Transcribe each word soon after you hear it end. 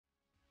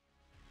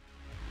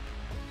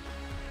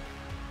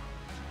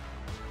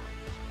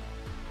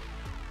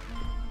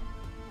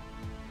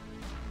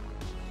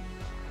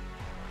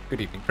Good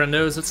evening,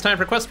 friendos. It's time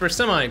for Quest for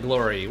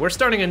Semi-Glory. We're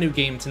starting a new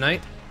game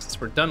tonight, since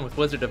we're done with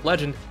Wizard of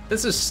Legend.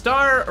 This is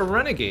Star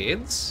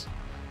Renegades.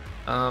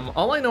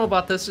 All I know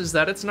about this is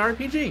that it's an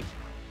RPG.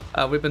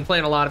 We've been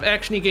playing a lot of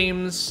action-y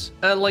games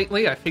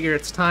lately. I figure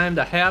it's time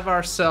to have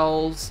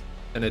ourselves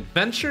an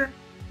adventure.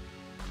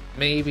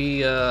 Maybe,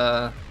 you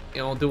know,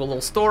 do a little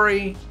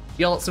story,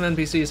 yell at some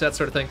NPCs, that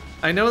sort of thing.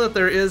 I know that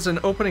there is an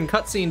opening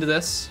cutscene to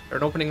this, or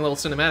an opening little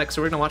cinematic,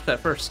 so we're gonna watch that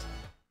first.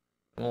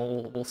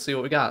 We'll see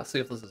what we got. See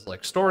if this is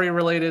like story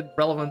related,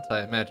 relevant.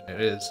 I imagine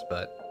it is,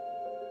 but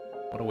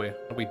what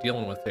are we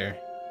dealing with here?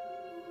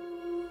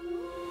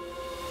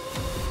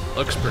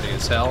 Looks pretty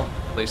as hell.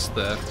 At least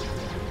the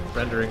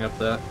rendering of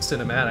the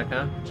cinematic,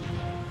 huh?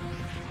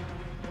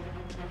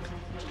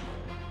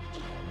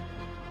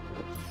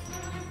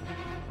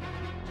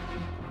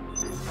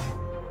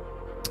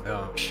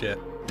 Oh shit.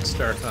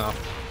 Starting off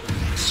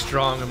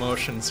strong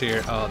emotions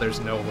here. Oh, there's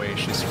no way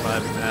she's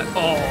surviving that.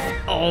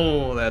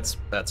 Oh, that's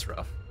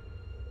rough.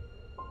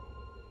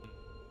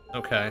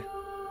 Okay.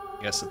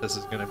 Guess that this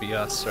is gonna be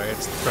us, right?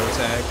 It's the pro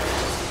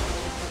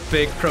tag.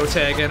 Big pro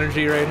tag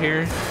energy right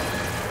here.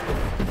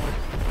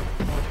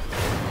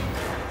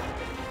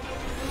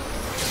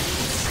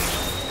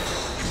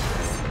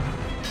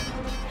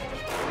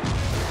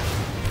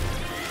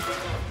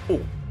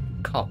 Oh,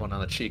 caught one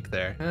on the cheek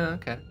there.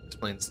 Okay,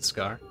 explains the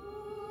scar.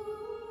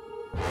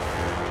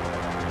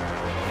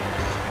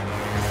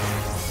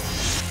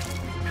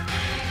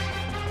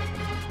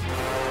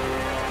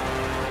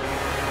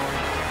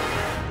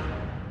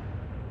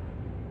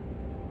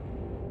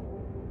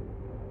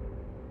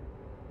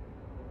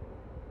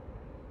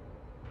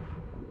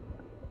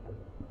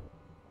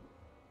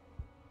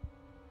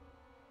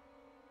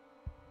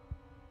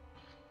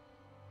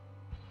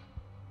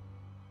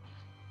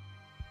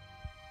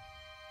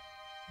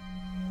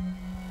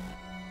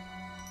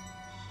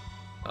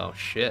 Oh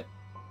shit.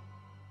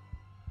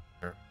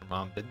 Her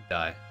mom didn't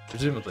die.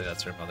 Presumably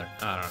that's her mother.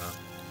 I don't know.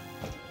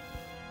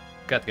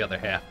 Got the other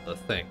half of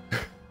the thing.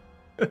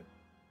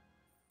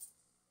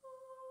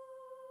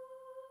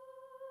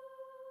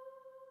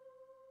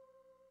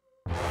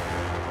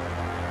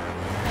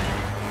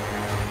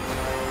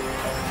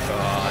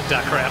 Oh,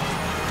 duck crap.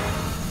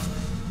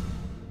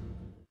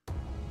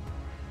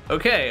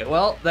 Okay,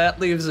 well, that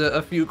leaves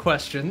a few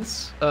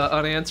questions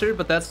unanswered,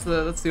 but that's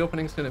the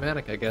opening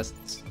cinematic, I guess.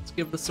 Let's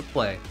give this a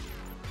play.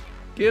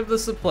 Give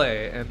this a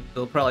play, and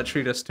they'll probably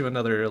treat us to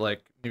another,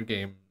 like, new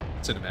game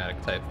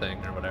cinematic type thing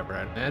or whatever,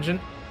 I'd imagine.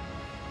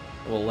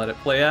 We'll let it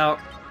play out.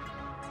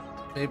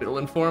 Maybe it'll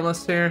inform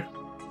us here.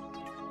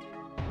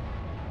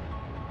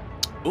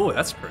 Ooh,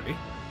 that's pretty.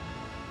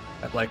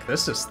 I like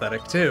this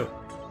aesthetic, too.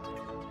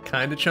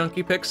 Kinda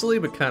chunky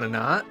pixely, but kinda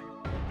not.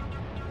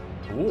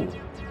 Ooh.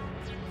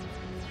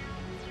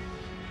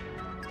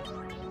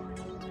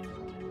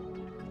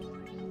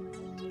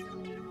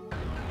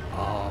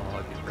 Oh,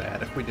 it'd be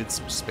rad if we did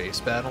some space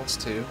battles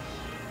too.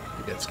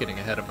 Maybe that's getting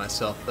ahead of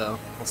myself though.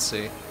 We'll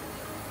see.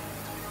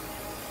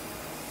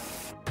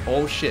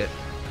 Oh shit.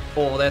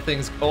 Oh, that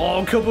thing's.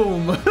 Oh,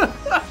 kaboom!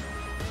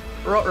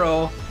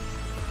 Ruh-roh.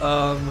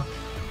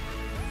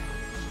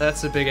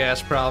 That's a big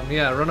ass problem.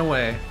 Yeah, run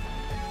away.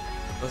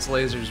 Those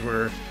lasers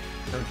were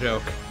no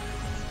joke.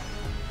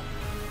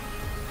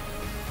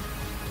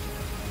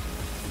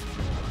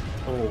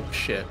 Oh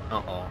shit.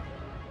 Uh-oh.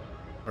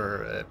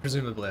 Or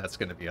presumably that's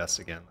gonna be us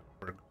again.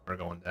 We're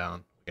going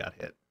down. We got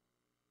hit.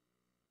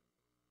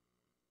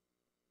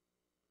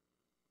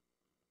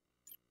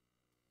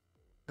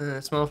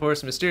 Small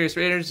force of mysterious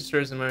raiders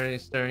destroys the mighty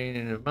Star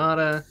Union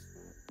Armada.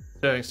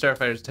 Starving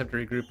starfighters attempt to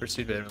regroup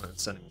pursued by everyone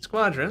sending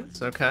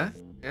squadrons. Okay.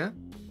 Yeah.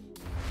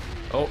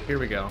 Oh, here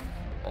we go.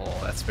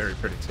 Oh, that's very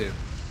pretty too.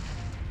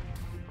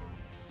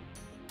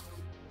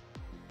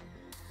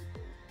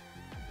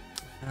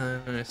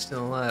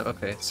 Still alive.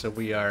 Okay, so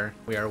we are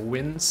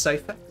Wind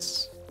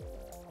Syphex.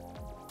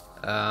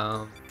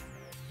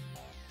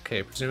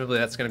 Okay, presumably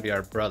that's gonna be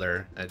our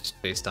brother,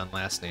 just based on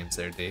last names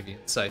there, Davy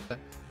and Syphex.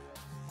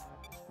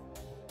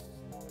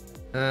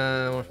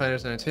 More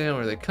fighters on a tail.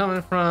 Where are they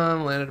coming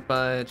from? Landed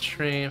by a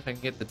train. If I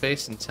can get the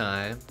base in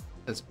time.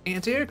 There's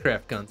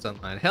anti-aircraft guns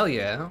online. Hell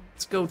yeah!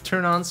 Let's go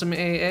turn on some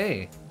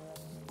AA.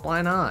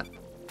 Why not?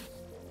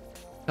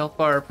 Help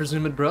our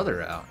presumed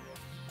brother out.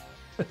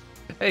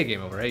 Hey,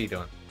 Game Over, how you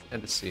doing?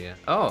 Good to see you.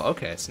 Oh,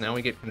 okay, so now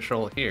we get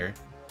control here.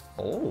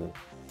 Oh,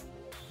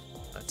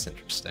 that's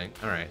interesting.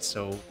 Alright,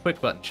 so quick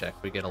button check.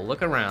 We get a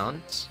look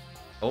around.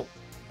 Oh,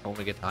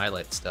 we get to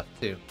highlight stuff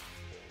too.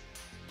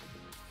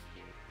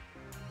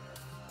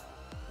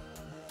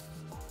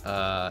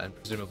 And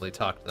presumably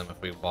talk to them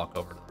if we walk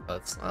over to them.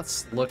 But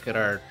let's look at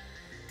our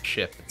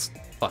ship. It's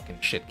fucking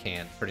shit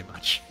can, pretty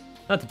much.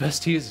 Not the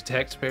best to use of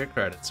taxpayer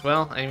credits.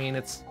 Well, I mean,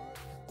 it's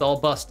all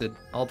busted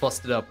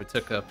up. We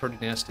took a pretty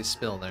nasty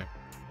spill there.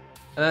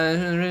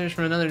 Raiders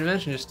from another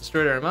dimension just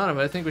destroyed our armada,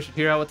 but I think we should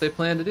hear out what they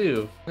plan to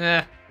do.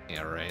 Yeah,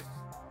 right.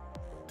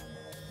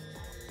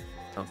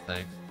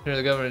 Something. Here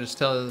the government just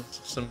tells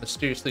us some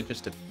mysteriously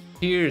just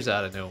appears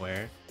out of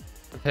nowhere.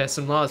 They passed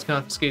some laws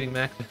confiscating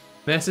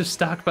Massive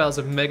stockpiles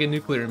of mega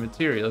nuclear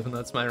material, even though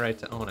it's my right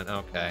to own it.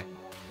 Okay.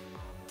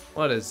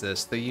 What is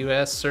this? The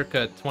US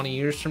circa 20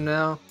 years from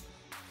now?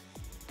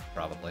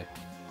 Probably.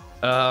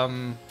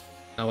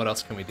 Now what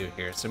else can we do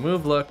here? So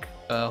move, look,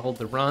 hold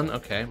the run.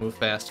 Okay, move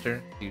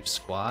faster. Use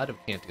squad. We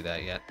can't do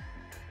that yet.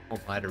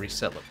 Hold Y to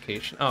reset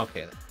location. Oh,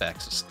 okay, the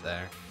fax is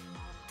there.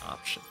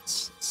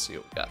 Options. Let's see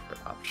what we got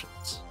for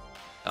options.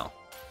 Oh,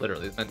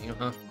 literally the menu,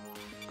 huh?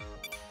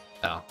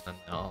 Oh, and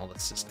all the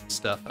system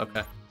stuff.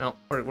 Okay, no,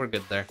 we're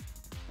good there.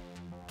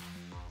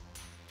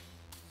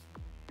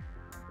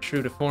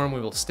 True to form,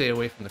 we will stay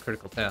away from the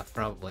critical path,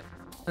 probably.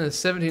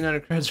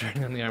 1,700 credits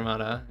running on the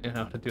Armada. You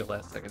know, to do a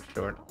last second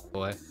short. Oh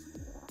boy.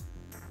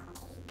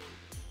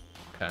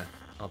 Okay.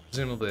 Well,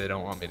 presumably they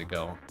don't want me to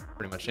go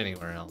pretty much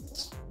anywhere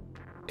else.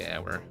 Yeah,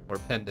 we're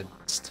penned in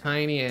this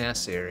tiny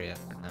ass area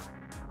for now.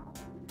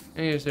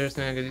 Anyways, there's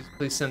Renegades.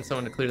 Please send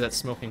someone to clear that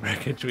smoking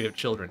wreckage. We have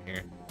children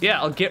here.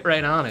 Yeah, I'll get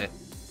right on it.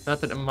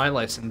 Not that my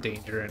life's in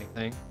danger or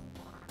anything.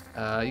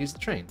 Use the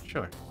train,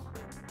 sure.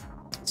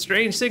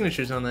 Strange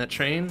signatures on that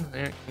train.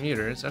 They aren't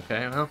commuters.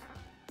 Okay, well.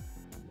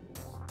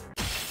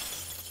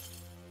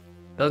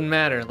 Doesn't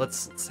matter.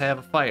 Let's have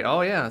a fight.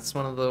 Oh yeah, it's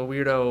one of the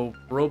weirdo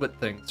robot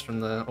things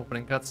from the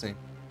opening cutscene.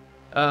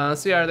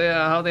 See how they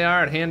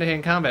are at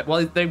hand-to-hand combat.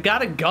 Well, they've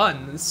got a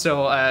gun,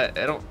 so I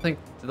don't think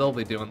they'll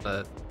be doing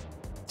the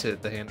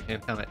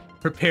hand-to-hand combat.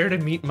 Prepare to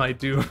meet my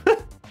doom.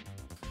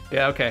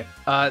 Yeah, okay.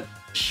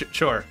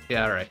 Sure.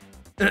 Yeah, all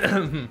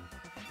right.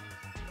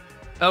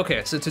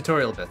 Okay, so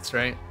tutorial bits,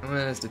 right?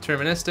 It's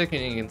deterministic,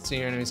 and you can see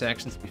your enemy's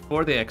actions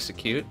before they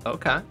execute.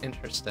 Okay,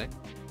 interesting.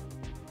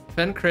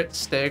 Defend, crit,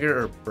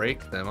 stagger, or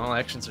break them. All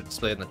actions are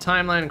displayed in the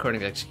timeline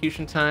according to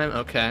execution time.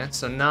 Okay,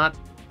 so not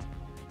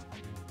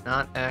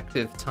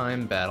active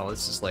time battle.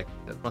 This is like,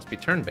 it must be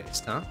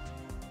turn-based, huh?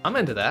 I'm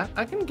into that.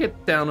 I can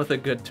get down with a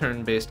good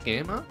turn-based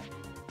game, huh?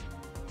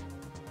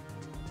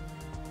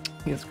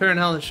 Its current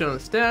health is shown on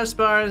the status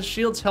bars.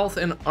 Shields, health,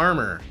 and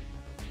armor.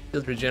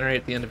 Shields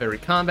regenerate at the end of every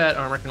combat.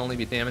 Armor can only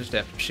be damaged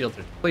after shields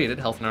are depleted.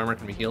 Health and armor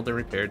can be healed or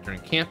repaired during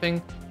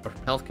camping, or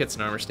from health kits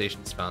and armor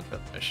stations found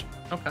throughout the mission.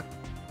 Okay.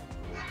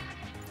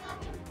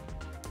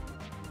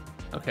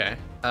 Okay.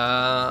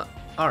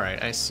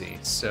 Alright, I see.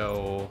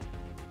 So...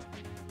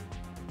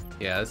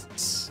 yeah,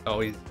 it's...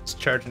 oh, he's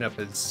charging up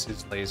his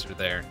laser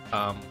there.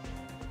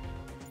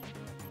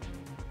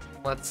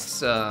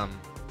 Let's, I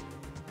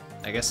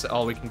guess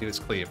all we can do is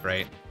cleave,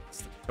 right?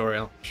 It's the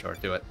tutorial. Sure,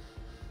 do it.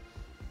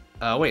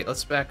 Wait,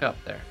 let's back up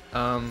there.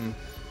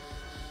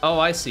 Oh,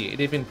 I see. It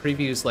even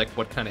previews, like,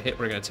 what kind of hit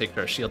we're gonna take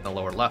to our shield in the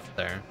lower left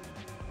there.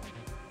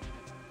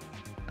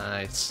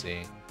 I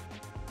see.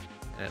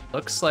 And it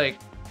looks like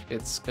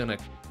it's gonna...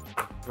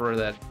 or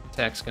that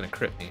attack's gonna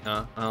crit me,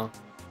 huh? Oh,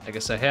 I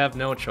guess I have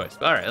no choice.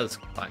 But alright, let's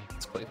fine.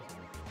 Let's cleave.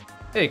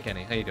 Hey,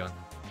 Kenny, how you doing?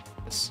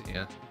 Let's see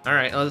ya.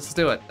 Alright, let's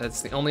do it.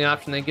 That's the only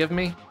option they give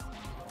me.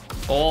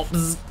 Oh,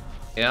 bzz.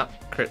 Yeah,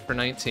 crit for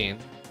 19.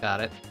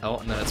 Got it. Oh,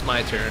 and then it's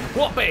my turn.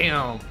 Whoa,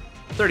 bam!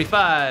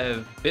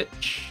 35,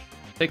 bitch.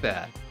 Take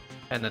that.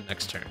 And then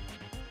next turn.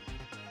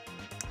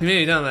 You may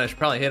be done that I should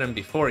probably hit him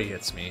before he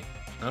hits me.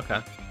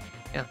 Okay.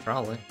 Yeah,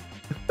 probably.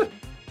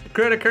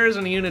 Crit occurs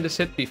when a unit is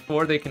hit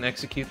before they can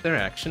execute their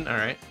action.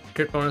 Alright.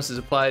 Crit bonus is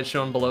applied,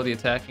 shown below the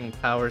attacking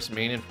power's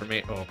main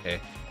information. Oh,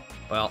 okay.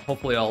 Well,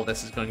 hopefully all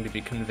this is going to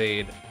be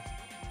conveyed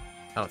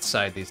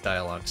outside these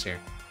dialogues here.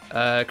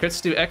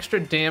 Crits do extra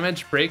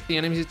damage, break the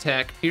enemy's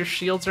attack, pierce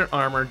shields or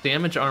armor,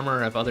 damage armor,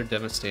 or have other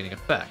devastating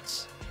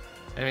effects.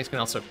 Enemies can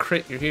also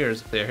crit your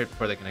heroes if they are hit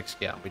before they can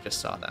execute. Yeah, we just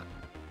saw that.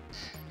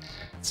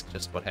 That's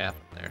just what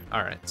happened there.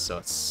 Alright, so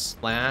it's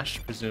slash,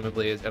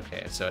 presumably is...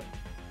 okay, so it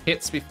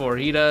hits before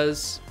he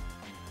does,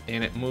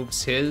 and it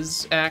moves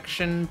his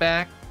action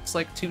back. It's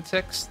like 2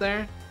 ticks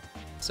there.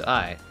 So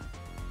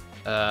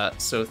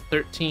so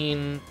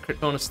 13, crit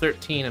bonus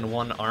 13 and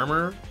 1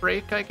 armor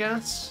break, I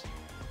guess?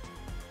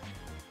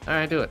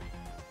 Alright, do it.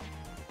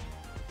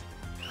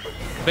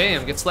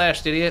 Bam, get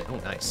slashed, idiot. Oh,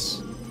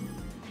 nice.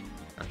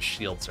 Our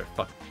shields are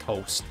fucking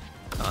toast.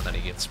 Oh, then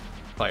he gets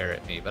fire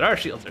at me, but our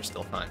shields are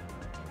still fine.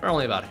 We're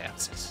only about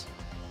halfsies.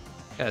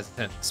 Guys,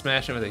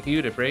 smash him with a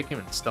hue to break him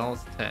and stall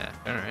his attack.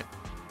 Alright.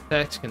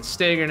 Attacks can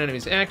stagger an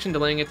enemy's action,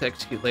 delaying it to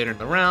execute later in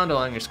the round,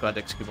 allowing your squad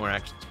to execute more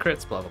actions,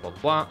 crits, blah, blah, blah,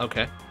 blah.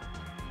 Okay.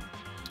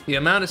 The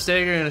amount of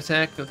stagger an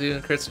attack will do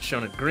in crits is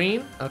shown in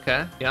green.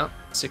 Okay, yeah.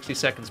 60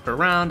 seconds per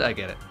round. I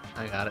get it.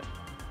 I got it.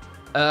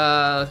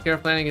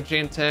 Careful planning and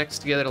chain attacks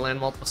together to land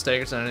multiple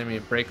staggers on an enemy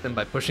and break them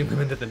by pushing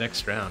them into the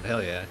next round.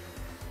 Hell yeah.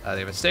 They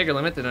have a stagger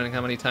limit, denoting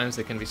how many times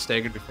they can be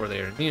staggered before they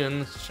are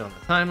immune. Shown in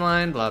the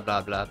timeline, blah,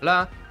 blah, blah,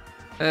 blah.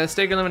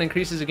 Stagger limit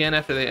increases again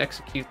after they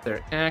execute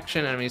their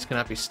action. Enemies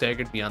cannot be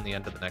staggered beyond the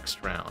end of the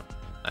next round.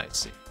 I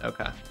see.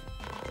 Okay.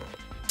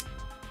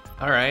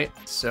 Alright,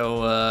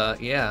 so,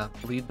 yeah,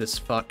 bleed this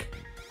fuck.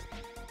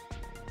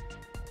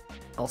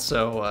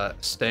 Also,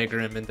 stagger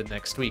him into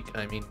next week.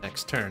 I mean,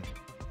 next turn.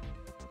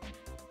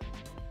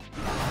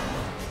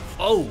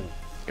 Oh!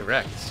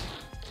 Erect.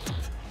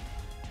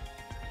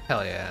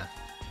 Hell yeah.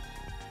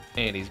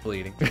 And he's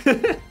bleeding.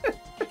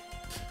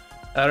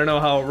 I don't know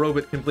how a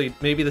robot can bleed.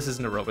 Maybe this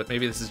isn't a robot.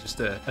 Maybe this is just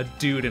a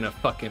dude in a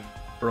fucking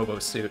robo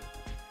suit.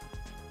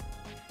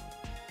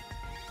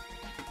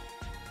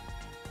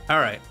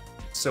 Alright,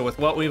 so with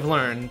what we've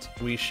learned,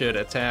 we should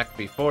attack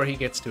before he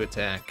gets to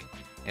attack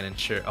and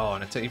ensure... Oh,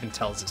 and it even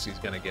tells us he's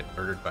gonna get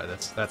murdered by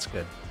this. That's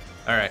good.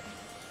 Alright.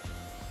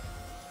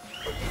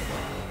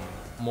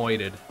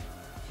 Moited.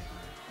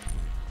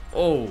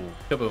 Oh,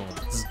 kaboom.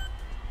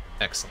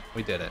 Excellent,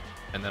 we did it.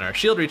 And then our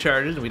shield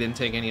recharges, we didn't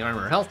take any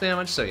armor or health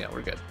damage, so yeah,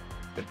 we're good.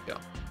 Good to go.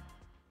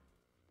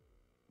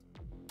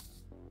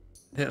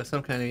 Hit with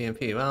some kind of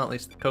EMP. Well, at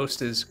least the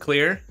coast is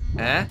clear.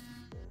 Eh?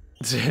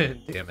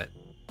 Damn it.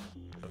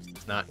 Coast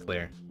is not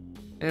clear.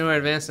 Anyway,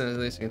 advancing, at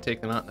least we can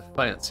take them out in the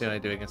fight. Let's see what I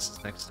do against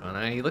this next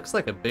one. He looks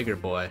like a bigger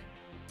boy.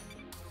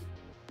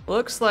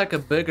 Looks like a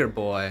bigger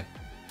boy.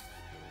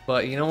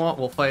 But you know what?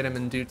 We'll fight him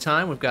in due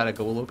time. We've got to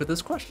go look at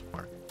this question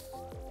mark.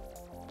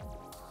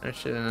 I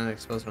should have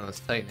exposed one of those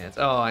titan hands.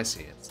 Oh, I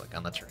see. It's like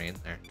on the terrain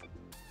there.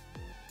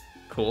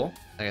 Cool.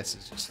 I guess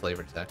it's just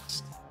flavor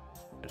text.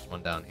 There's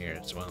one down here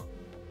as well.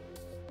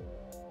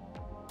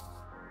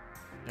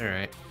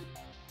 Alright.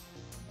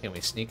 Can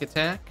we sneak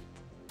attack?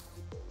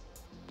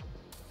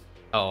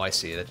 Oh, I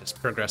see. That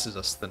just progresses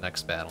us to the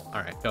next battle.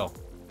 Alright, go.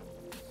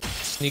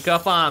 Sneak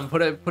up on.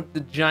 Put the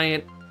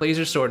giant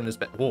laser sword in his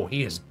back. Whoa,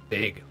 he is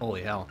big.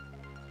 Holy hell.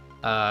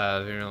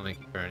 We'll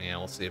make it burn. Yeah,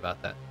 we'll see about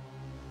that.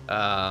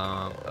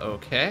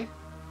 Okay.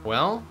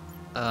 Well,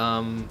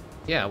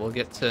 yeah, we'll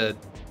get to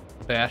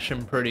bash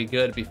him pretty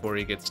good before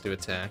he gets to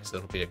attack, so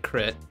it'll be a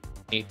crit.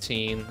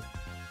 18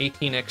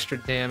 extra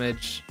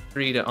damage,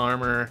 3 to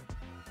armor,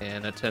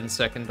 and a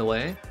 10-second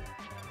delay.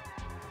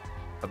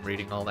 I'm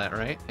reading all that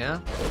right, yeah?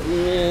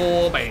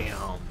 Oh,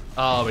 bam!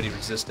 Oh, but he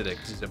resisted it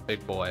because he's a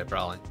big boy,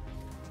 probably.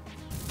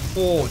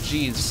 Oh,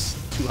 jeez,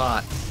 too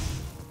hot.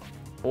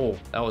 Oh,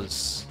 that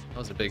was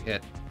a big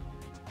hit.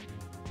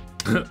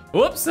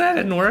 Whoops, that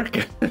didn't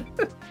work.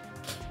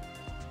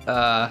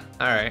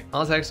 Alright.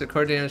 All attacks with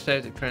core damage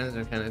types depends on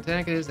what kind of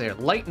attack it is. They are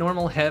light,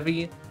 normal,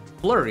 heavy,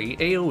 flurry,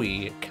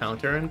 AoE,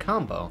 counter, and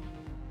combo.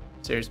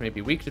 Series may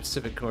be weak to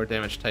specific core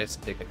damage types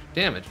and take extra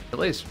damage with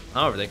delays.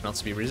 However, they can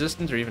also be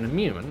resistant or even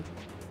immune.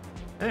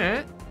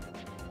 Alright.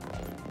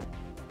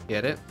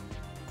 Get it?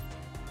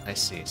 I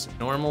see. So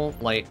normal,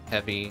 light,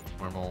 heavy,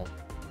 normal,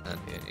 and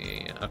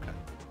yeah, okay.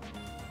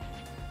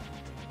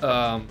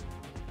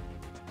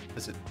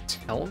 Does it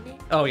tell me?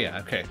 Oh yeah,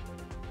 okay. It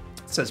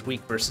says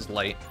weak versus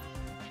light.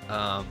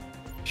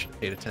 Should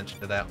have paid attention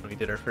to that when we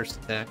did our first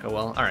attack. Oh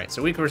well. Alright,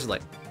 so weak versus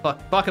light.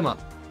 Fuck him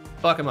up.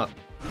 Fuck him up.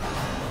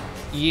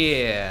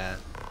 Yeah.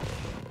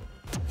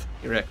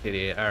 You wrecked,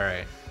 idiot.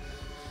 Alright.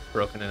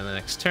 Broken in the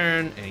next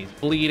turn, and he's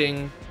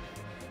bleeding.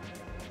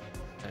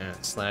 And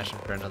slashing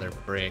for another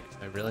break.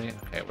 I really?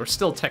 Okay, we're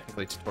still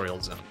technically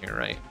tutorial zone here,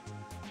 right?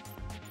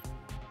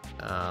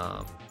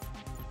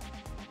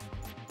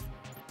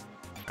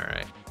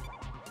 Alright.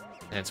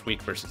 And it's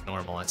weak versus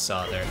normal, I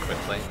saw there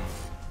quickly.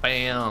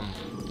 Bam!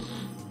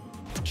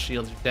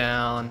 Shields are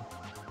down.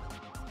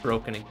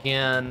 Broken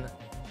again.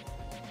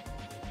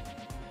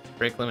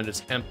 Break limit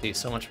is empty,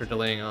 so much for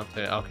delaying off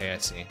to... Okay, I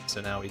see. So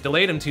now we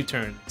delayed him 2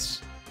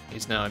 turns.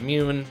 He's now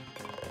immune.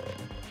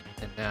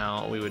 And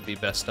now we would be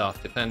best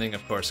off defending,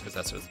 of course, because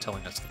that's what it's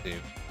telling us to do.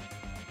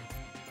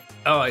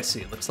 Oh, I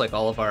see. It looks like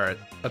all of our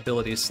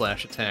abilities /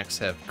 attacks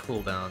have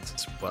cooldowns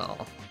as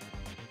well.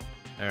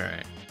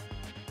 Alright.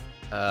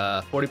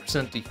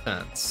 40%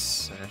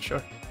 defense.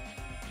 Sure.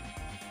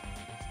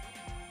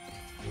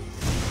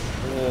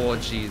 Oh,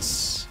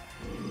 jeez.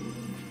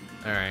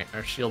 Alright,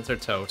 our shields are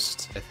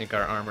toast. I think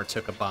our armor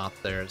took a bop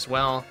there as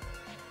well.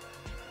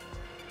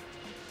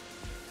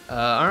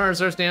 Armor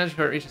absorbs damage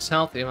before it reaches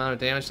health. The amount of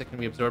damage that can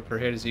be absorbed per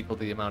hit is equal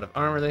to the amount of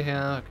armor they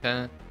have.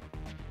 Okay.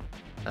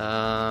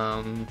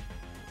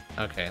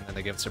 Okay, and then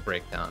they give us a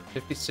breakdown.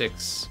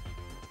 56.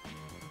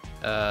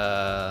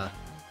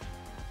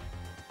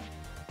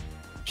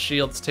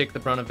 Shields take the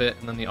brunt of it,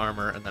 and then the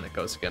armor, and then it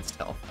goes against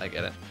health. I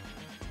get it.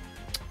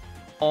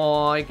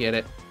 Oh, I get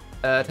it.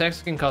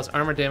 Attacks can cause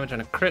armor damage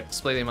on a crit.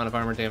 Display the amount of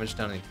armor damage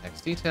down in the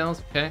attack's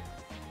details. Okay.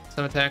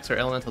 Some attacks or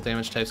elemental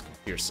damage types can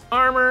pierce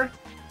armor.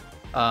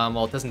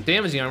 While it doesn't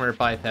damage the armor, it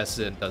bypasses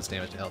it and does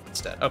damage to health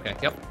instead. Okay,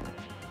 yep.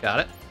 Got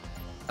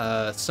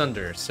it.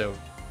 Sunder, so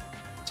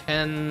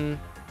 10...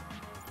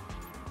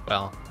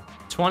 Well,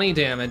 20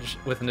 damage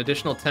with an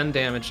additional 10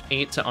 damage,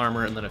 8 to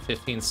armor, and then a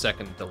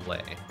 15-second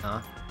delay,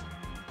 huh?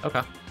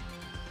 Okay.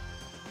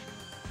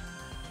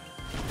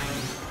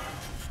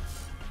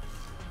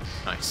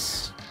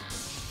 Nice.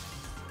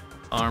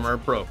 Armor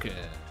broken.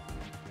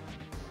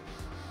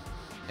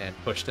 And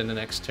pushed in the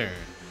next turn.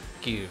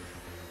 Q.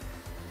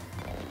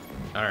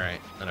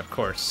 Alright, and of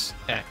course,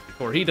 act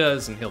before he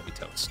does, and he'll be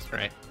toast,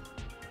 right?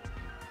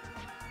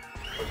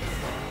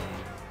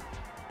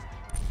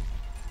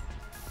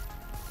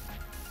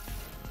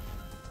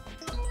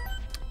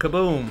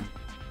 Kaboom!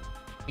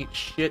 Eat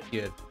shit,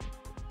 you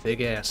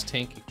big-ass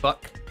tanky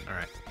fuck.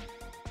 Alright.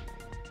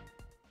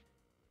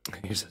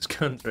 Use those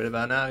guns right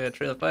about now. I got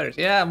trail fighters.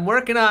 Yeah, I'm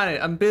working on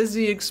it. I'm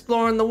busy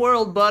exploring the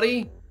world,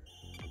 buddy.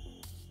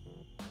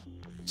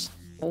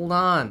 Hold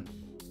on.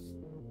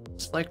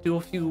 Just like do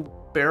a few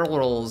barrel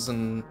rolls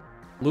and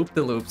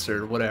loop-de-loops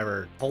or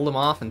whatever. Hold them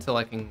off until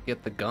I can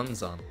get the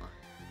guns online.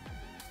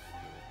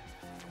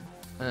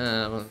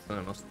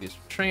 Most of these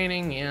for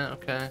training, yeah,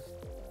 okay.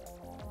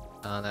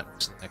 That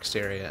was the next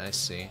area, I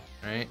see,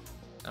 right?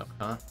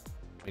 Okay.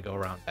 We go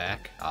around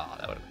back. Oh,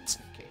 that would have been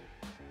sneaky.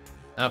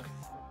 Okay.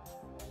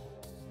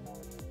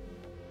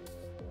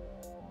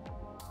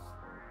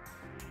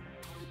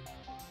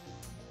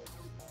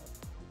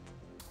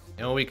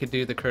 You know, we could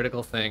do the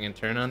critical thing and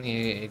turn on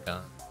the AA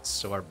guns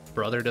so our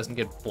brother doesn't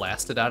get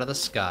blasted out of the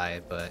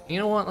sky, but you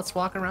know what? Let's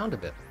walk around a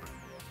bit.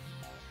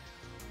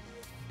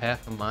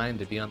 Half a mind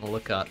to be on the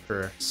lookout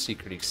for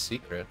secrety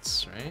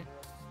secrets, right?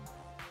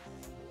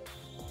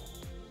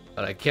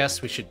 But I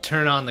guess we should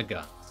turn on the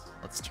guns.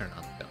 Let's turn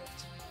on the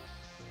guns.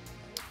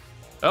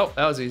 Oh,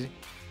 that was easy.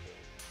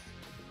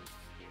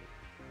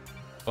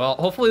 Well,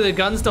 hopefully the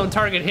guns don't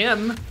target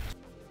him.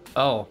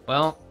 Oh,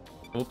 well,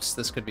 oops,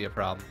 this could be a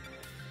problem.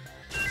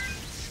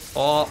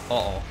 Oh,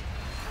 uh-oh.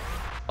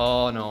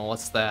 Oh no,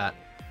 what's that?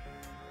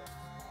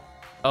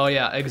 Oh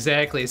yeah,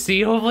 exactly.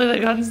 See, hopefully the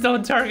guns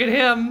don't target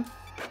him.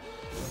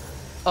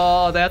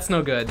 Oh, that's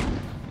no good.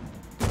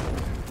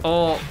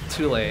 Oh,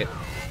 too late.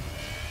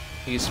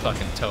 He's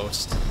fucking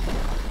toast.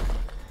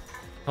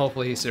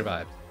 Hopefully he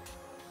survived.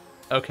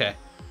 Okay,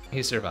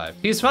 he survived.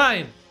 He's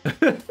fine.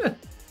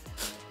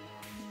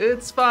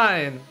 It's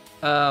fine.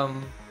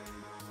 Oh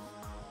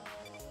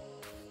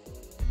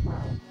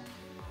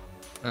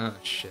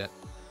shit.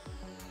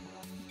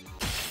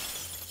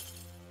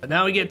 But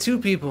now we get two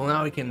people.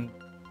 Now we can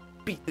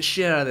beat the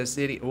shit out of this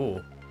idiot.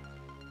 Oh,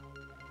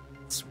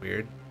 it's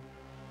weird.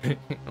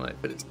 Life,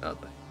 but it's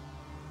nothing.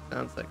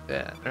 Sounds like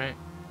that, right?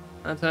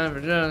 Not time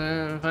for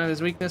just find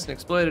his weakness and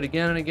exploit it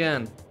again and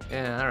again.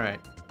 Yeah, all right.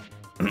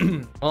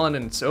 Well, and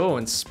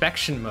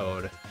inspection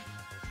mode.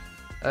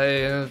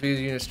 I view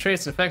units'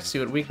 traits and effects. See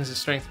what weaknesses,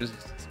 strengths,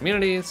 resistance,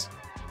 immunities.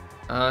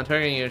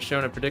 Targeting you has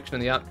shown a prediction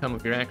of the outcome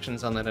of your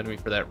actions on that enemy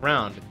for that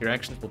round. Your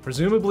actions will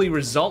presumably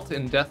result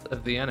in death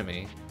of the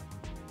enemy.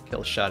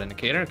 Kill shot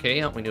indicator. Okay,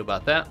 yeah, we knew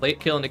about that. Late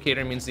kill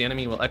indicator means the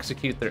enemy will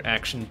execute their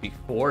action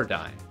before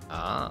dying.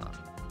 Ah.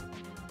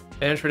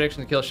 Damage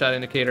prediction and kill shot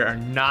indicator are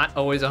not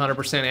always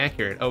 100%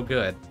 accurate. Oh,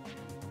 good.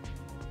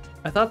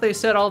 I thought they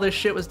said all this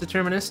shit was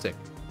deterministic.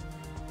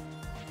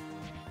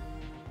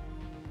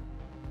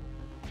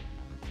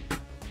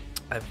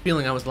 I have a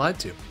feeling I was lied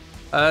to.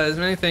 As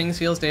many things,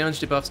 heals, damage,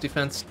 debuffs,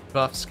 defense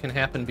buffs can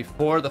happen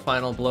before the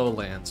final blow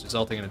lands,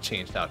 resulting in a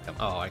changed outcome.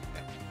 Oh, okay.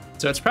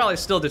 So it's probably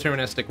still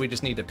deterministic. We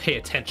just need to pay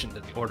attention to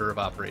the order of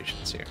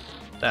operations here.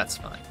 That's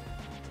fine.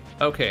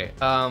 Okay,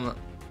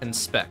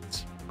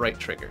 inspect. Right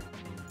trigger.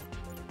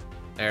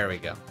 There we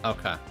go.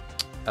 Okay.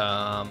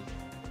 And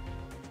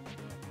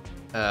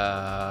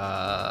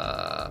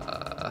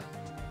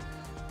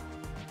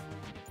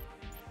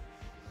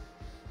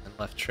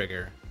left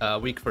trigger.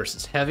 Weak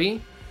versus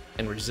heavy,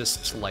 and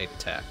resists light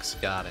attacks.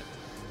 Got it.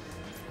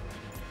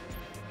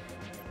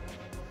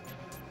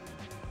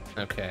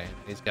 Okay,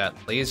 he's got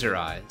laser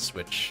eyes,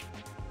 which,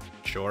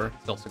 sure.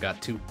 He's also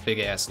got two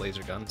big-ass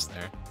laser guns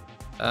there.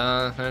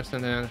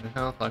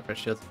 Health, block press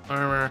shields,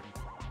 armor,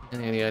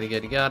 and yada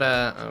yada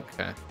yada.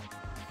 Okay.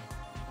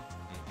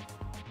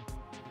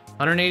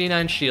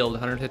 189 shield,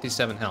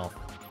 157 health.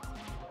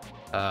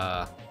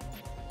 And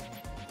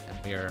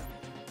we are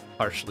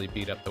partially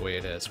beat up the way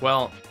it is.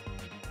 Well,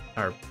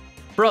 our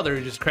brother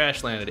who just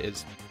crash landed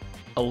is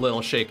a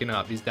little shaken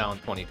up. He's down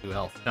 22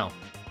 health. No,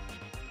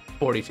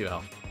 42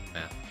 health.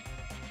 Yeah.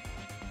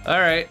 All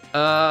right.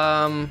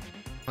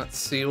 Let's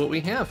see what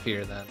we have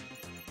here then.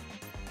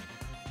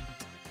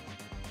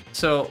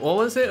 So what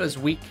was it? It was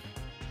weak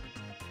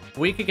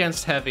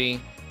against heavy,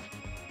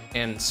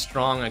 and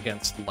strong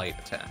against light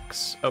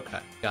attacks. Okay,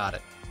 got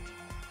it.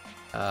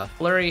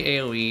 Flurry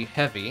AoE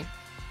heavy,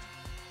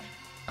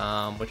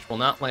 which will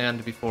not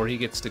land before he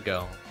gets to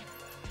go.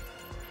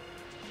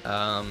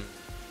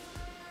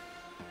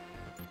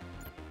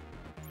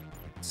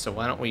 So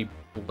why don't we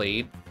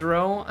blade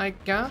throw, I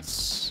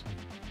guess?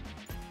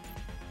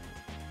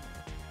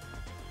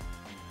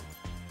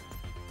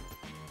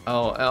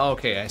 Oh,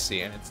 okay, I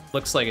see. And it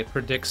looks like it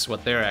predicts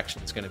what their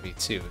action is going to be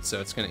too. So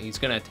he's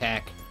going to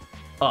attack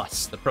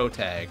us, the pro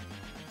tag.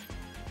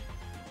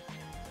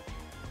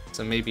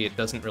 So maybe it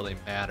doesn't really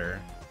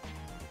matter.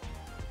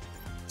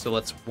 So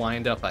let's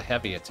wind up a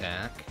heavy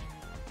attack.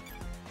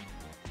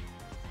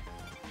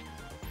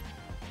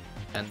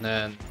 And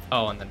then,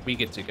 oh, and then we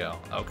get to go.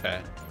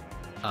 Okay.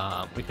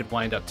 We could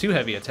wind up 2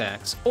 heavy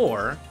attacks,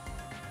 or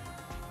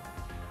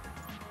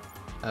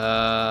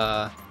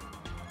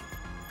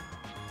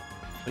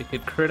we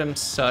could crit him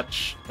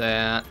such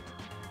that,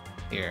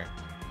 here,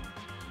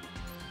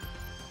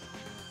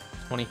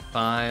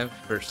 25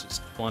 versus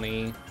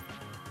 20,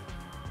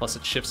 plus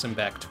it shifts him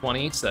back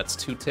 20, so that's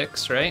 2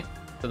 ticks, right?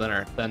 So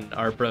then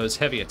our bro's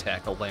heavy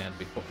attack will land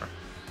before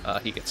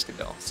he gets to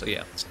go. So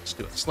yeah, let's just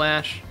do a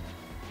slash.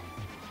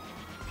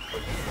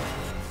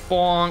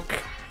 Bonk.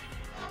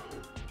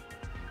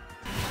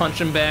 Punch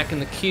him back in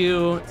the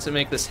queue to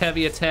make this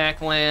heavy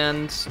attack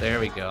land. There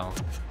we go.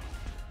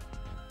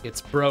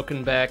 It's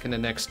broken back into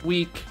next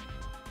week.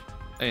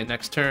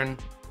 Next turn.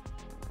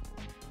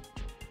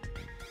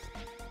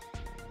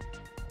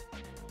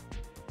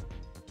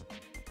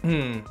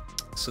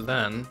 So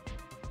then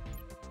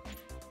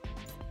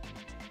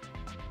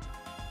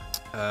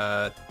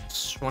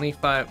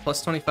 25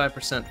 plus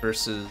 25%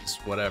 versus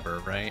whatever,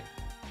 right?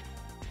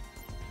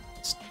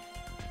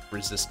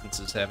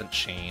 Resistances haven't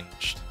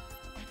changed.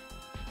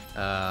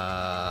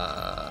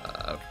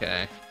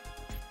 Okay.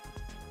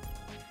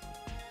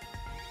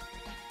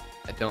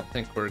 I don't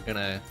think we're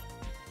gonna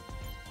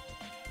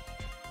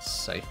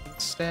Siphon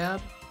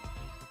Stab.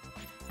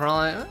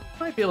 Probably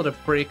might be able to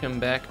break him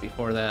back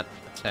before that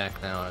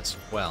attack now as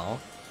well.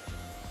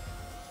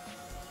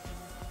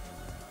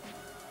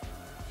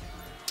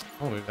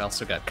 Oh, we've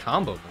also got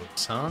combo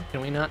moves, huh?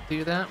 Can we not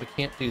do that? We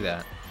can't do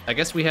that. I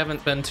guess we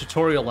haven't been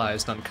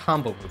tutorialized on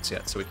combo moves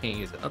yet, so we can't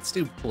use it. Let's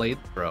do Blade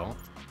Throw.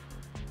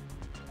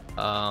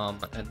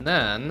 And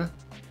then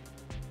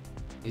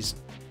he's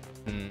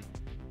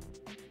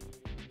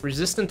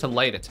resistant to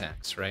light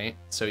attacks, right?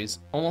 So he's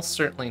almost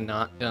certainly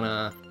not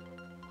gonna...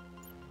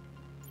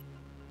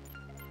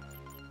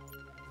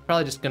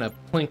 Probably just gonna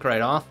plink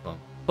right off him,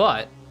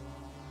 but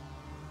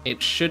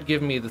it should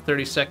give me the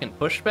 30-second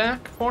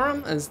pushback for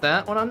him. Is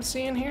that what I'm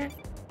seeing here?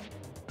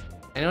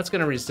 I know it's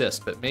gonna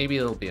resist, but maybe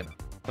it'll be enough.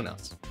 Who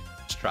knows?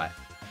 Let's try it.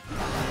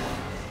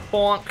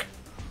 Bonk.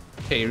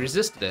 Okay, he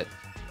resisted it,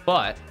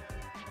 but...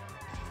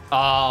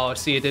 Oh,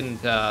 see, it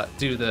didn't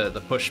do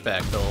the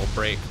pushback, the little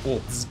break.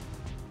 Oh.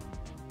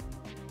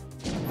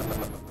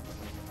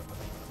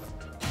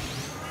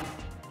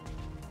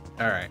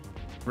 Alright.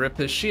 Rip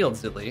his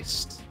shields, at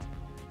least.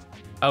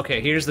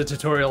 Okay, here's the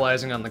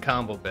tutorializing on the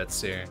combo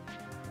bits here.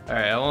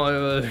 Alright, I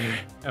want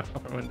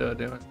what window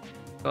doing.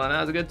 Well,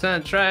 now's a good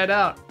time to try it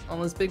out on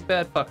this big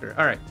bad fucker.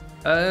 Alright,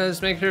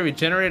 let's make sure we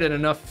generated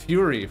enough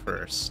fury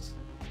first.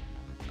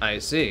 I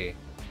see.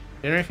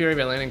 Generate fury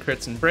by landing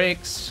crits and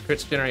breaks.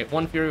 Crits generate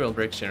 1 fury, while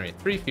breaks generate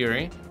 3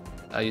 fury.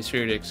 Use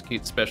fury to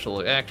execute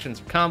special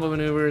actions or combo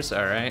maneuvers.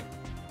 Alright.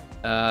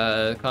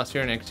 Cost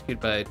fury and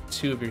execute by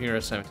 2 of your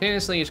heroes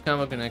simultaneously. Each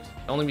combo can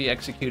only be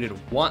executed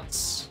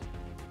once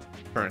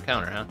per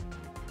encounter, huh?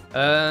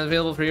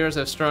 Available for heroes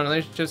that have strong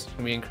relationships.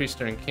 Can be increased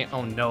during camp.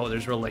 Oh no,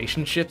 there's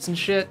relationships and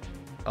shit.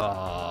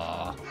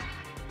 Aww.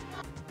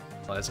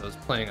 Well, as I was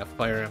playing a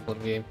Fire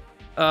Emblem game.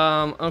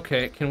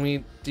 Okay, can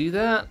we do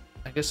that?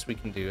 I guess we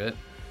can do it.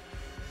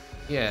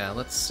 Yeah,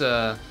 let's,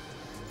 does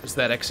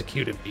that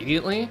execute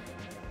immediately?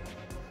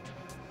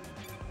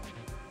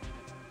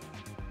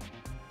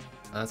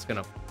 That's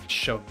gonna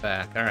shove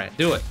back. Alright,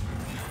 do it.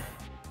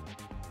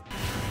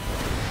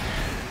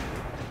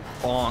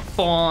 Bonk,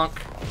 bonk.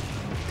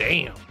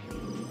 Damn.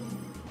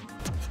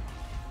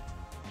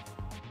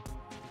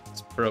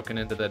 It's broken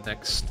into the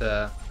next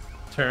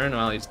turn.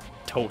 Well, he's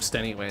toast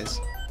anyways.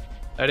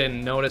 I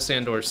didn't notice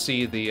and or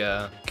see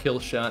the kill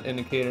shot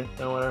indicator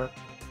or whatever.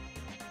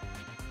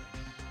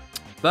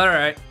 But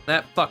alright,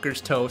 that fucker's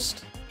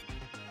toast.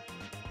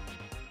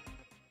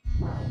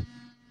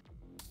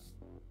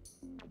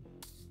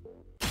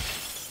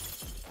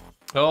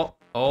 Oh,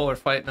 we're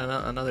fighting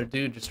another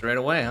dude just right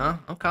away, huh?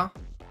 Okay.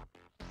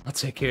 I'll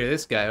take care of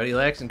this guy. What he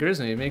lacks in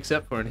charisma, he makes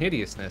up for in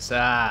hideousness.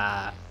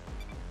 Ah,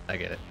 I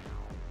get it.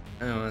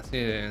 I don't want to see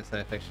it.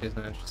 I think she has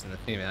no interest in the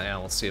female. Yeah,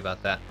 we'll see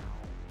about that.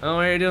 Oh,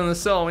 why are you doing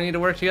this solo? We need to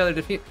work together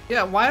to defeat...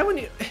 Yeah, why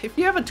wouldn't you... If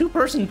you have a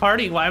 2-person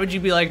party, why would you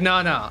be like, no,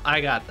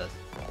 I got this?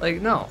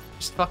 Like, no.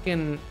 Just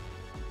fucking...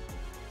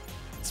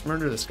 Let's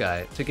murder this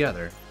guy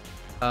together.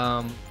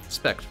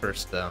 Respect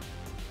first, though.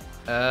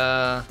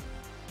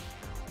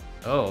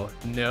 Oh,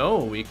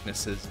 no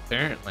weaknesses,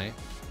 apparently.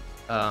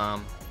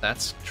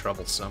 That's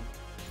troublesome.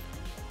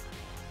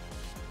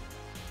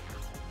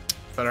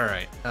 But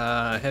alright,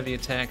 heavy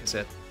attack is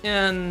at the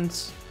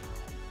end.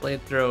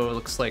 Blade throw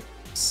looks like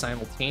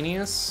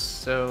simultaneous,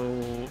 so,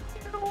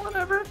 you know,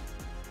 whatever.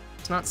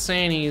 It's not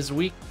saying he's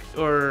weak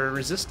or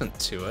resistant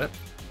to it.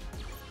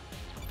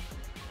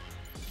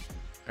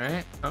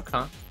 Alright,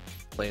 okay.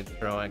 Blade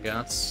throw, I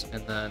guess,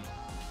 and then,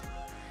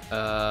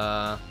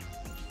 no,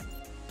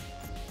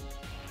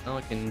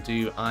 I can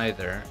do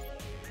either.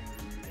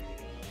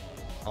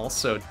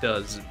 Also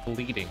does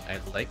bleeding. I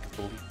like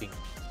bleeding.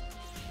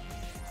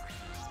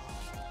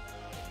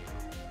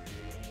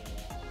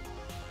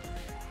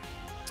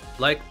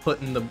 Like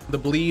putting the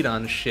bleed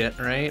on shit,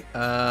 right?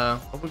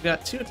 Well, we've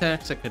got 2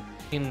 attacks that could,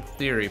 in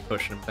theory,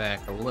 push him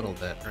back a little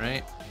bit,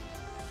 right?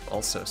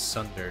 Also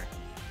Sunder.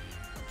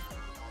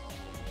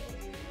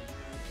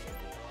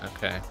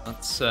 Okay,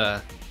 let's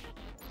well,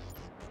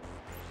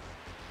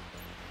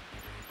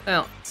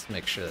 let's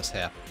make sure this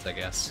happens, I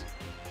guess.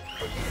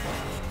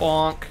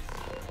 Bonk.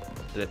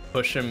 Did it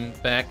push him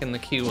back in the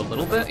queue a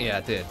little bit? Yeah,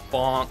 it did.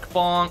 Bonk,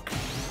 bonk.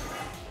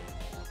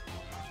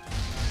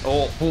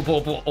 Oh,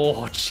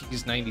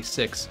 jeez,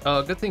 96.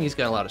 Oh, good thing he's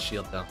got a lot of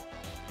shield, though.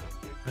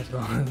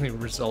 The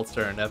results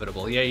are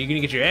inevitable. Yeah, you're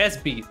gonna get your ass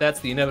beat. That's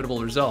the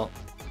inevitable result,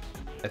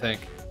 I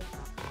think.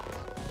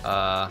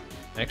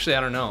 Actually, I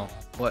don't know.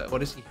 What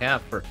does he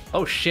have for...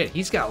 Oh, shit,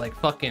 he's got, like,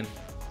 fucking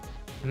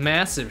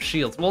Massive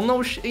shields. Well,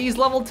 no, he's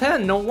level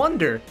 10, no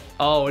wonder.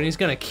 Oh, and he's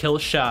gonna kill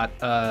shot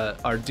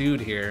our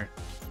dude here.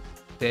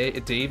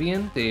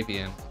 Davian?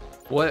 Davian.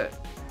 What?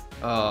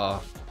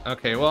 Oh,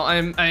 okay, well, I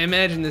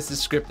imagine this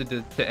is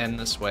scripted to end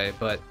this way,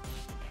 but,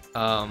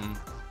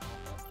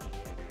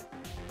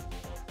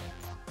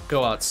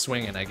 go out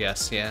swinging, I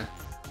guess, yeah.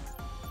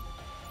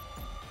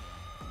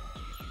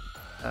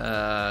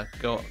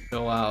 Go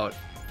out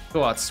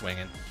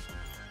swinging.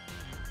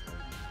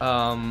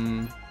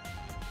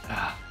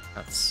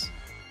 That's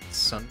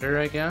Sunder,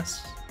 I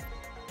guess.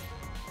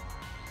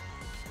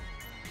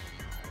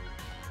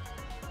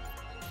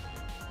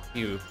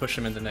 You push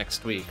him into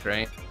next week,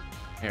 right?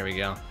 There we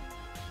go.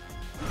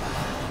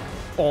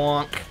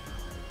 Bonk.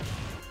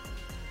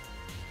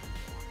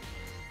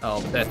 Oh,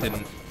 that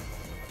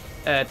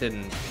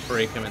didn't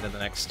break him into the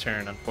next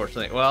turn,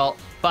 unfortunately. Well,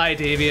 bye,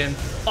 Davian.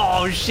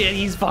 Oh shit,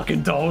 he's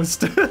fucking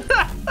toast.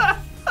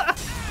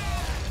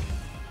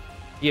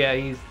 Yeah,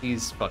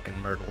 he's fucking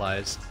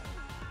myrtleized.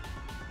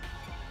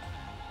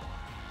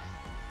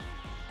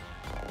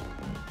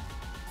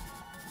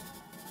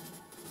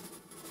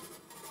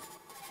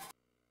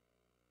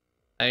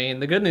 I mean,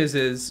 the good news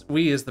is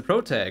we, as the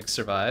protag,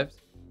 survived.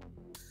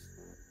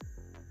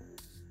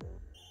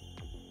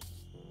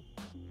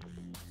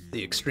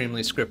 The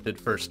extremely scripted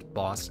first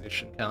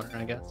boss-ish encounter,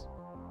 I guess.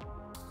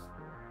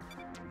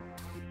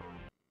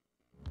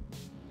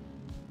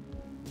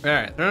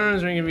 Alright,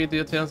 Thrones are going to give you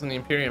details on the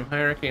Imperium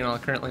hierarchy and all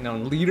currently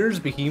known leaders,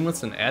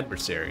 behemoths, and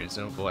adversaries.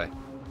 Oh boy.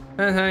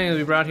 You'll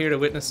be brought here to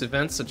witness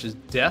events such as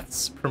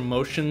deaths,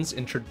 promotions,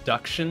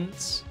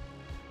 introductions.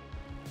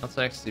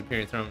 Also access the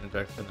Imperium throne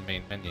directly from the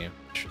main menu.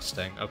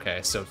 Interesting. Okay,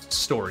 so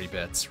story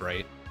bits,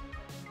 right?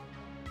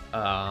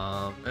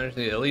 There's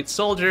the elite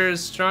soldiers,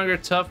 stronger,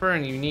 tougher,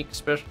 and unique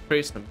special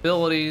traits and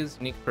abilities,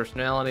 unique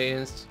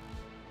personalities.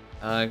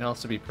 Can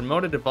also be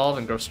promoted, evolve,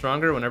 and grow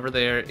stronger whenever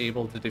they are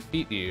able to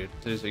defeat you.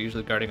 So they're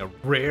usually guarding a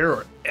rare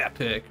or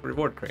epic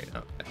reward crate.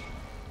 Okay.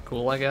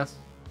 Cool, I guess.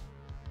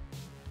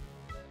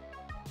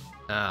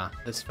 Ah,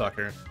 this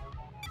fucker.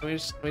 We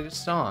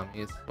just saw him.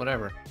 He's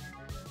whatever.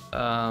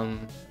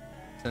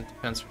 Sent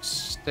defense for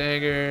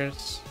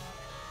staggers.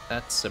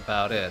 That's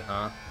about it,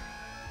 huh?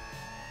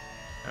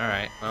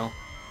 Alright, well,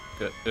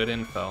 good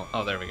info.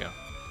 Oh, there we go.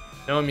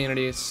 No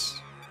immunities.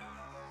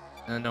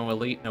 No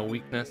elite, no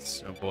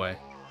weakness. Oh boy.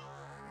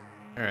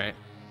 Alright.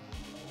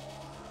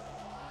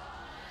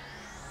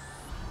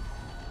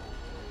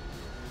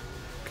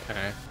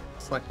 Okay.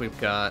 Looks like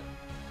we've got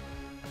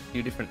a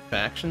few different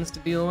factions to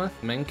deal with.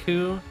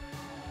 Menku,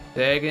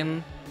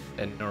 Dagon,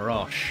 and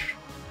Norosh.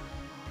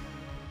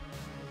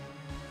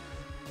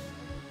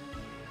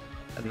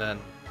 And then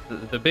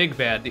the big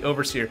bad, the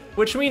Overseer,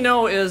 which we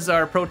know is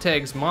our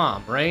protag's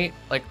mom, right?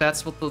 Like,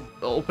 that's what the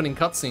opening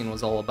cutscene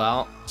was all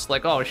about. It's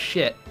like, oh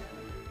shit.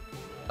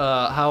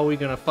 How are we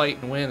gonna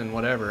fight and win and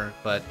whatever?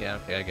 But yeah,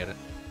 okay, I get it.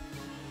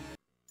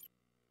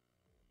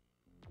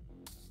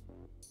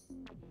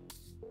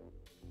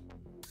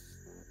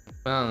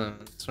 Well,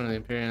 it's one of the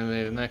Imperium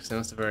invaded next. They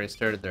must have already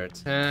started their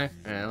attack.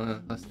 Alright,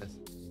 let's just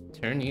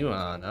turn you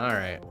on.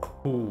 Alright.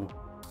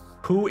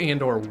 Who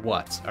and or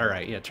what?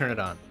 Alright, yeah, turn it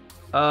on.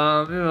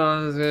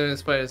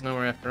 This fight is no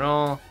more after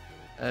all.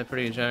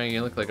 Pretty jamming,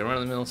 you look like a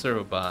run-of-the-mill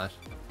servo bot.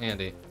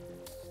 Handy.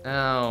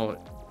 Now,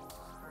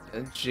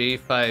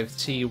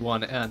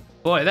 J5T1N.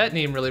 Boy, that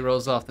name really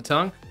rolls off the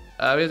tongue.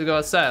 We have to go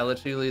outside. I'll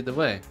let you lead the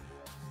way.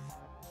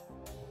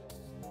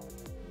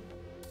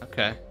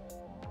 Okay.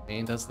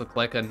 He does look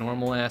like a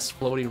normal-ass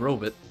floaty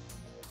robot.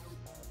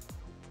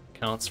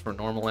 Counts for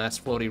normal-ass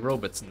floaty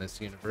robots in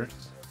this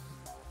universe.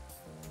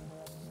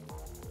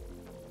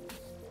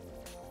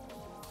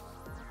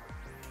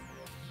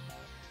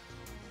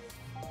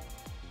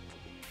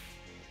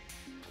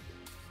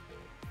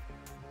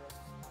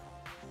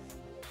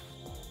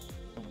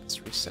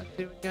 Let's reset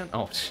to again.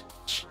 Oh,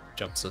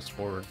 jumps us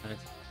forward. Nice.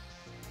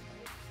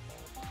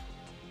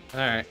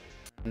 Alright.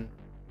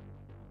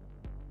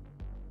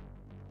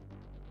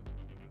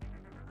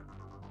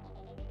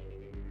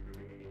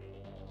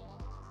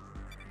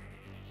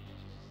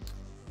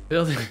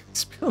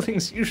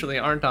 Buildings usually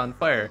aren't on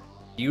fire.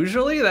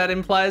 Usually? That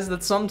implies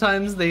that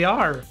sometimes they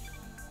are.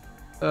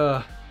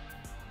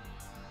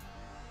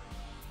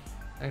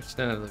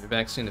 Accidentally, be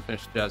back soon to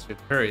finish the jobs. We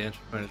have to hurry.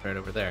 Entry point is right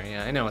over there.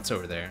 Yeah, I know it's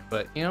over there.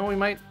 But, you know, we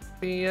might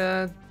be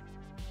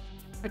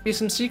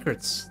some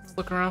secrets. Let's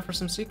look around for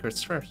some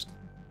secrets first.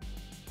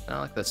 Not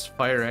like this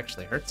fire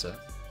actually hurts us.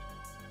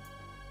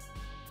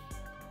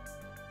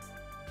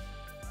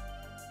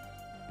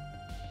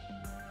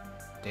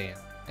 Damn,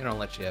 they don't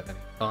let you have any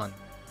fun.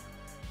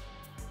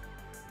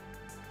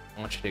 I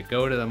want you to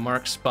go to the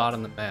marked spot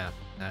on the map.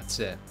 That's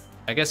it.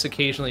 I guess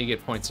occasionally you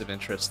get points of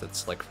interest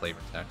that's like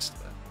flavor text,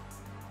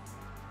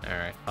 but...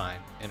 Alright, fine.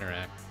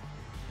 Interact.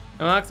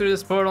 Now walk through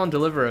this portal and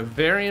deliver a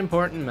very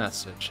important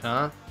message,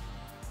 huh?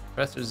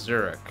 Professor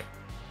Zurich.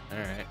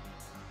 Alright.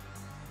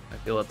 I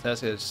feel a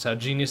test is just how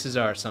geniuses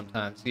are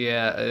sometimes.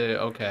 Yeah,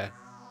 okay.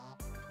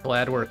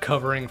 Glad we're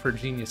covering for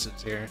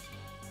geniuses here.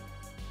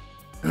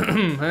 I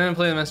didn't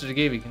play the message I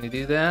gave you. Can you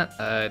do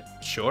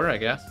that? Sure, I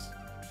guess.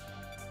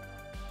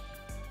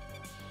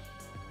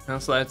 How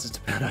slides just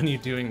depend on you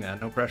doing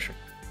that. No pressure.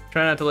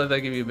 Try not to let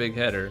that give you a big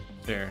header.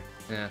 Sure.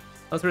 Yeah.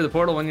 Go through the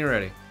portal when you're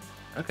ready.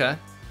 Okay.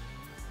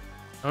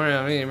 Don't worry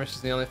about me. Your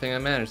mission's the only thing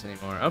that matters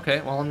anymore.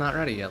 Okay, well, I'm not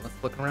ready yet. Let's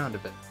look around a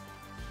bit.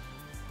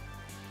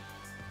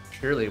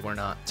 Surely we're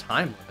not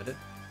time limited.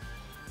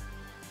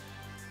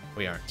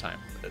 We aren't time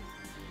limited.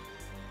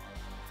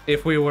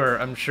 If we were,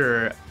 I'm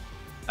sure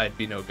I'd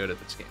be no good at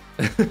this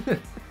game.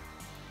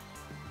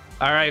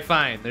 Alright,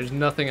 fine. There's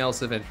nothing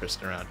else of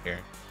interest around here.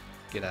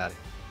 Get out of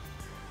here.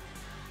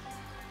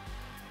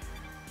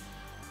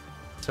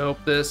 Let's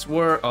hope this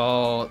were.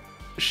 Oh,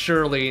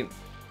 surely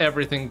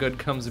everything good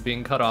comes of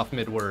being cut off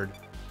mid-word.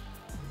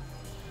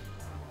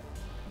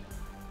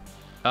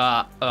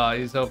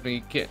 He's hoping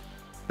he can't.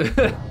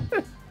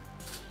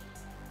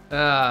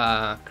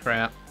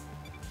 Crap.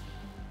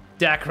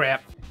 Da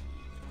crap.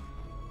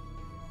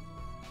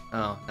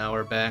 Oh, now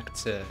we're back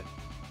to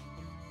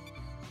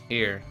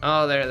here.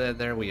 Oh,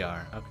 there we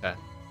are. Okay.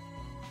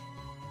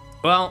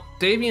 Well,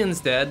 Davian's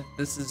dead.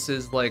 This is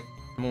his, like,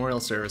 memorial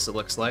service, it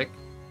looks like.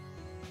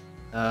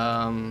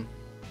 Oh,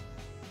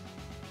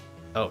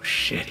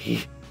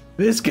 shit,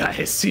 this guy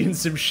has seen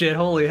some shit.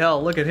 Holy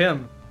hell, look at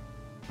him.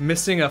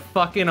 Missing a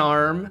fucking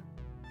arm.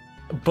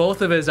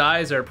 Both of his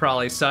eyes are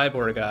probably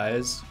cyborg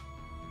eyes.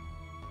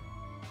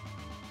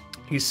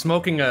 He's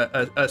smoking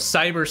a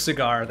cyber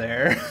cigar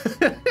there.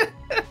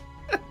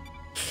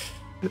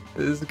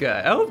 This guy.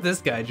 I hope this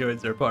guy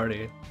joins our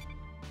party.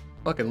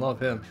 Fucking love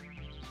him.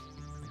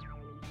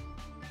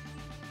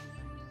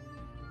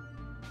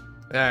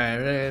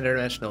 Alright,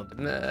 international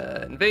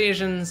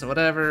invasions,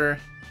 whatever.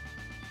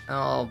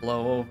 I'll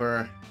blow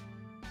over.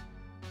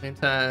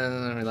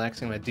 Meantime, I'm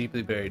relaxing my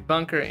deeply buried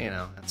bunker. You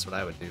know, that's what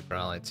I would do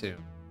probably too.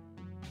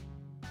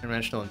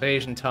 Interdimensional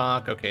invasion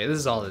talk. Okay, this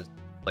is all the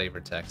flavor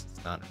text.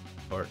 It's not an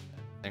important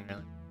thing,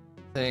 really.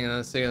 Saying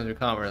those signals we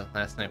caught were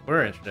last night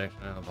were introduction,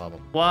 blah, blah,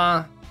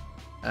 blah.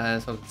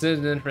 So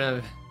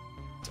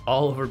it's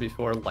all over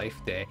before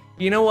Life Day.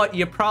 You know what?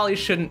 You probably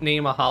shouldn't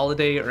name a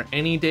holiday or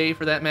any day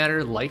for that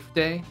matter Life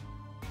Day.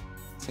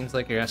 Seems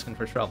like you're asking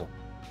for trouble.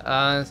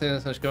 Saying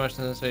so much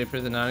questions, so you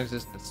prove the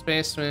non-existent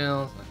space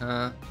whales.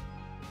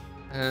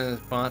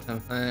 Quantum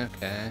thing,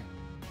 okay.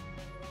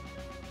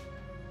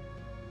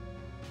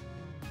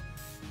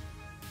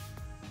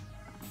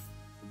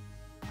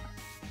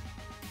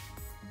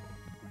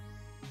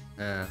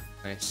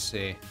 I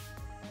see.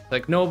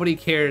 Like, nobody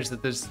cares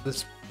that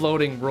this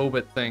floating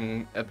robot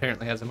thing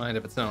apparently has a mind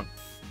of its own.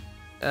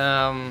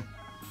 Yeah,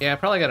 I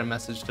probably got a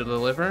message to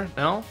deliver.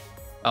 No?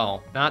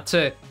 Oh, not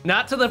to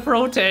the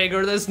protag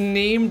or this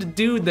named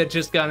dude that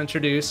just got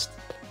introduced,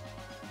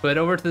 but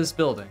over to this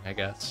building, I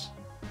guess.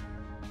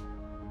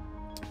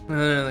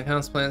 The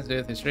Council's plans to do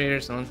with these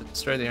raiders, the ones that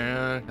destroy the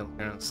area, kill the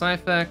ground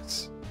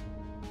Sci-Fex.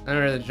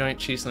 Under the Joint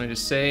Chiefs, let me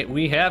just say,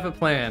 we have a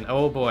plan.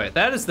 Oh boy,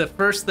 that is the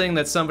first thing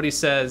that somebody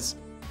says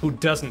who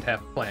doesn't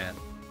have a plan.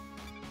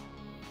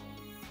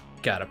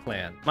 Got a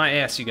plan. My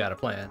ass, you got a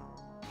plan.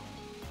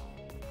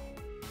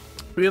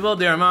 Rebuild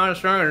the Armada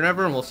stronger than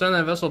ever, and we'll send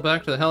that vessel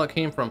back to the hell it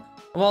came from.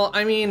 Well,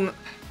 I mean,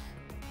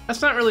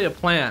 that's not really a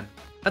plan.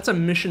 That's a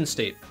mission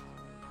statement.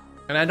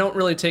 And I don't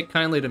really take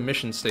kindly to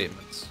mission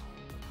statements.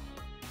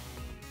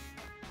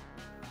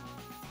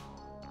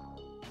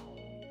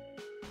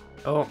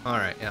 Oh,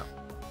 alright, yeah.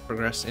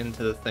 Progress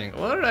into the thing.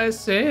 What did I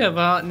say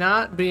about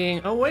not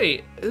being... Oh,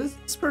 wait.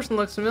 This person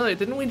looks familiar.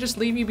 Didn't we just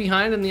leave you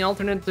behind in the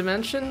alternate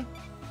dimension?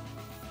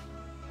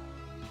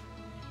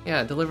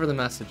 Yeah, deliver the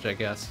message, I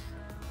guess.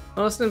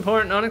 Most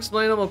important,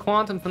 unexplainable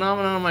quantum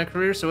phenomenon of my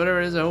career, so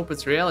whatever it is, I hope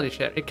it's reality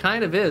chat. It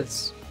kind of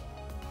is.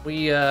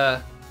 We,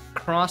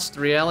 crossed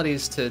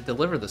realities to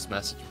deliver this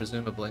message,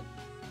 presumably.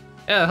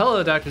 Yeah,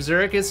 hello, Dr.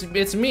 Zurich.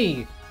 It's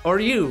me. Or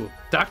you,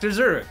 Dr.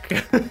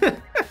 Zurich.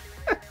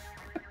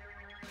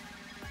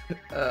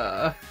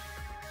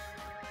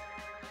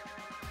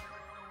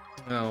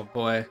 Oh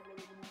boy.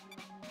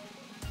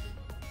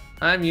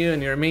 I'm you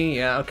and you're me.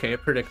 Yeah, okay,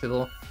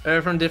 predictable.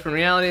 We're from different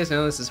realities. I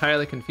know this is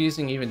highly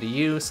confusing even to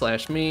you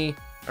 / me,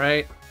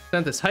 right?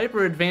 Sent this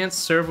hyper-advanced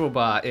servo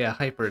bot. Yeah,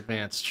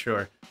 hyper-advanced,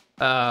 sure.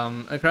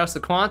 Across the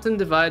quantum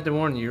divide to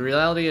warn you,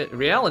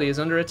 reality is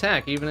under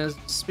attack, even as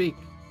we speak.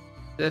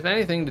 If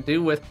anything to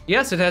do with...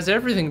 Yes, it has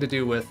everything to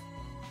do with...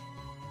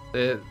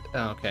 Oh,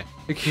 okay.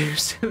 The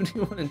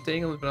Q71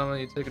 entanglement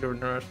phenomenon, you took it over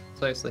Neurosh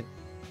precisely.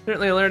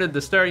 Certainly alerted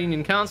the Star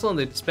Union Council, and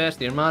they dispatched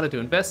the Armada to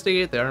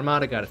investigate. The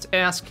Armada got its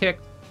ass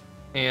kicked.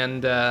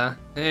 And, so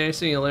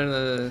you learn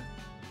the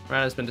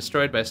Armada has been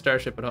destroyed by a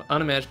starship with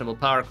unimaginable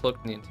power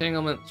cloaked in the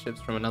entanglement.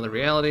 Ships from another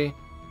reality.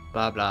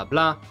 Blah, blah,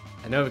 blah.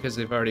 I know because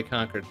they've already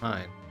conquered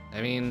mine.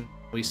 I mean,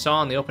 we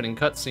saw in the opening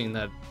cutscene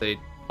that they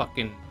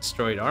fucking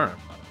destroyed our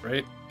Armada,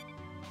 right?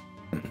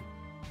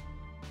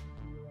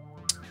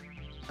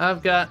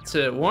 I've got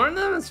to warn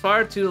them, it's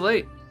far too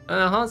late.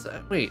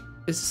 Wait,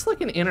 is this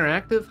like an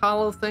interactive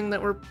holo thing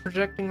that we're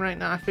projecting right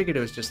now? I figured it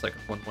was just like a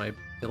one-way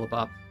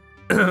billabop.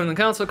 The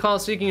council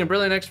calls seeking a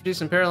brilliant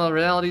expertise in parallel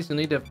realities. You'll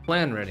need to have a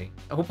plan ready.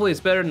 Hopefully it's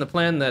better than the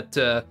plan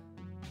that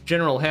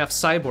General Half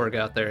Cyborg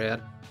out there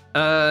had.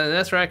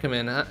 That's where I come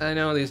in. I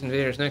know these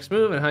invaders' next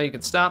move and how you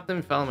can stop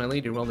them. Follow my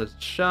lead, your world is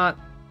a shot.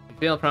 If you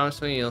fail,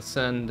 promise me you'll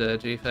send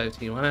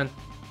J5T1N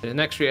to the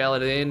next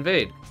reality they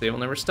invade, because they will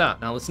never stop.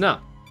 Now listen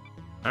up.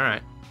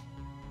 Alright.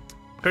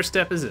 First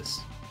step is this.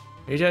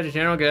 Reach out to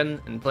General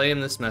Geddon and play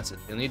him this message.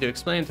 You'll need to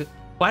explain to...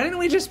 Why didn't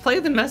we just play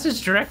the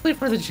message directly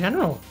for the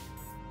General?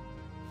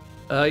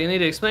 You need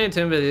to explain it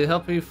to him, but it'll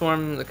help you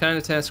form the kind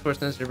of task force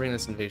necessary to bring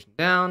this invasion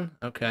down.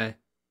 Okay.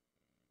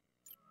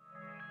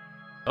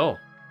 Oh.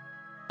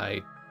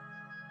 I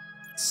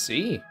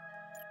see.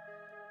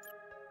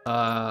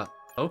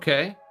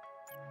 Okay.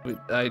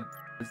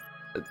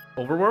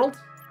 Overworld?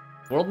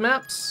 World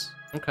maps?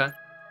 Okay.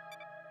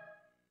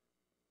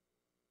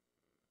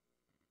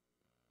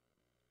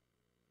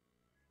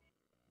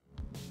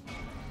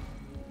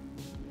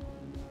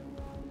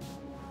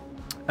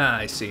 Ah,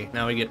 I see.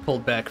 Now we get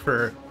pulled back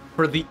for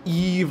the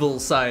evil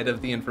side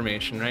of the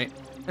information, right?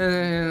 If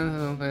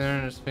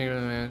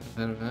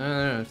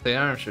they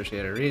are, I'm sure she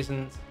had her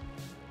reasons.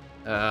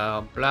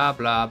 Blah,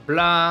 blah,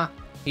 blah.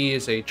 He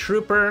is a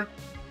trooper.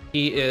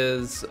 He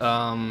is,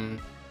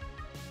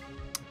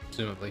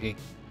 presumably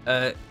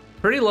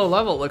pretty low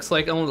level. Looks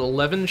like only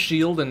 11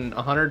 shield and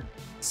 100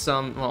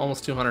 well,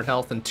 almost 200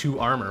 health and 2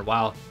 armor.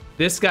 Wow.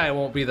 This guy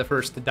won't be the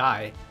first to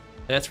die.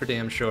 That's for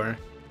damn sure.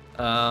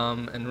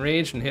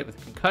 Enraged and hit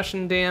with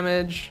concussion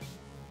damage.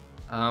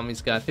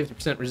 He's got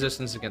 50%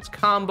 resistance against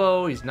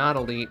combo. He's not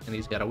elite, and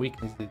he's got a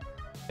weakness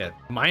at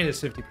minus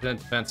 50%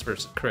 defense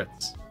versus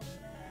crits.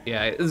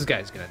 Yeah, this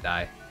guy's gonna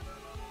die.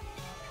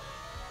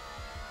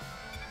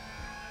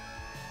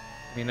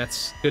 I mean,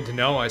 that's good to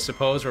know, I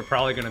suppose. We're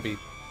probably gonna be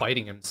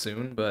fighting him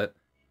soon, but...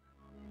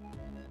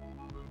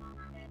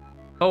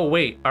 Oh,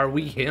 wait, are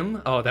we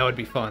him? Oh, that would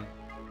be fun.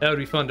 That would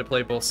be fun to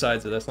play both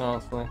sides of this,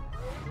 honestly.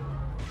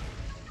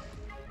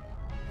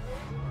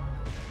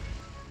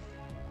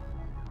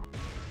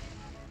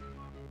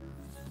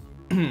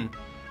 Alright,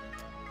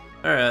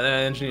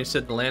 that engineer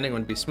said the landing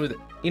would be smooth.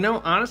 You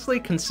know, honestly,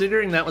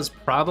 considering that was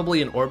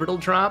probably an orbital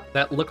drop,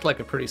 that looked like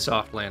a pretty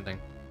soft landing.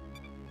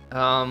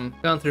 Gone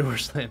through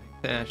worst landing.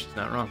 Yeah, she's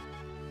not wrong.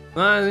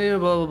 Blah,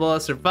 blah, blah,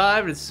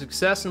 survived. It's a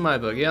success in my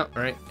book. Yep,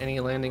 right. Any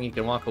landing you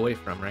can walk away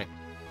from, right?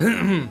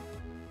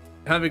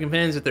 Have your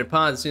companions at their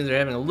pods. It seems they're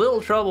having a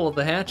little trouble with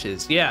the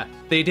hatches. Yeah,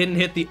 they didn't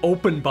hit the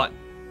open button.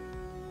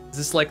 Is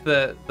this like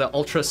the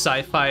ultra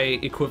sci-fi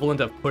equivalent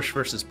of push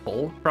versus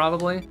pull,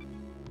 probably?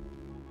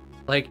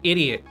 Like,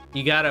 idiot.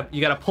 You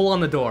gotta pull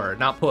on the door,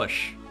 not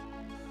push.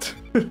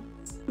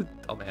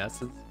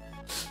 Dumbasses.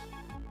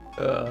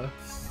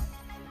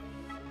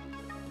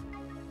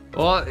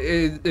 Well,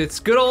 it's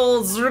good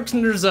old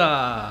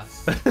Zerknerza.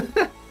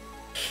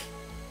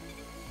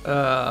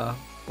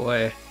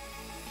 Boy.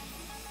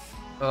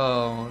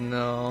 Oh,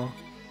 no.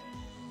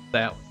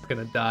 That one's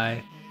gonna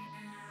die.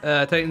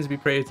 Titans be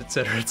praised,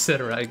 etc.,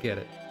 etc. I get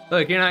it.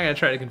 Look, you're not gonna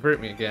try to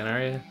convert me again,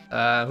 are you?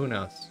 Who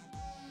knows?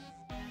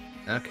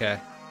 Okay.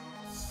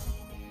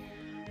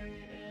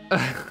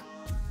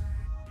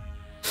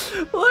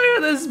 Look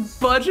at this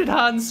budget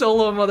Han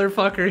Solo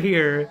motherfucker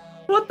here.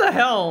 What the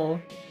hell?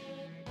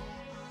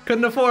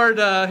 Couldn't afford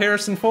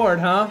Harrison Ford,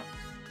 huh?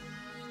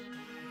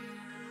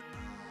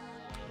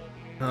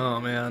 Oh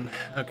man,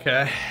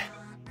 okay.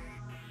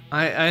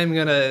 I'm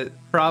gonna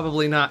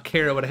probably not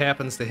care what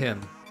happens to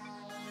him.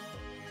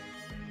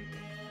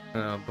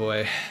 Oh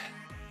boy.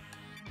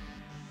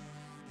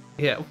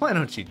 Yeah, why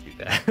don't you do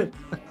that?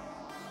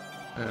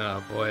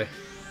 Oh boy.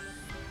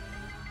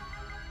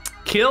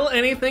 Kill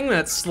anything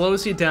that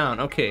slows you down.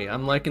 Okay,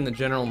 I'm liking the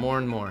general more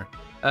and more.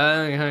 One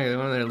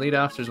of their elite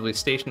officers will be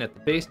stationed at the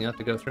base, and you'll have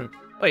to go through.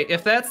 Wait,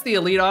 if that's the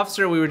elite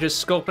officer we were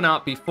just scoping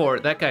out before,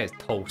 that guy is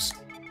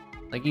toast.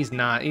 Like, he's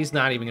not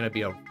even gonna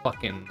be a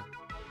fucking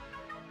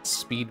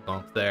speed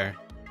bump there.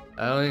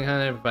 Only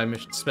kind of by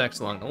mission specs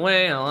along the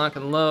way, unlock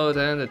and load,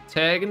 and a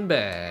tag and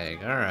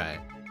bag.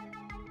 Alright.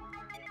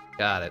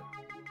 Got it.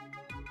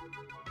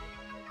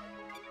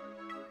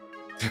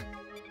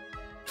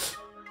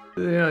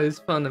 You know, these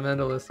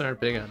fundamentalists aren't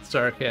big on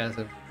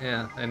sarcasm.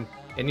 Yeah, and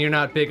you're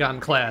not big on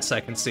class,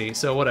 I can see,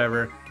 so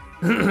whatever.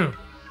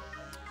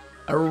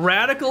 A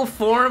radical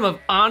form of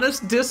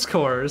honest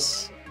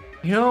discourse.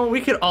 You know, we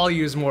could all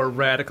use more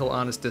radical,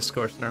 honest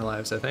discourse in our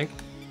lives, I think.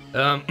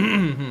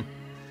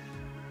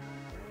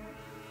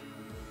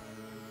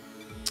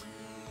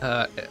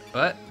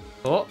 What?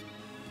 Oh,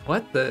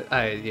 what the?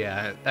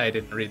 Yeah, I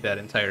didn't read that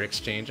entire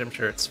exchange. I'm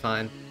sure it's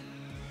fine.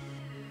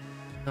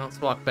 Now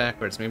let's walk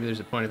backwards. Maybe there's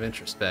a point of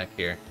interest back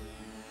here.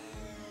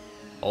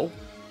 Oh.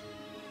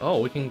 Oh,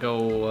 we can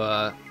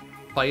go,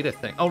 fight a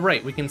thing. Oh,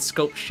 right, we can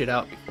scope shit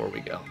out before we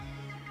go.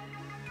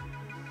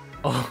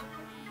 Oh.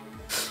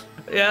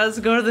 Yeah, let's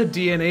go to the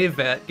DNA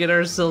vet, get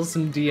ourselves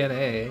some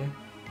DNA.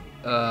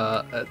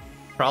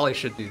 Probably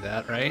should do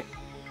that, right?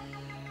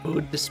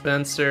 Food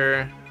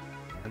dispenser,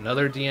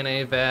 another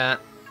DNA vat.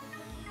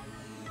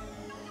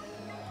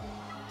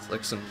 It's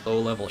like some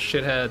low-level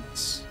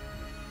shitheads.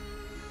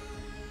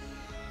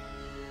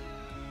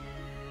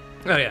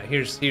 Oh yeah,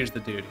 here's the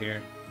dude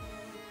here.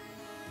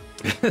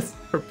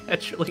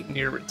 Perpetually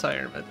near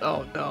retirement.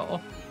 Oh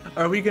no.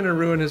 Are we gonna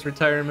ruin his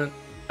retirement?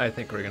 I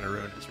think we're gonna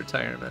ruin his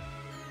retirement.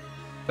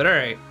 But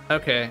alright,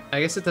 okay. I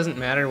guess it doesn't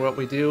matter what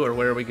we do or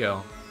where we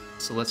go.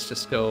 So let's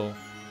just go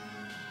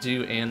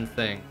do and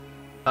thing.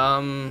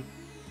 Can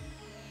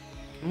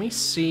we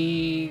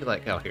see,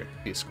 like, oh here,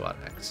 view squad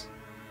X.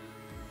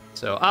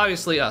 So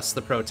obviously us,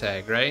 the pro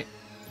tag, right?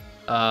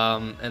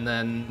 And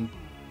then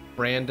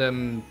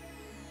random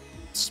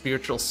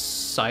spiritual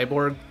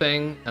cyborg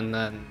thing, and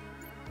then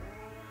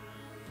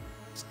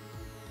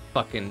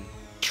fucking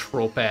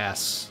trope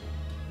ass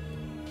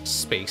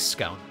space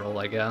scoundrel,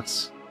 I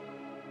guess.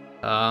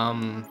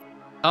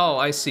 Oh,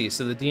 I see.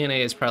 So the DNA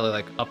is probably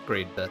like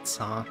upgrade bits,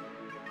 huh?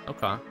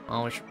 Okay.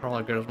 Well, we should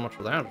probably get as much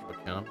of that as we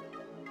can.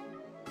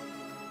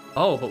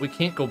 Oh, but we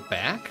can't go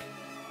back?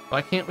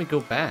 Why can't we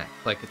go back?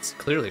 Like, it's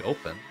clearly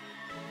open.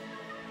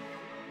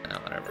 Oh,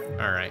 whatever.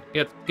 Alright.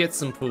 Get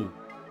some food.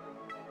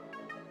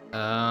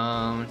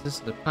 This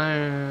is the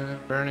fire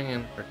burning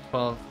in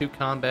for 2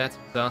 combats,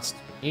 dust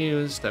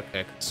used.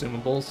 Okay,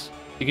 consumables.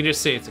 You can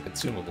just say it's a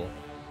consumable.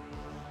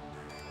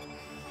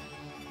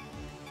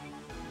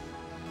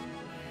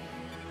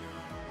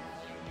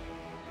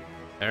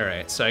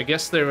 Alright, so I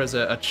guess there was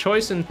a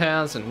choice in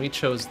paths, and we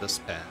chose this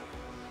path.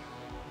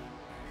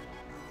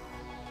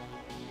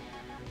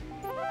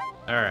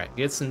 Alright,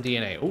 get some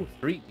DNA. Oh,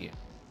 3 DNA.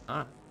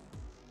 Ah.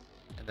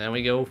 And then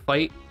we go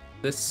fight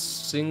this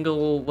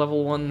single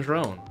level 1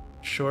 drone.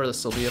 Sure,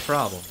 this will be a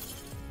problem.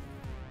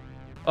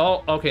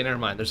 Oh, okay, never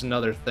mind. There's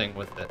another thing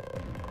with it.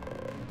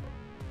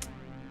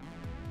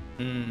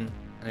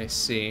 I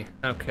see.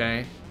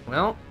 Okay,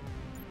 well...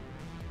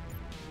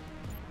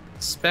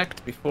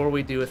 Inspect before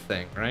we do a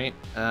thing, right?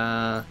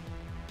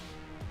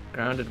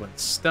 Grounded when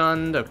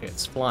stunned. Okay,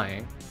 it's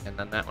flying. And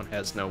then that one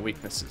has no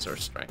weaknesses or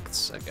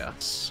strengths, I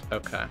guess.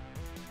 Okay.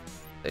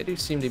 They do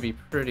seem to be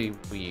pretty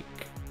weak.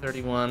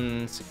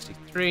 31,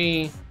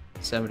 63,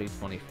 70,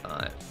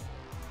 25.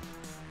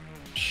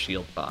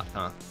 Shield bot,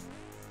 huh?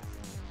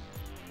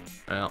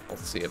 Well, we'll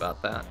see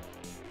about that.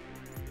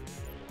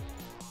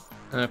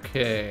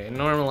 Okay,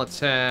 normal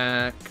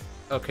attack.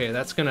 Okay,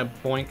 that's gonna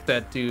boink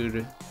that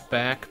dude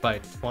back by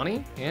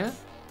 20, yeah?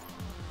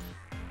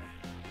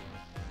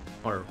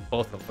 Or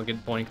both of them will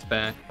get boinked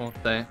back,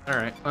 won't they?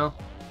 Alright, well,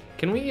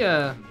 can we,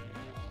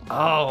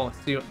 oh,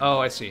 see, oh,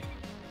 I see.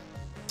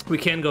 We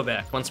can go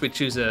back. Once we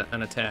choose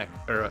an attack,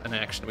 or an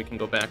action, we can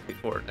go back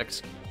before it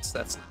executes.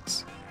 That's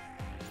nice.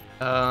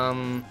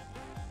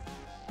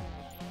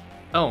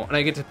 Oh, and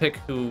I get to pick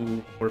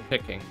who we're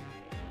picking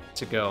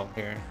to go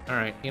here.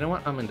 Alright, you know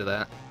what? I'm into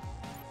that.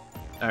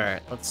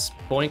 Alright, let's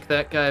boink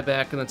that guy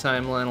back in the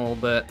timeline a little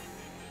bit.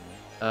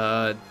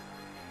 Okay,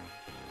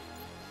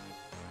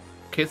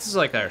 this is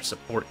like our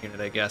support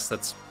unit, I guess.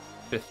 That's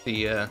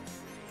 50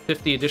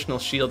 additional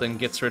shield and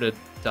gets rid of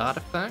dot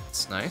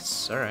effects.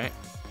 Nice, alright.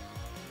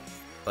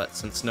 But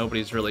since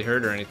nobody's really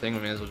hurt or anything,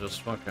 we may as well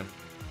just fucking...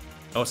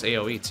 Oh, it's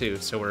AoE too,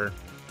 so we're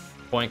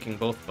boinking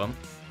both of them.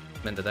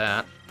 I'm into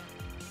that.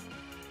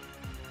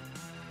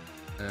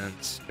 And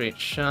straight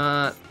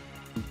shot,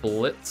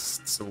 blitz,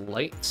 it's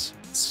light,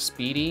 it's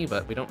speedy,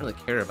 but we don't really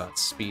care about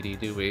speedy,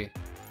 do we?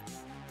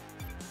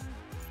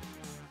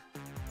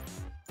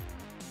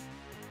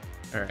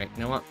 Alright,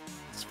 you know what?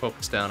 Let's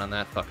focus down on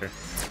that fucker.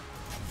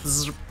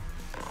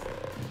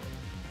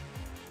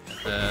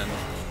 And then,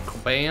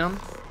 bam.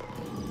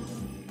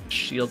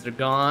 Shields are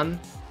gone.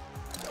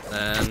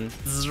 And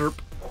zerp.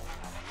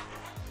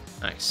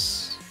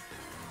 Nice.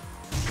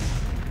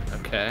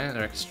 Okay,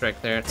 direct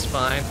strike there, it's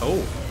fine.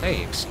 Oh,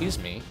 hey, excuse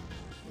me.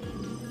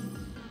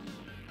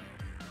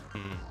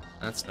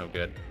 That's no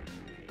good.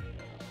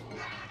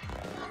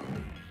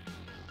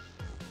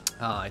 Oh,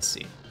 I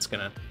see. It's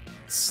gonna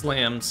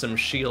slam some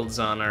shields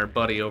on our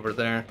buddy over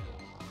there.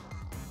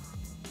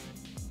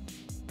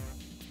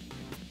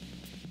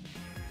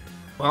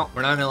 Well,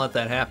 we're not gonna let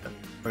that happen.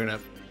 We're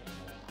gonna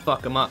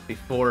fuck him up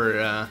before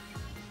that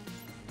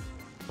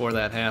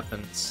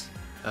happens.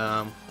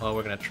 Well,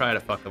 we're gonna try to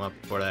fuck him up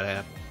before that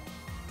happens.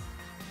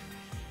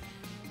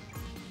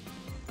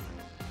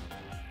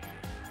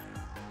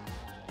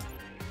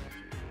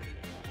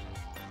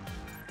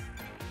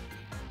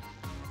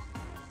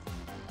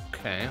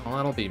 Okay, well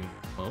that'll be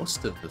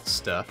most of the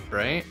stuff,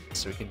 right?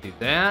 So we can do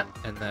that,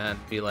 and then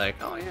be like,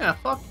 oh yeah,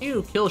 fuck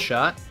you, kill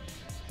shot.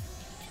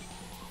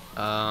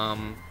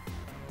 And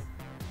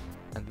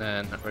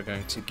then we're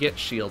going to get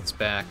shields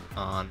back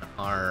on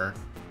our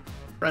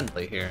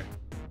friendly here.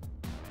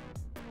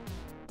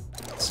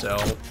 So,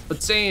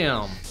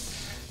 bam!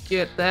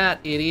 Get that,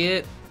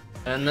 idiot!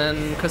 And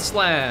then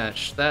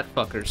ka-slash! That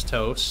fucker's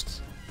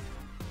toast.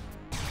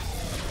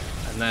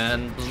 And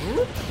then,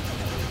 get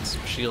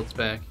some shields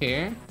back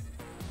here.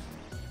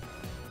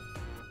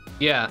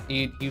 Yeah,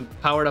 you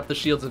powered up the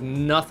shields with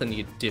nothing,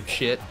 you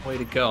dipshit. Way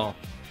to go.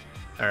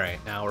 Alright,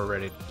 now we're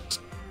ready to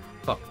just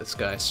fuck this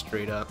guy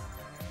straight up.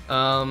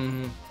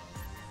 Can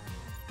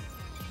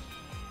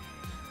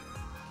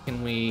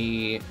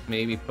we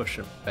maybe push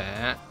him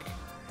back?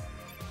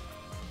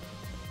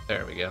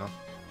 There we go.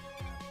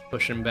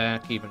 Push him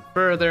back even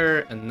further,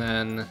 and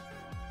then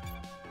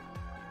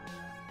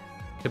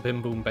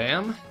kabim boom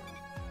bam.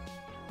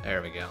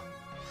 There we go.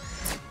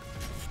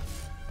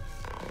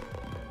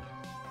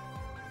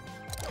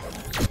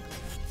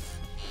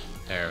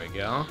 There we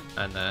go.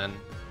 And then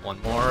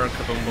one more,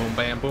 kaboom boom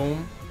bam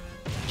boom.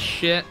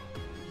 Shit.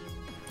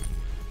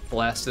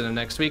 Blasted in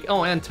next week.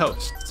 Oh, and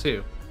toast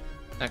too.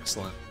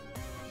 Excellent.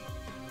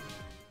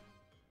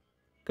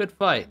 Good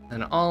fight,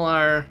 and all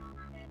our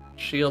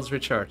shields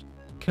recharged.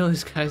 Kill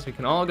these guys, we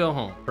can all go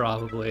home.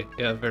 Probably.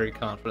 Yeah, very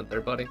confident there,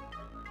 buddy.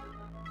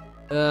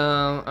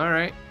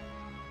 Alright.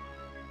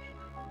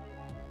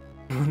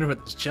 I wonder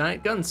what this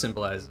giant gun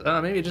symbolizes.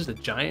 Maybe just a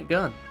giant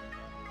gun.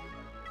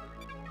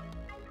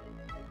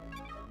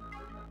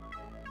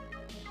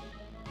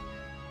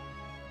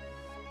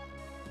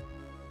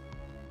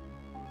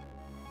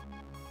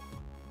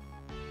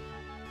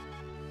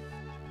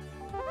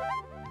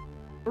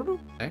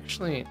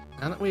 Actually,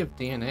 now that we have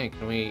DNA,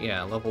 can we,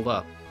 leveled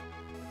up.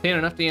 Obtain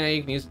enough DNA,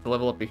 you can use it to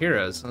level up your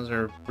heroes. Those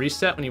are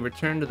reset when you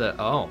return to the,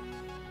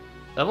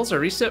 levels are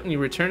reset when you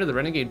return to the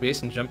Renegade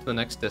base and jump to the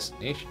next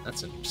destination.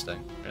 That's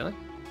interesting. Really?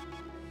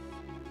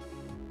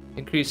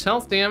 Increase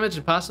health damage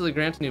and possibly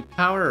grant a new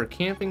power or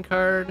camping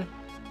card.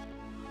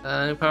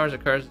 New powers or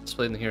cards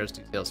displayed in the hero's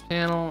details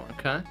panel.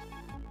 Okay.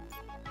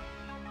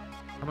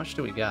 How much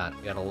do we got?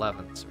 We got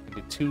 11, so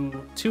we can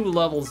do two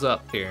levels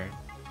up here.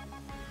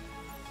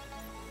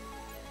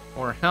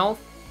 More health.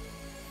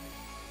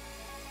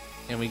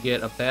 And we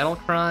get a battle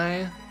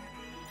cry.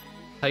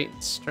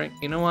 Titan strength.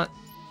 You know what?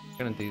 We're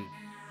gonna do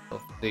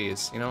both of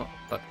these. You know,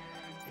 fuck.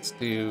 Let's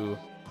do.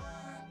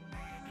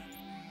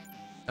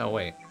 Oh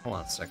wait, hold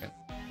on a second.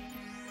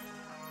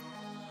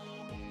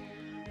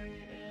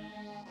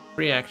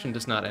 Free action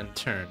does not end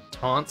turn.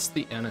 Taunts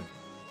the enemy.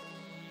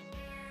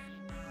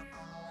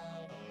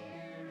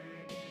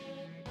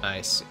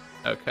 I see.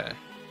 Okay.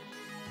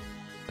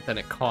 But then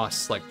it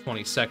costs like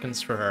 20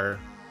 seconds for our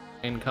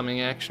incoming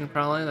action,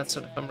 probably. That's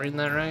what, if I'm reading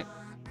that right.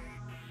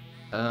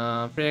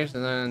 Free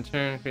action, then in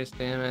turn, increase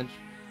damage.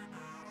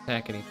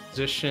 Attack any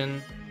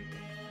position.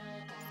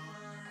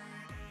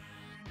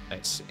 I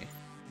see.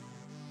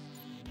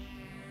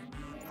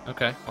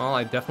 Okay, well,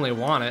 I definitely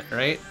want it,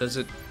 right? Does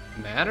it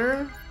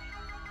matter?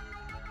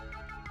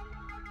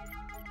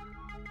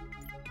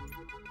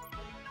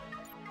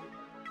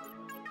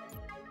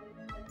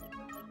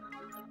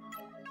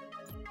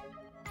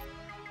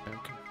 I'm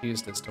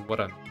confused as to what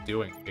I'm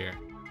doing here.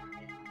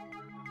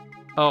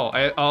 Oh,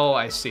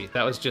 I see.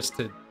 That was just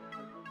to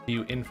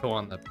view info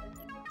on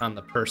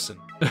the person.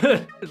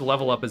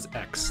 Level up is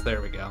X.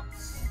 There we go.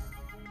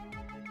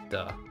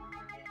 Duh.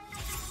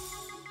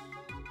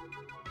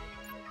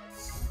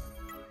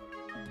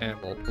 And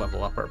we'll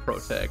level up our pro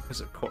tag, because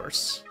of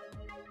course.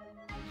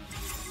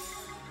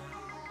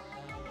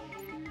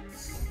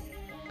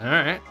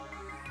 Alright.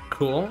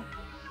 Cool.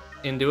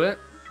 Into it.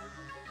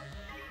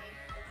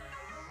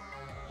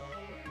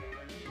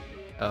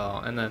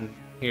 Oh, and then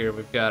here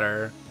we've got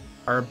our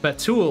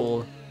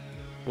Batul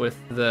with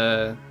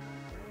the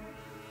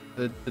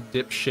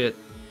dipshit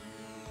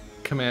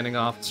commanding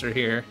officer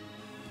here,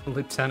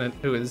 lieutenant,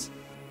 who is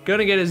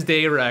gonna get his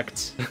day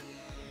wrecked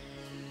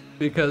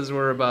because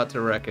we're about to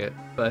wreck it.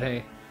 But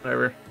hey,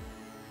 whatever.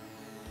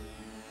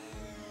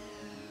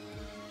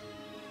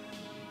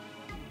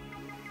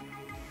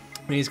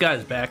 I mean, he's got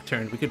his back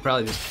turned. We could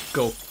probably just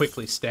go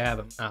quickly stab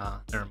him.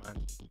 Ah, never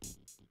mind.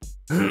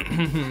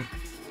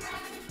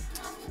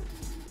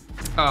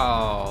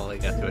 Oh, they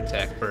got to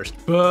attack first.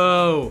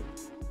 Boo!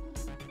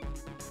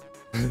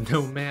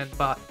 No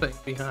man-bot thing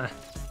behind.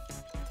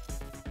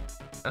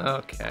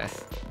 Okay.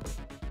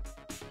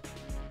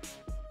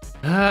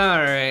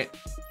 Alright.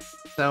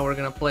 That's how we're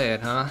gonna play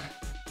it, huh?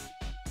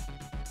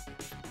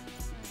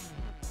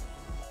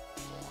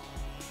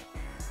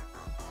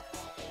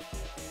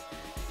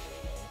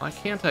 Why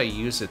can't I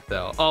use it,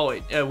 though? Oh,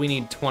 we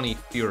need 20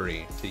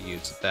 Fury to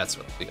use it. That's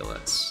what the deal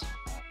is.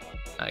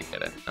 I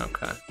get it.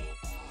 Okay.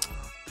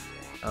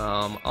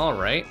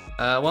 Alright.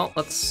 Well,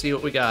 let's see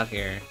what we got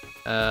here.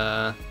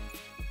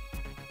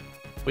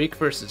 Weak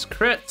versus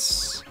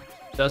crits.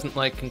 Doesn't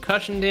like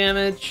concussion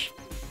damage.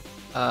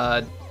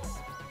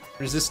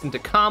 Resistant to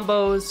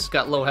combos.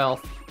 Got low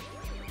health.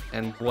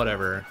 And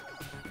whatever.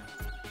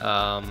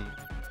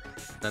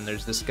 Then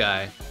there's this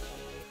guy.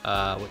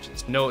 Which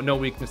is no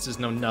weaknesses,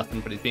 no nothing,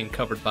 but he's being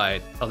covered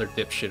by other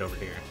dipshit over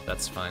here.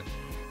 That's fine.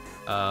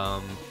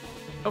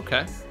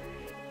 Okay.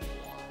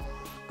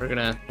 We're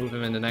gonna move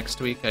him into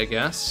next week, I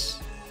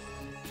guess.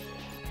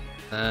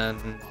 And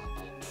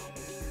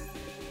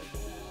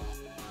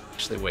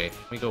actually, wait.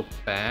 Let me go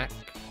back.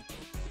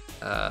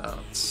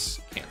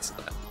 Let's cancel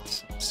that.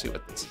 Let's see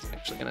what this is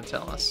actually gonna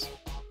tell us.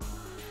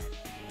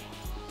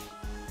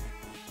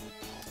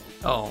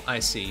 Oh, I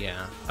see.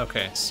 Yeah.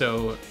 Okay.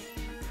 So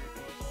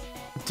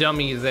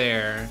dummy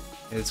there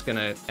is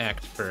gonna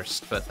act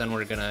first, but then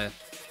we're gonna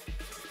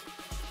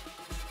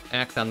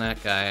act on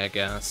that guy, I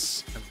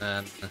guess, and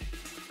then.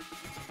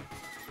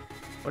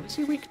 What is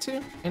he weak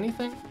to?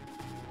 Anything?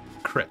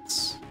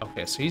 Crits.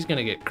 Okay, so he's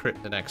gonna get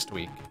crit the next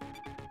week.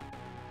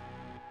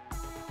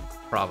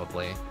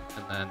 probably.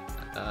 And then,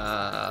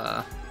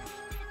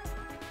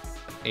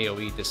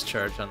 AoE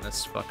discharge on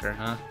this fucker,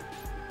 huh?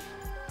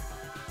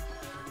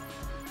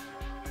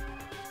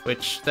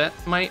 Which, that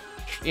might...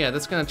 Yeah,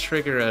 that's gonna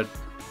trigger a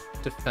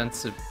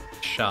defensive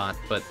shot,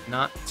 but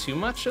not too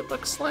much, it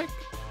looks like.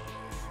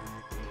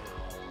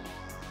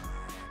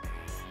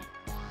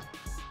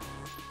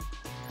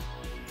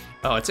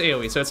 Oh, it's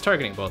AoE, so it's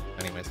targeting both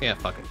anyways. Yeah,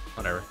 fuck it.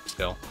 Whatever. Let's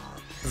go.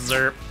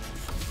 Zerp.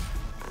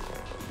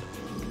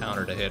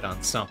 Counter to hit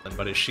on something,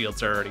 but his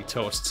shields are already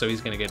toast, so he's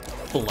gonna get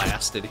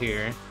blasted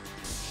here.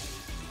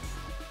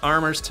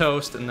 Armor's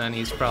toast, and then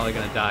he's probably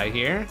gonna die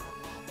here.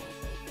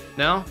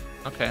 No?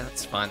 Okay,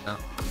 that's fine though.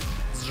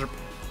 Zerp.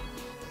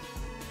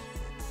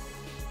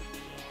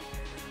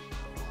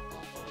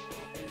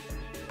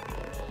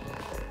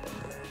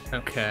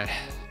 Okay.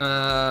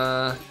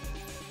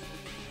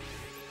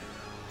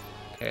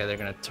 Okay, they're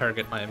gonna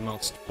target my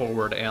most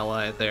forward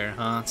ally there,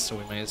 huh? So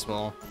we may as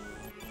well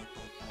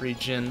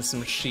regen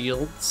some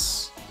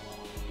shields.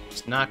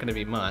 It's not gonna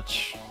be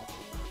much.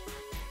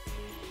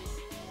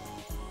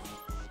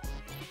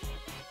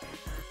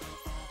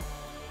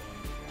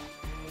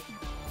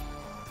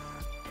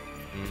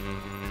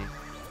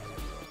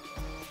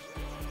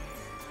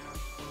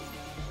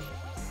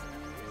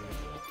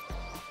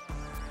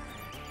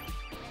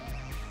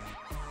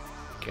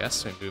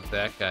 Guess we move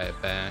that guy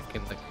back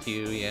in the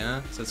queue,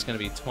 yeah. So it's gonna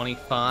be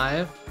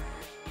 25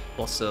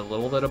 plus a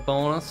little bit of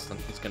bonus, and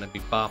he's gonna be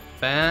bopped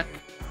back.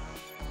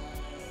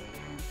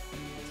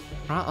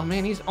 Oh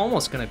man, he's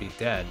almost gonna be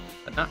dead,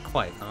 but not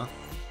quite, huh?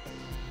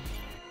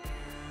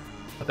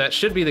 But that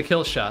should be the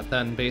kill shot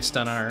then, based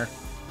on our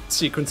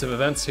sequence of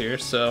events here.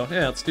 So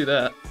yeah, let's do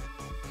that.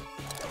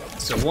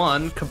 So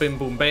one, kabim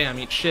boom bam,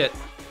 eat shit.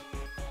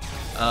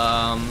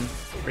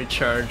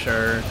 Recharge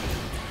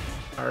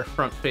our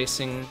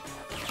front-facing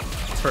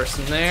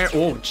person there.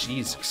 Oh,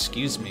 jeez,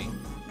 excuse me.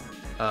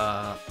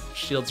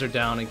 Shields are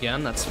down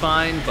again, that's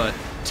fine, but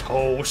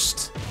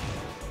toast.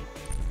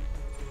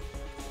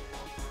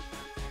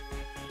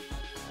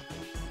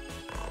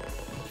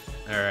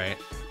 Alright.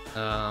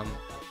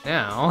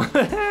 Now...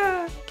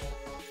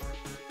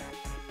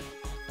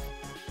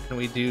 Can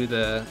we do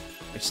the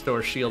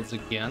restore shields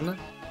again?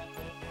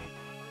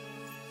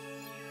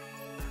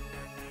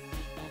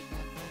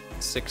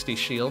 60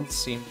 shields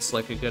seems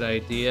like a good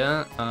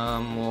idea.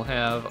 We'll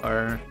have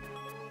our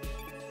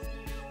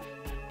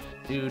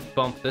dude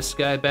bump this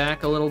guy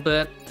back a little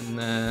bit, and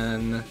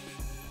then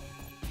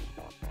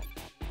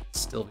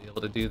still be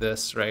able to do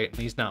this, right? And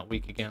he's not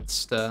weak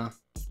against that,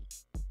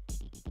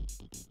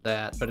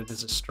 but it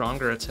is a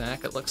stronger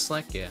attack, it looks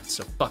like. Yeah,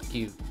 so fuck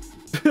you.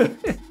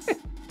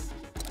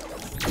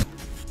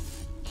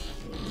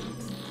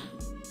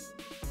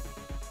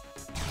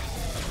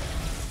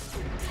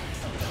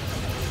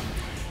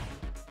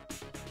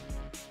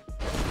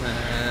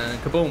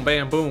 Kaboom,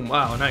 bam, boom.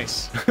 Wow,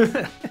 nice.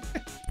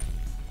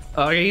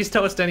 Okay, he's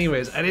toast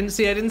anyways. I didn't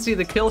see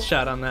the kill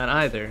shot on that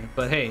either,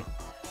 but hey,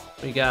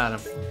 we got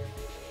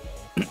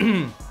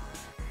him.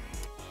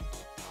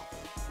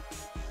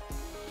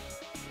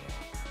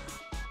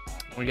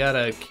 We got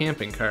a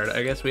camping card.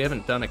 I guess we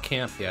haven't done a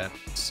camp yet,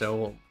 so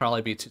we'll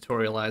probably be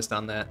tutorialized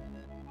on that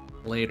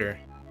later.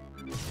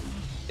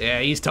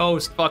 Yeah, he's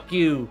toast. Fuck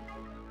you.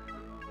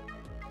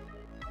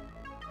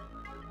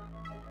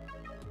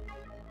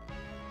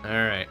 All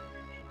right.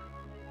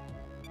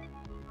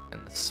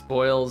 And the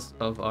spoils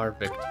of our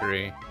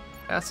victory.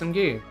 Pass some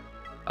gear.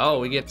 Oh,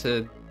 we get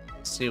to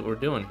see what we're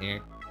doing here.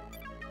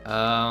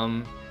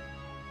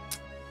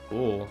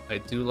 Cool. I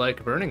do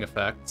like burning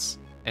effects,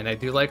 and I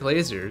do like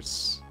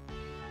lasers.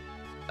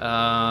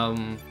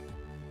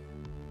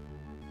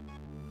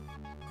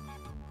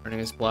 Burning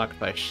is blocked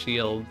by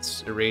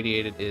shields.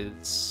 Irradiated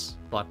is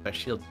blocked by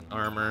shields and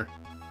armor.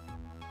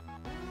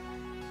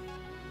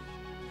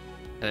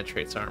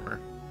 Penetrates armor.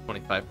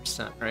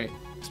 25%, right?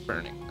 It's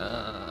burning.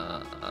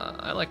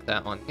 I like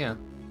that one, yeah.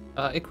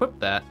 Equip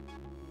that.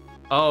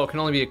 Oh, it can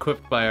only be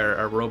equipped by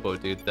our robo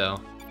dude, though.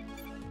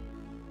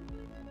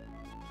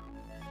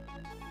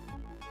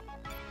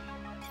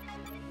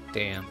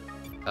 Damn.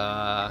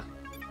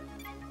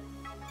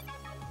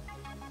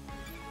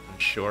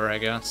 Sure, I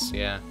guess.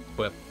 Yeah,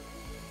 equip.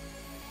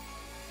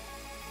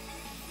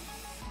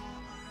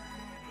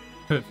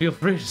 Feel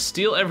free to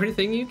steal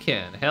everything you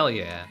can. Hell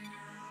yeah.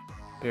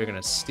 We're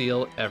gonna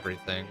steal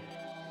everything.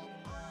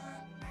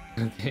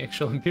 The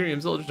actual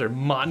Imperium soldiers are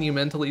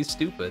monumentally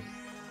stupid.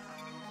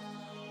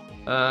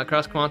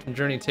 Cross-quantum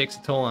journey takes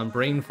a toll on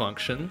brain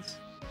functions.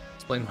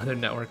 Explain why they're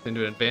networked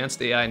into an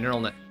advanced AI neural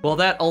net. Well,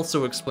 that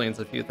also explains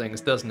a few things,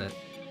 doesn't it?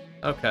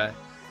 Okay.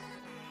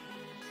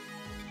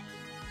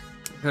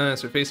 So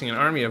we're facing an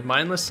army of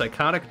mindless,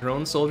 psychotic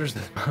drone soldiers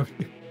that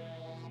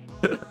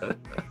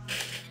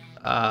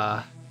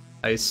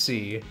I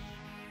see.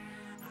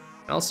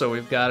 Also,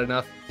 we've got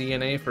enough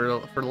DNA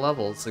for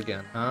levels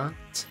again, huh?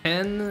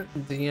 10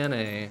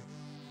 DNA.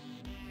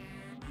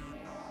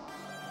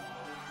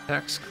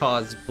 Attacks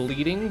cause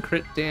bleeding,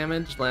 crit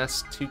damage,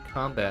 last 2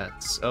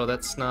 combats. Oh,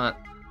 that's not...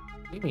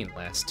 What do you mean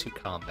last 2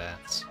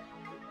 combats?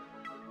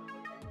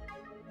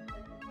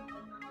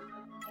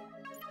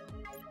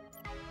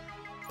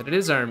 But it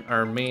is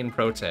our main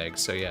pro tag,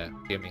 so yeah,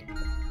 give me.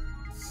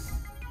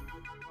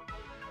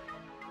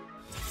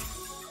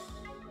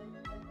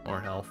 More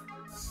health.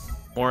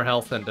 More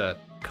health and a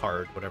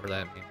card, whatever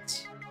that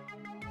means.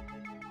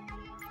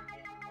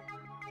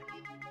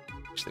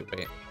 Actually,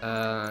 wait.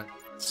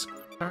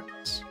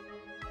 Cards?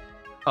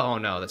 Oh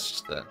no, that's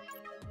just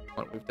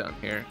what we've done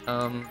here.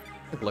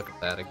 Let's look at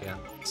that again.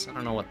 I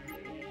don't know what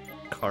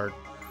card.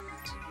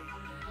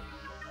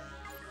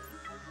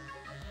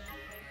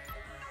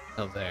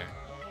 Oh, there.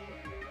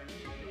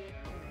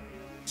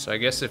 So I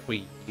guess if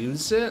we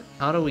use it,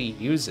 how do we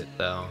use it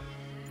though?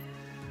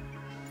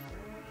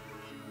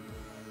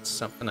 It's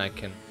something I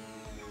can.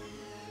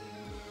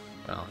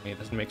 Well, I mean, it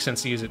doesn't make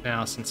sense to use it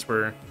now since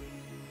we're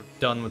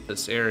done with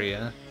this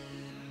area.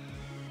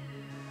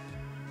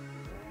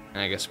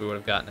 I guess we would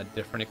have gotten a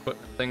different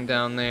equipment thing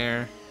down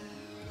there.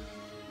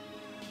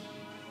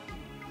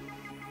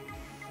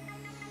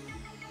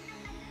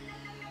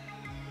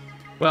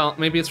 Well,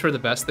 maybe it's for the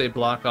best they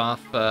block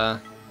off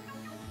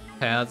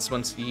paths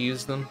once you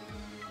use them.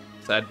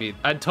 So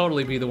I'd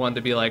totally be the one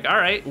to be like, all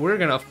right, we're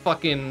gonna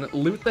fucking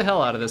loot the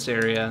hell out of this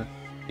area,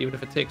 even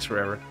if it takes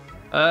forever.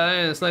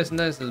 It's nice and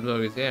nice, those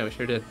bogies. Yeah, we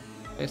sure did.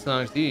 As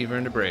long as you've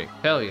earned a break.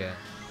 Hell yeah.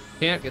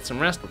 Can't get some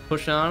rest, we'll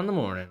push on in the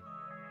morning.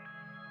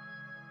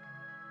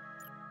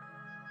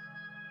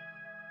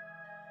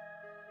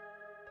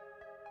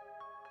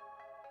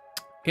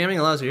 Camping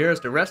allows your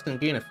heroes to rest and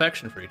gain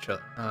affection for each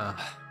other.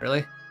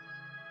 Really?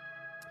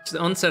 It's the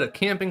own set of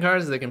camping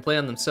cards that they can play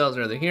on themselves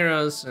or other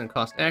heroes, and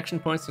cost action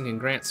points and can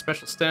grant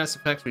special status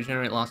effects,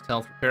 regenerate lost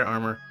health, repair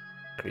armor,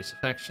 increase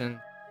affection.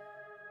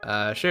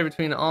 Share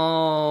between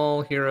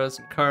all heroes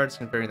and cards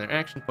can vary their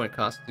action point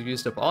costs. If you've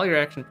used up all your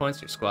action points,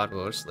 your squad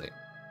will go to sleep.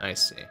 I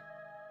see.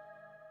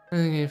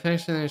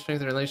 Affection,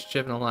 strengthen the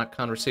relationship, and unlock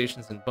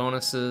conversations and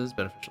bonuses,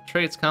 beneficial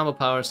traits, combo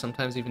powers,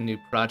 sometimes even new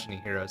progeny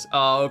heroes.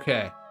 Oh,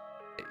 okay.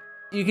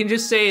 You can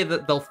just say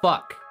that they'll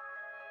fuck.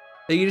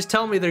 You just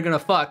tell me they're gonna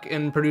fuck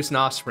and produce an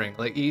offspring.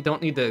 Like, you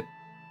don't need to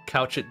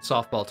couch it in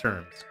softball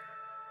terms.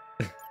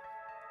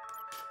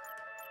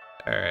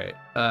 Alright,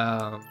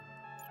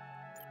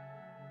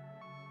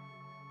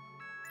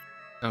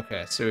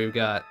 okay, so we've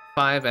got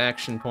 5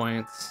 action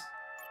points.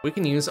 We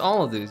can use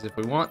all of these if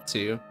we want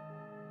to.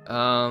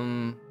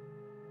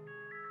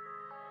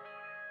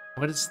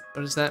 What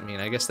does that mean?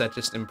 I guess that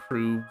just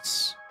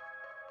improves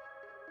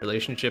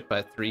relationship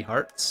by 3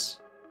 hearts.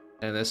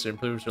 And this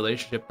improves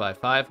relationship by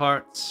 5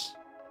 hearts.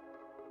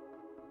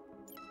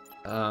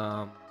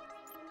 Oh,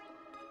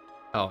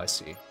 I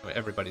see.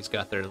 Everybody's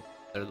got their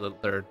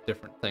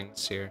different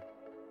things here.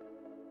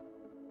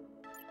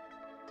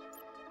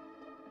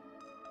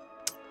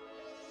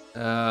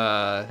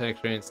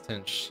 Attack range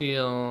 10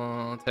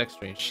 shield. Attack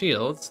range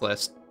shields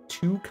last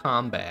 2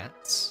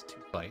 combats, 2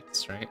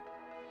 fights, right?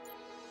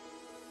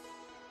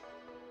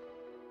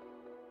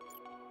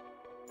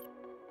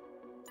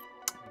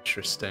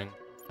 Interesting.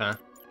 Huh?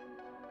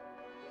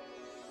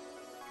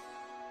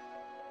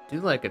 Do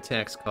like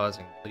attacks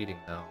causing bleeding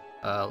though.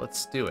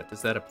 Let's do it.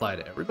 Does that apply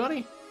to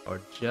everybody or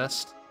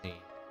just me?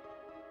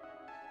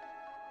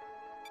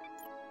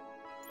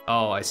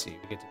 Oh, I see.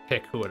 We get to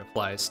pick who it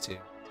applies to.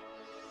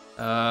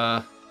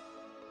 I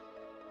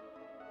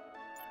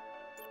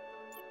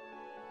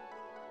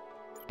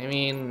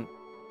mean,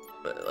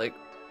 like,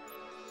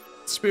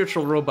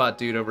 spiritual robot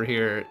dude over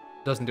here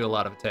doesn't do a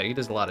lot of attack. He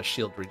does a lot of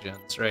shield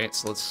regens, right?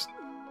 So let's,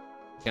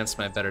 against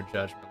my better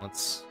judgment,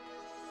 let's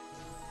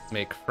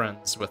make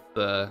friends with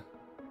the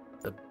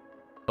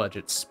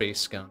budget space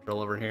scoundrel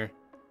over here.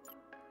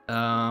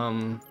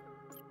 Got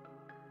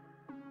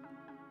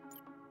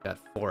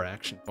 4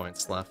 action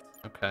points left.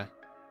 Okay.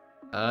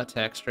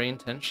 Attack strain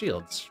 10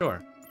 shields.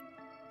 Sure.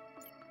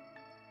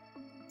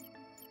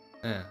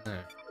 Yeah,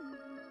 there.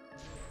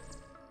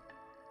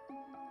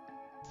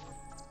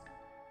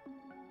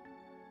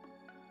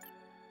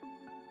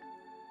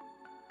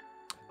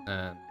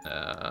 And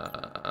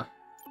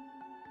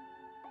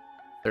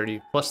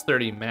 30 plus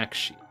 30 max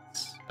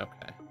shields.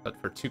 Okay, but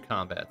for 2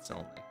 combats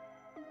only.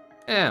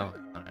 Yeah, well,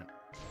 alright.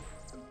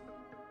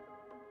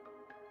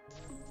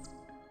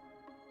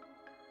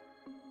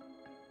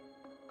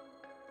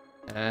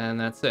 And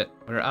that's it.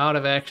 We're out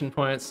of action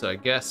points, so I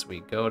guess we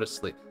go to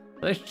sleep.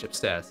 Relationship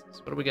statuses.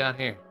 What do we got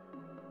here?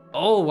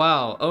 Oh,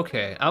 wow.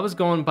 Okay. I was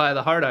going by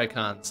the heart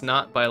icons,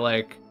 not by,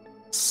 like,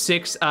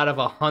 6 out of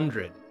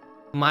 100.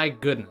 My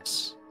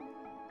goodness.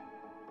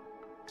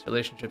 These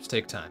relationships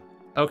take time.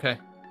 Okay.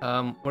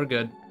 We're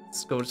good.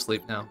 Let's go to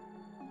sleep now.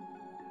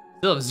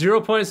 Still have 0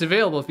 points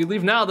available. If you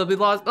leave now, they'll be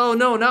lost. Oh,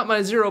 no, not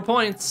my 0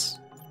 points.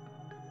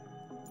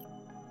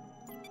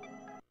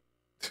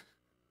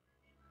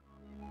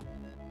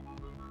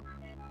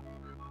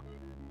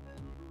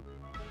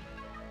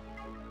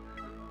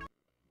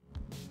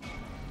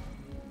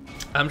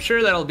 I'm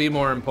sure that'll be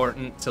more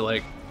important to,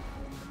 like,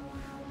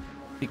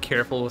 be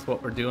careful with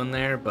what we're doing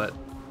there, but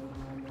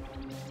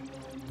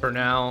for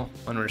now,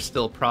 when we're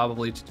still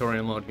probably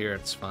tutorial mode here,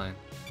 it's fine.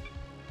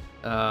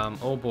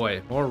 Oh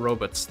boy, more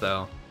robots,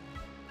 though.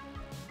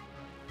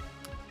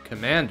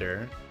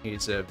 commander.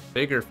 He's a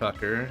bigger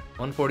fucker.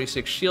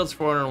 146 shields,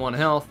 401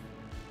 health.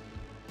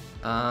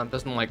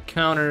 Doesn't like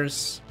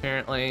counters,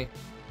 apparently.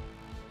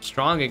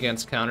 Strong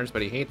against counters,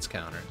 but he hates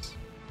counters.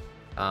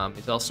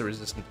 He's also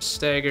resistant to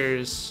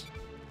staggers,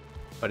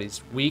 but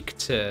he's weak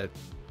to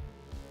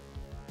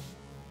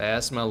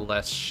Phasma,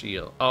 less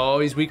shield. Oh,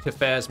 he's weak to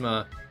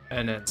Phasma,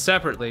 and then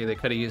separately, they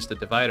could have used a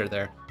divider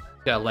there.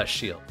 He's got less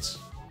shields.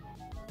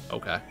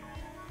 Okay.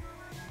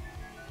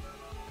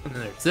 And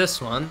then there's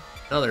this one,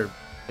 another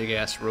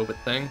big-ass robot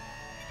thing.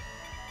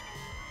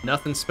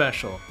 Nothing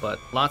special, but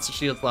lots of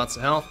shields, lots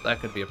of health. That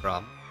could be a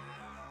problem.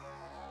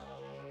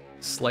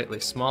 Slightly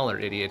smaller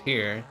idiot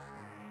here.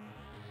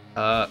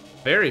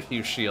 Very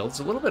few shields,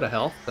 a little bit of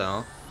health,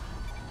 though.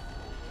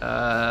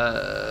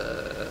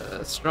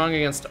 Strong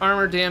against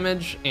armor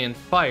damage and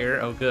fire.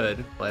 Oh,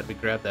 good. Glad we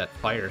grabbed that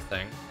fire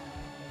thing.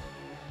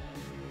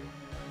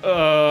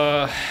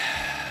 But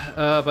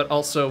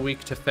also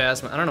weak to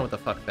Phasma. I don't know what the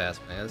fuck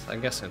Phasma is. I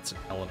guess it's an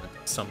element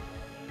of some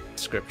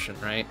description,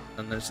 right?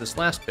 And there's this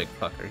last big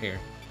fucker here.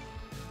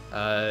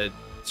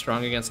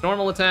 Strong against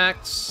normal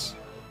attacks.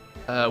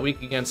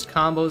 Weak against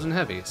combos and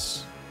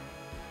heavies.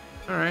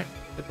 Alright,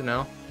 good to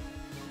know.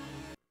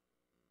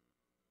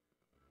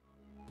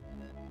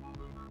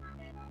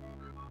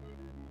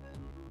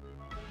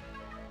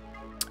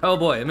 Oh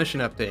boy, a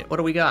mission update. What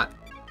do we got?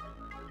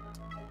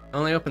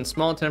 Only open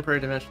small temporary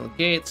dimensional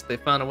gates. They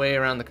found a way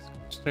around the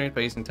constraint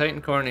by using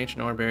Titan core and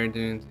ancient ore buried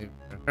into the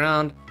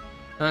ground.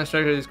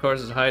 Constructor of these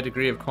cores has a high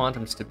degree of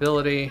quantum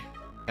stability.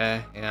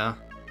 Okay, yeah.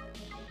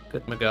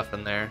 Good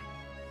MacGuffin there.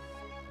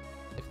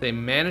 If they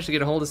manage to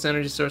get a hold of this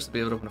energy source, they'll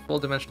be able to open a full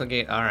dimensional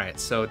gate. All right,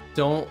 so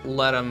don't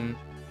let them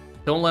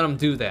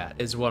do that.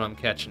 Is what I'm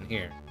catching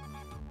here.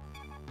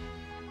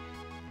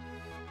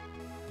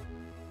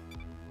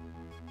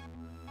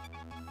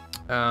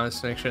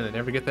 Just make sure they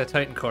never get that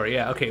Titan core.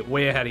 Yeah, okay,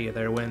 way ahead of you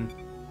there, Win.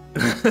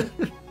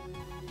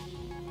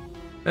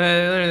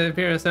 The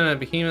appearance of a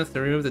behemoth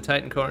to remove the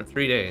Titan core in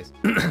 3 days.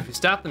 If you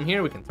stop them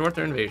here, we can thwart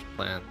their invasion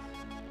plans.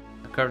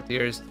 I've covered the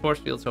area's force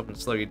fields, hoping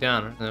to slow you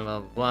down. Blah, blah,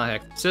 blah,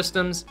 hack the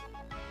systems.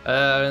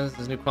 This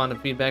is new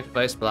quantum feedback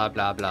device, blah,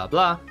 blah, blah,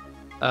 blah.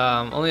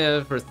 Only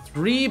have for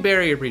 3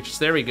 barrier breaches.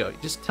 There we go.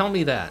 Just tell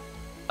me that.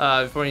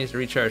 Before you need to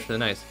recharge for the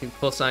night. So keep a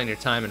close eye on your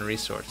time and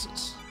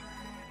resources.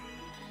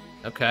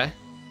 Okay.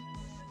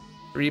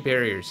 3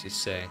 barriers, you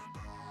say.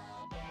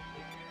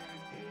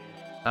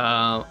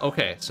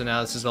 Okay, so now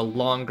this is a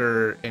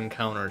longer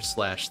encounter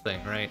slash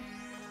thing, right?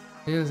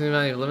 You have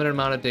a limited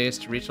amount of days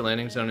to reach a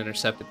landing zone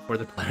intercepted before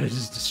the planet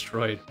is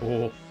destroyed.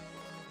 Oh,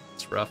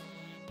 it's rough.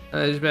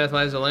 This path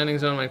lies a landing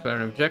zone might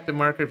find an objective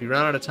marker. If you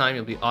run out of time,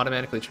 you'll be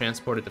automatically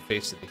transported to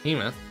face the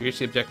behemoth. If you reach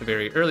the objective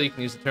area early, you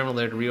can use the terminal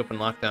there to reopen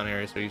lockdown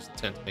areas or use the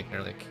tent to make an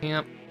early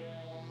camp.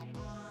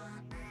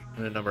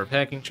 And a number of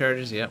hacking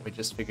charges. Yeah, we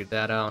just figured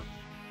that out.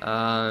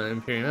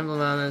 Imperium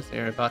emblem on this.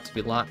 They're about to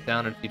be locked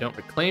down, and if you don't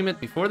reclaim it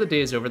before the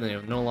day is over, then it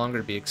will no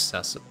longer be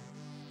accessible.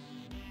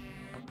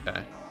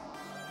 Okay.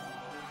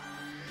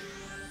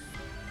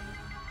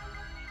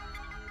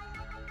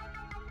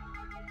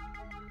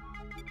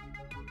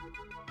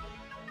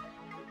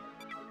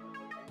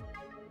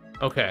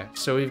 Okay,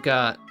 so we've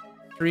got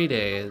 3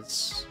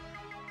 days,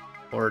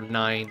 or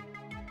 9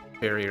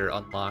 barrier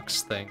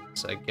unlocks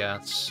things, I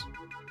guess.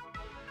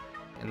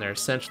 And they're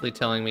essentially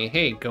telling me,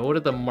 hey, go to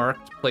the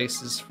marked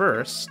places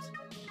first.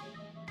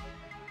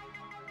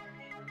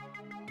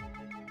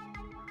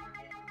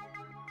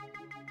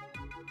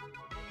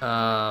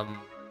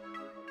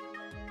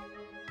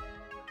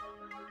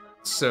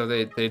 So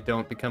they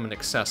don't become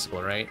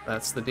inaccessible, right?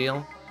 That's the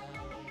deal?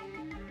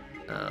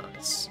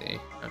 Let's see.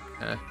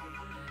 Okay.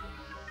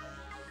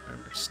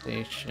 Armor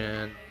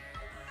station.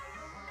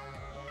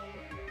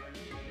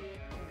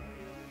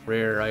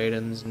 Rare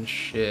items and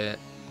shit.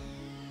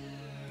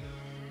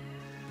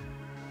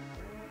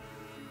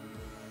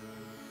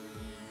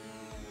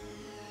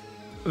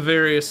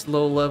 Various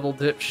low-level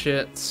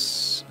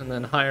dipshits, and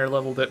then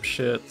higher-level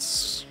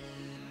dipshits.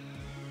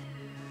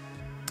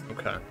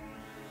 Okay.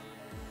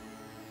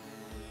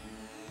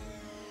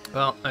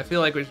 Well, I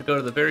feel like we should go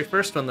to the very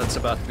first one that's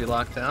about to be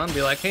locked down and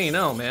be like, hey,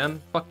 no,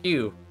 man, fuck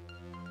you.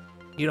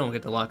 You don't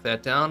get to lock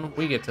that down.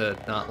 We get to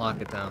not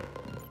lock it down.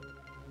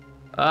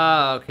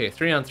 Okay,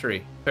 3 on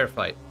 3. Fair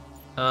fight.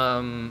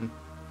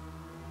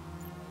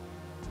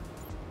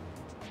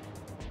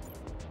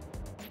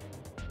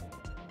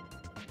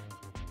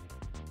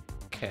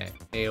 Okay,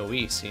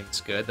 AoE seems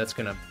good. That's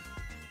gonna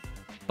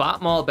bot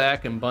them all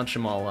back and bunch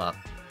them all up.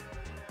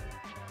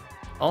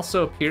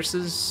 Also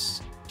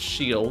pierces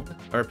shield,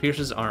 or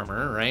pierces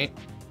armor, right?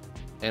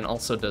 And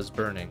also does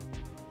burning.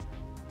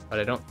 But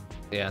I don't...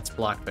 Yeah, it's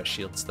blocked by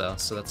shields though,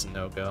 so that's a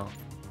no-go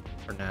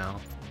for now.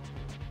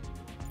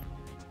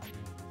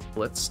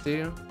 Blitz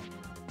do.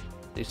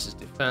 Reduces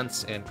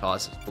defense and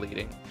causes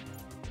bleeding.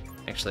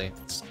 Actually,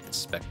 let's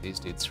inspect these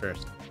dudes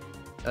first.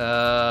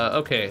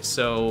 Okay,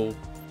 so...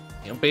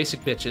 You know, basic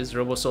bitches,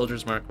 Robo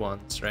Soldiers Mark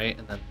 1s, right?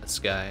 And then this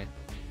guy.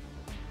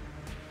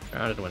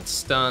 Grounded when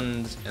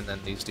stunned, and then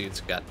these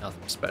dudes got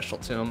nothing special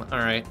to them.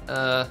 Alright,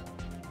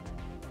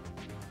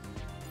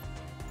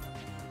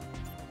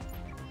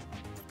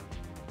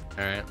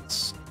 Alright,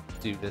 let's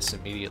do this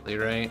immediately,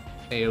 right?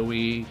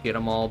 AoE, get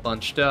them all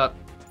bunched up.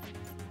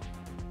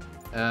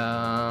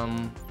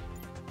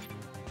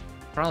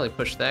 Probably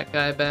push that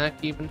guy back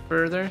even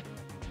further.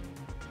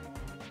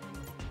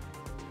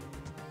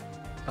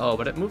 Oh,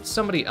 but it moved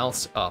somebody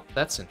else up.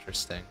 That's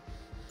interesting.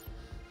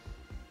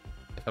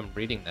 If I'm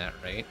reading that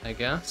right, I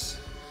guess.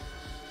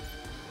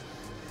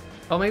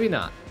 Oh, maybe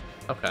not.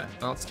 Okay,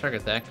 well, let's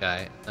target that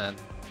guy, and then...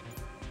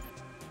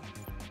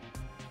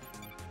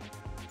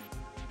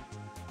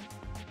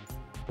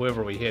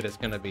 whoever we hit is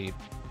gonna be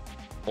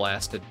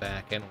blasted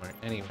back anywhere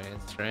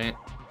anyways, right?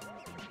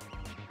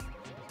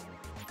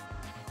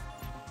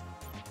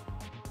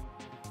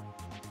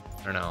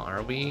 I don't know,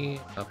 are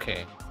we...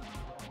 okay.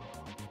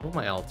 Who am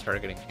I all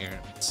targeting here?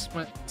 Is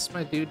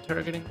my dude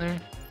targeting there?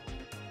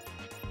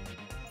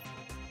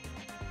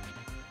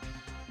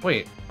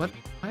 Wait, what?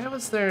 Why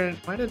was there...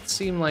 why did it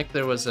seem like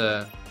there was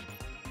a...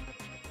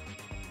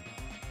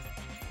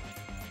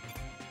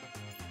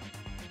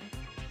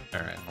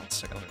 alright, hold on a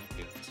second, let me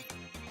do this.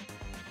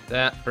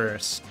 That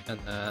first, and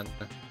then...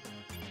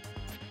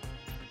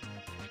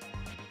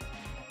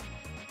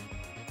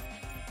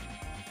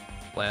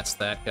 blast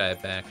that guy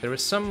back. There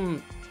was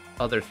some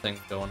other thing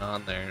going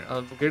on there.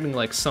 I'm getting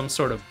like some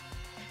sort of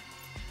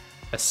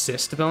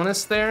assist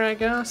bonus there, I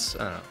guess?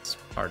 I don't know, it's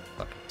hard to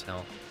fucking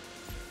tell.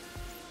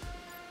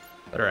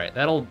 But alright,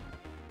 that'll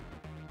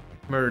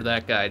murder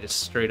that guy just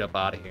straight up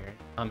out of here.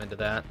 I'm into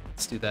that.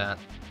 Let's do that.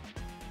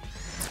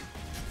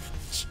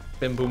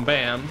 Bim boom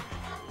bam.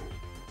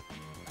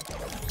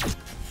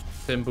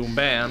 Bim boom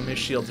bam, his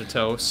shields are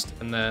toast,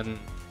 and then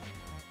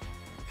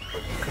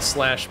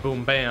slash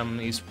boom bam,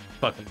 he's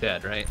fucking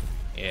dead, right?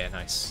 Yeah,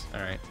 nice.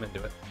 Alright, I'm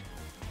into it.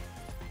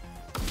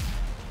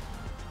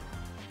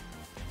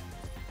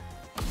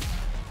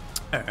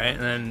 Alright,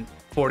 and then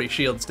 40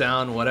 shields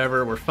down,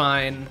 whatever, we're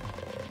fine.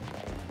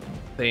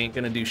 They ain't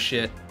gonna do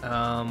shit.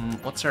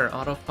 What's our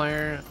auto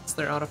fire? What's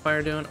their auto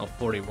fire doing? Oh,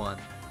 41.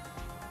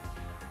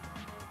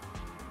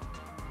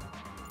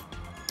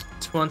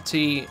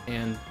 20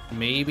 and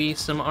maybe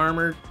some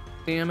armor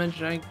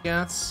damage, I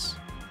guess.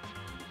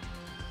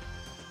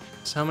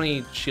 So how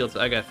many shields?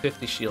 I got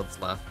 50 shields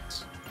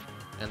left.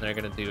 And they're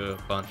gonna do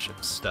a bunch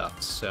of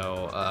stuff.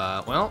 So,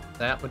 well,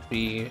 that would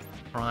be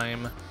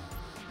prime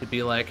to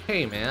be like,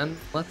 hey man,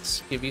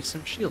 let's give you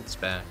some shields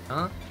back,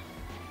 huh?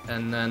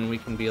 And then we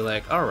can be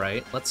like,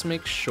 alright, let's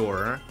make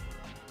sure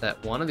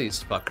that one of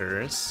these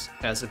fuckers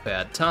has a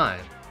bad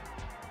time.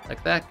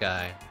 Like that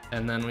guy.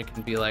 And then we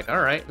can be like,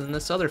 alright, then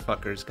this other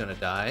fucker's gonna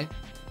die.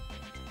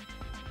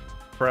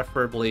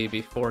 Preferably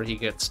before he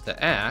gets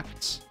to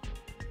act.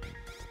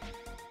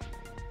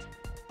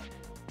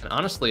 And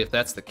honestly, if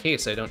that's the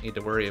case, I don't need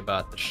to worry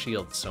about the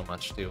shield so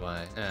much, do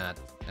I? It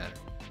doesn't matter.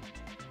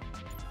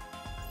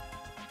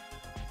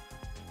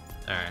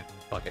 Alright,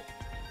 fuck it.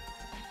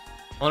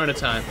 One at a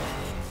time.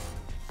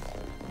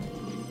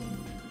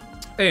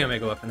 Hey,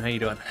 Omega Weapon, how you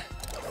doing?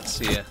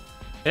 See ya.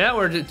 Yeah,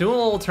 we're doing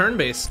a little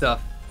turn-based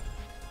stuff.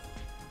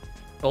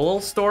 A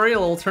little story, a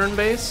little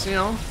turn-based, you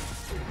know.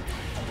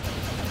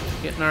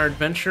 Getting our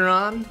adventure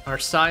on, our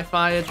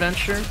sci-fi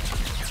adventure.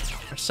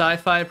 Our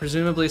sci-fi,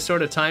 presumably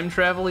sort of time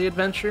travel-y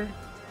adventure.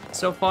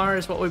 So far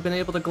is what we've been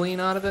able to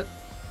glean out of it.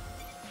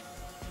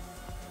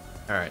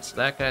 Alright, so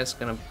that guy's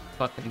gonna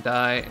fucking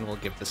die, and we'll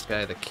give this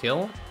guy the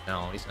kill.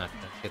 No, he's not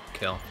gonna get the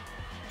kill.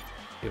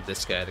 Give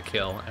this guy the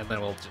kill, and then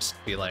we'll just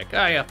be like,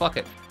 oh yeah, fuck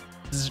it.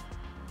 Zzz.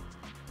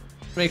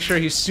 Make sure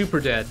he's super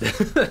dead.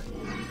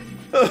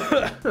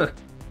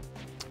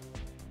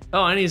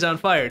 Oh, and he's on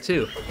fire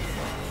too.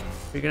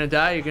 If you're gonna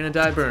die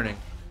burning.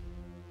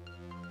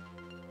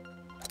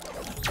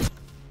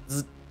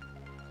 Zzz.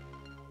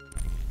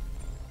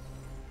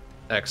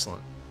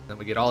 Excellent. Then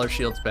we get all our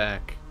shields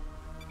back,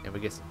 and we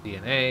get some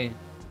DNA.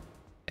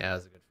 Yeah, that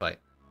was a good fight.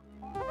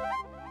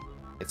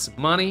 Get some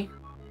money.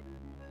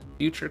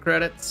 Future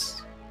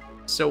credits.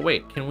 So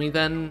wait, can we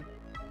then...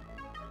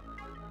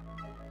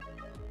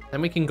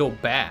 then we can go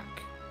back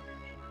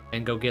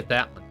and go get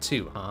that one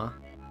too, huh?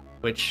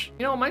 Which,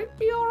 you know, might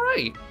be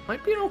alright.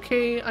 Might be an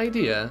okay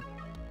idea.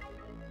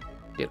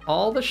 Get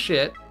all the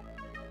shit.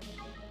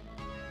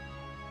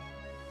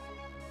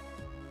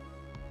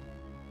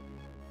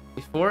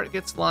 Before it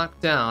gets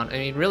locked down. I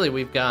mean, really,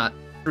 we've got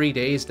 3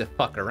 days to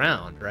fuck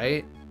around,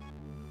 right?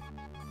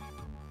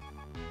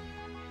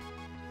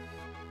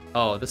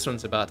 Oh, this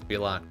one's about to be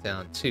locked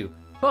down too.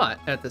 But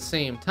at the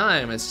same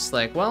time, it's just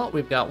like, well,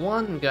 we've got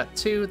 1, we've got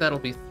 2, that'll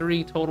be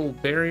 3 total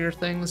barrier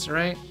things,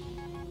 right?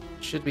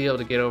 Should be able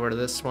to get over to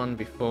this one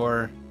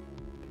before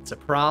it's a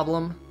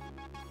problem.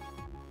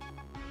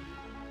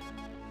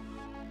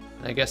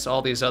 I guess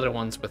all these other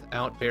ones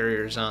without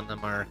barriers on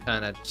them are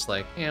kind of just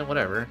like, yeah,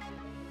 whatever.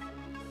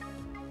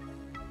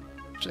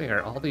 Actually,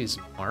 are all these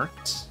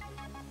marked?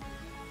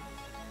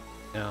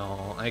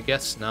 No, I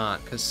guess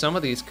not, because some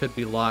of these could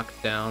be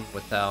locked down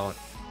without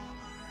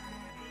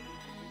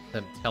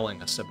them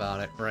telling us about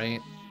it, right?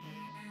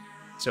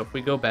 So if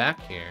we go back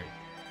here,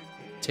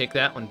 take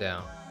that one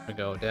down, we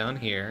go down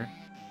here,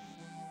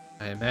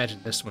 I imagine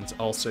this one's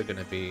also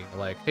gonna be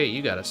like, hey,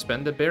 you gotta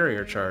spend a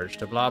barrier charge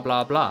to blah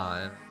blah blah,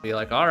 and be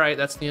like, all right,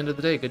 that's the end of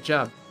the day, good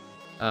job.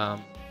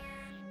 Doesn't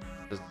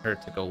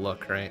hurt to go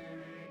look, right?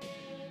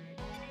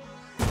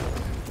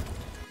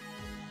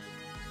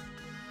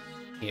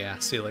 Yeah,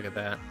 see, look at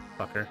that,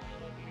 fucker.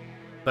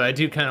 But I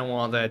do kind of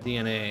want that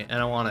DNA,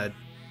 and I want to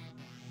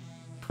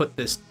put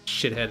this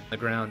shithead in the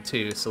ground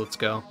too, so let's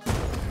go.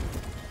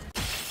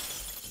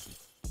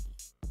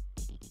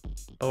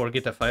 Oh, we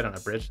get to fight on a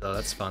bridge though,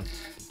 that's fun.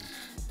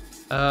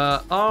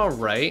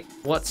 Alright,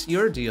 what's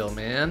your deal,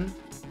 man?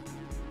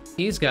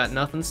 He's got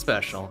nothing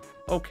special.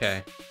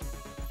 Okay.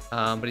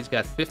 But he's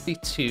got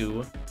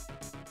 52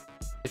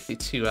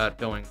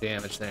 outgoing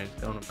damage there,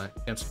 going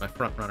against my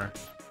front runner.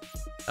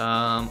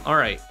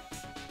 Alright.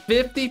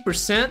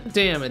 50%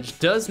 damage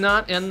does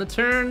not end the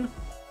turn.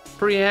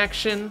 Free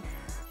action.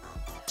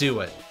 Do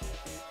it.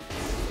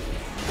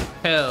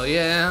 Hell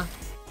yeah.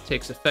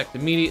 Takes effect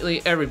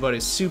immediately.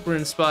 Everybody's super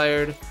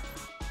inspired.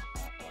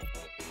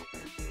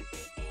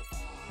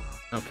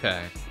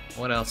 Okay,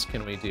 what else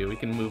can we do? We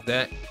can move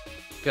that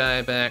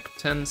guy back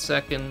 10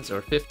 seconds,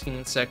 or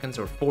 15 seconds,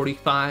 or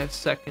 45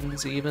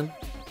 seconds even.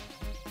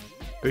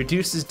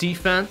 Reduces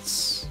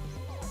defense.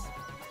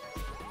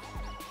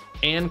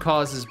 And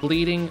causes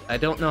bleeding. I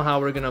don't know how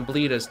we're gonna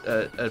bleed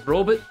a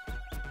robot.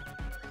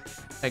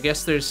 I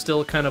guess there's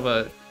still kind of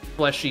a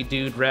fleshy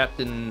dude wrapped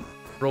in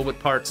robot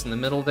parts in the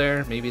middle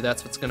there. Maybe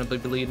that's what's gonna be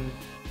bleeding.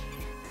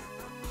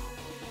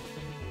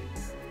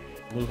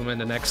 Move him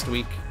into next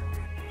week.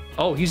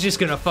 Oh, he's just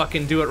gonna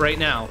fucking do it right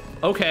now.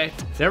 Okay,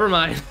 never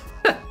mind.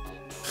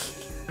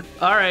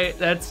 Alright,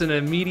 that's an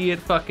immediate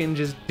fucking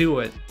just do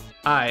it.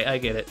 I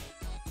get it.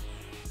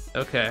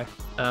 Okay.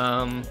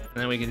 And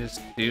then we can just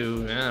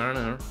do, I don't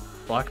know,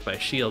 blocked by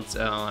shields.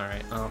 Oh,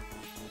 alright,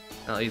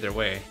 well, either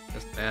way,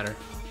 doesn't matter.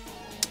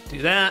 Do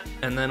that,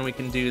 and then we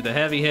can do the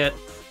heavy hit.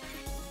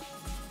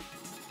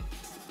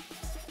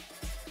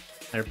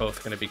 They're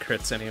both gonna be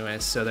crits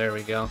anyways, so there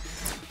we go.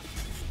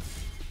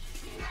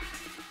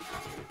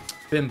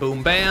 Bim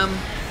boom bam,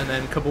 and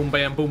then kaboom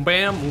bam boom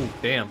bam. Ooh,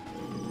 damn.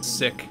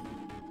 Sick.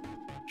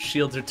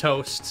 Shields are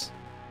toast.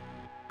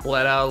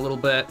 Bled out a little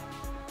bit.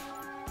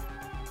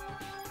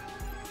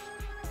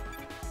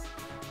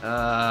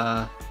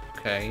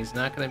 Okay, he's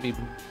not gonna be...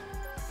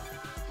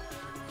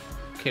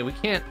 Okay, we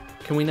can't...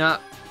 Can we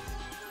not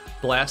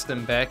blast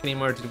him back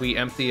anymore? Did we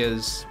empty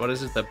his... What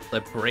is it?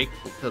 The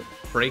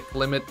brake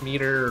limit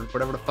meter, or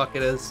whatever the fuck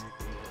it is?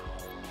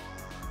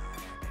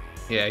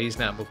 Yeah, he's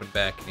not moving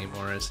back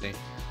anymore, is he?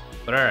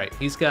 But alright,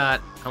 he's got...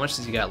 How much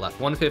does he got left?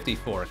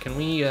 154. Can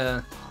we,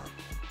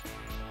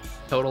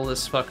 total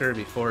this fucker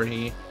before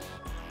he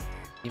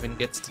even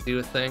gets to do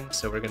a thing?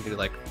 So we're gonna do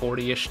like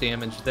 40-ish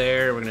damage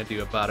there. We're gonna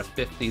do about a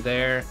 50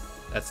 there.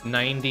 That's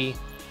 90.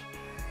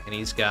 And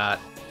he's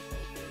got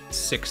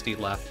 60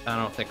 left. I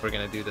don't think we're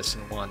gonna do this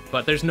in one.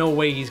 But there's no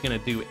way he's gonna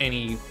do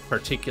any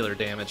particular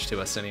damage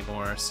to us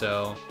anymore,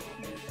 so...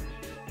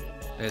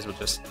 May as well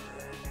just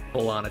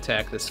full-on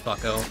attack this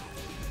fucko.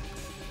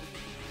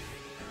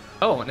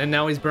 Oh, and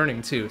now he's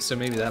burning too, so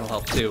maybe that'll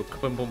help too.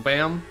 Boom, boom,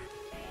 bam.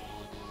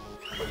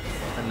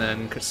 And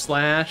then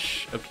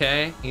slash.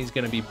 Okay, he's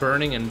gonna be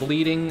burning and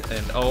bleeding,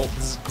 and oh,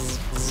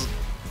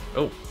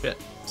 oh shit,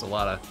 there's a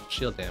lot of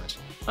shield damage.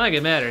 Not like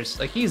it matters.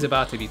 Like, he's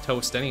about to be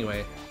toast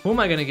anyway. Who am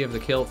I gonna give the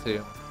kill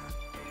to?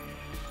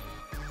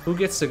 Who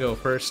gets to go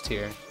first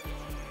here?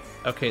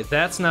 Okay,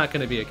 that's not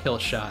gonna be a kill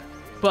shot,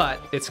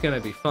 but it's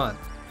gonna be fun.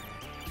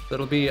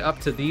 It'll be up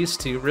to these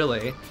two,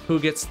 really.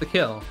 Who gets the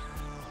kill?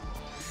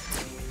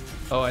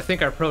 Oh, I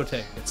think our pro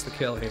tank gets the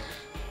kill here.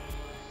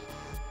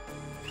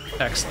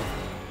 Excellent.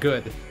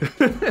 Good.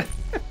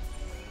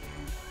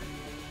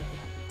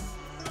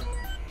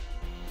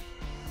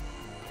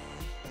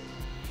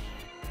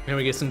 And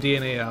we get some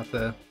DNA out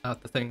the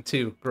thing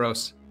too.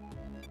 Gross.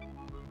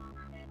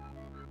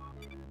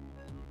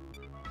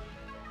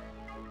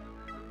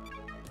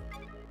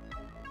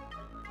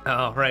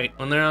 Oh, right.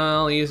 When they're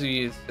all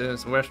easy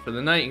as rest for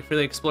the night, you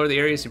freely explore the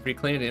areas you've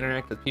reclaimed to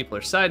interact with people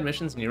or side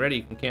missions, and you're ready,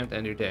 you can camp to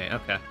end your day.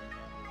 Okay.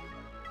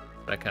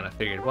 But I kind of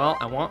figured, well,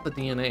 I want the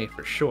DNA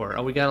for sure.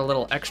 Oh, we got a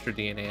little extra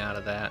DNA out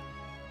of that.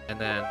 And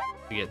then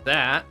we get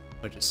that,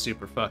 which is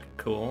super fucking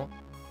cool.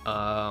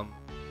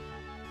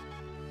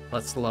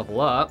 Let's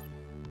level up.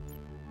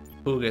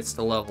 Who gets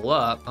to level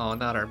up? Oh,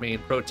 not our main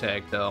pro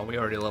tag, though. We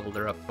already leveled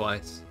her up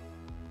twice.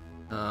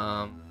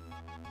 Oh,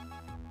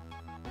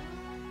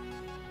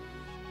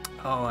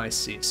 I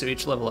see. So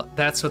each level up,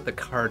 that's what the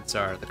cards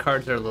are. The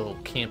cards are little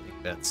camping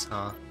bits,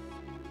 huh?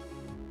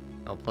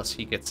 Oh, plus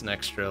he gets an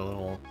extra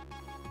little,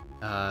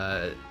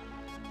 like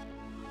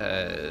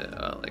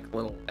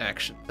little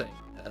action thing,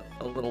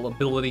 a little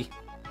ability.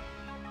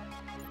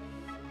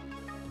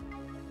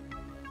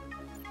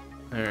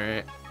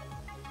 Alright.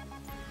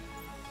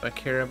 Do I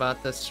care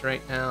about this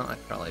right now? I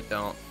probably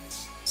don't.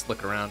 Let's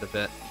look around a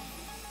bit.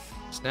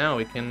 So now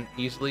we can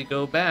easily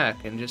go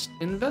back and just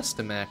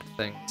Investimact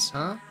things,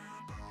 huh?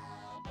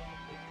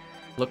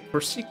 Look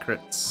for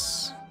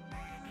secrets.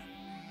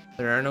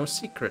 There are no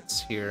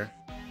secrets here.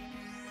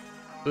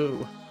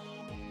 Ooh.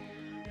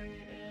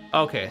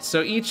 Okay,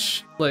 so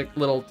each like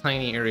little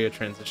tiny area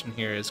transition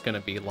here is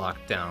gonna be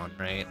locked down,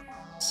 right?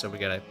 So we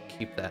gotta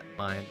keep that in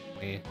mind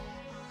when we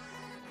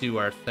do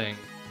our thing.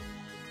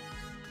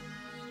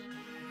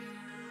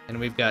 And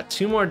we've got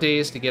 2 more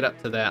days to get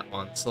up to that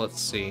one, so let's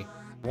see.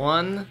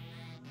 1,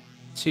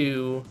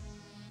 2,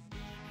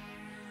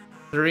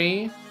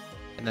 3,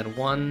 and then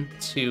 1,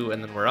 2,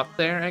 and then we're up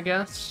there, I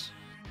guess.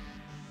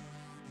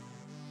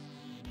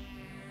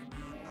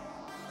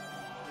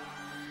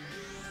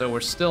 So we're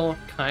still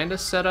kind of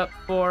set up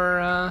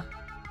for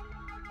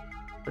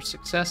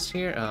success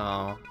here.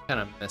 Oh, kind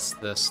of missed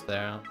this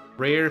there.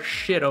 Rare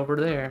shit over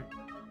there.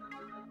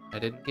 I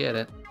didn't get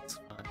it. It's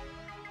fine.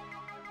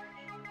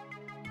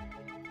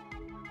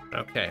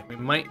 Okay, we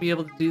might be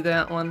able to do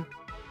that one.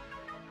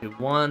 Do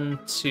 1,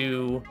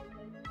 2,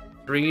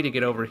 3 to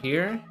get over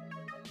here.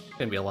 It's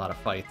gonna be a lot of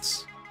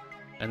fights.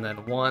 And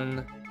then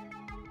 1,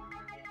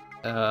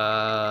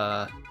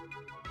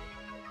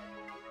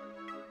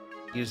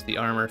 use the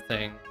armor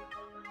thing.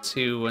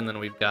 2, and then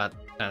we've got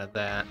kind of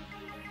that.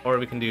 Or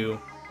we can do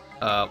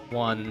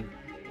 1,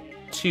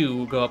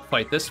 2, go up,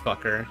 fight this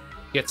fucker,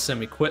 get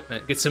some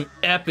equipment, get some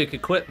epic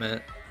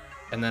equipment,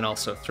 and then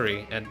also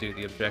 3, and do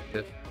the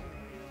objective.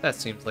 That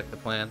seems like the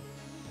plan.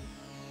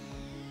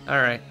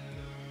 Alright.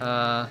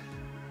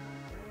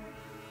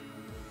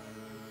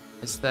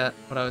 Is that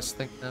what I was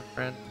thinking of,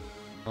 friend?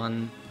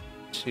 1,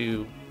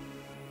 2,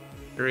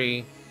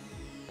 3.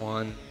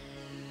 1,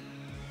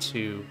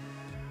 2,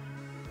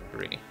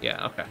 3.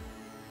 Yeah, okay.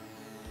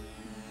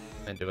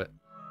 And do it.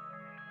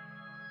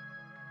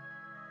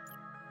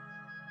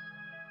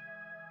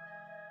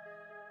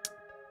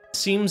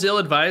 Seems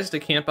ill-advised to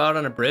camp out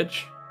on a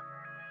bridge.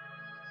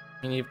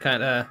 And you've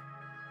kind of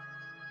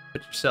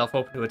put yourself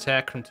open to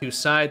attack from 2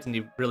 sides, and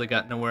you've really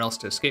got nowhere else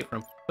to escape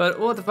from. But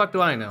what the fuck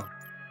do I know?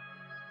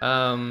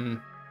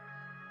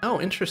 Oh,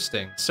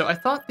 interesting. So I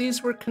thought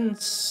these were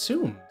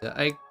consumed.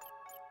 I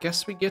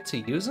guess we get to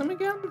use them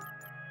again?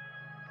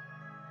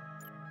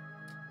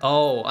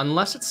 Oh,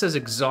 unless it says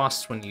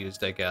exhaust when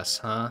used, I guess,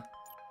 huh?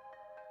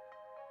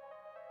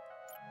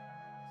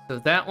 So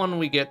that one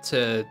we get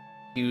to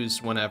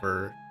use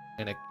whenever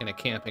in a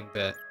camping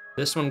bit.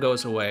 This one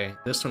goes away,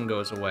 this one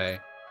goes away,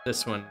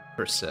 this one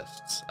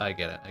persists. I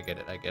get it, I get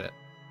it, I get it.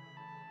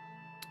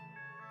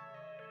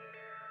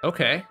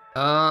 Okay,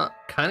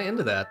 kinda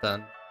into that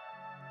then.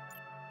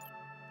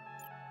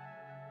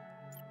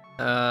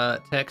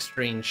 Attack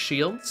strain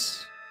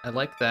shields. I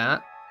like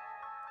that.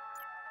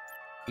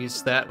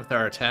 Use that with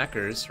our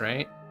attackers,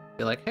 right?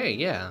 Be like, hey,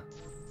 yeah.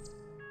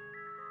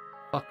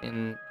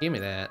 Fucking give me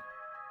that.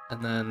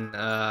 And then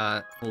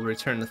we'll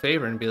return the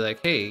favor and be like,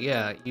 hey,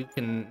 yeah, you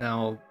can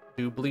now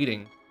do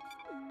bleeding.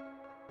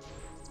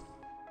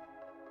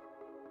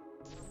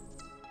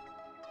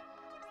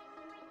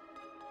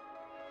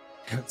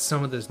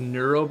 Some of this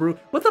neurobrew.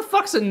 What the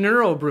fuck's a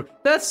neurobrew?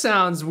 That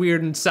sounds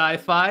weird and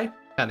sci-fi.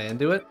 Kinda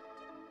into it.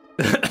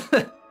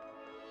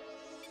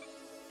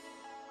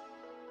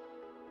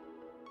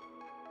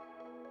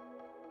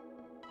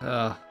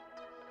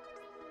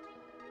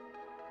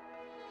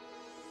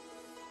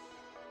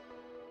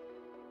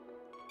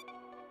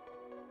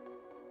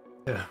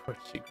 Where'd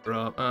she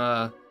grow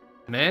up?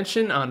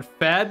 Mansion on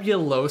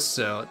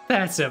Fabuloso.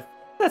 That's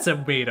a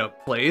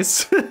made-up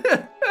place.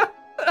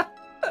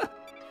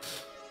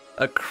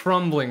 A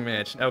crumbling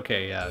mansion.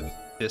 Okay, yeah,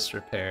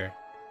 disrepair.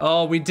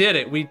 Oh, we did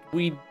it. We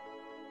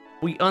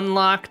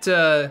unlocked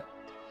a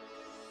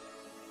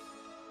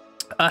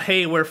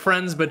hey, we're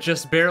friends but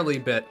just barely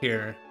bit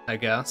here, I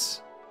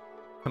guess.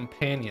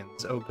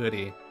 Companions. Oh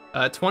goody.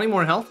 20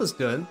 more health is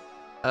good.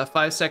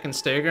 5-second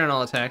stagger on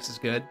all attacks is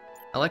good.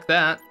 I like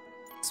that.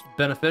 It's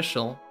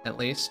beneficial, at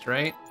least,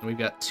 right? And we've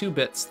got 2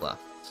 bits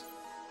left.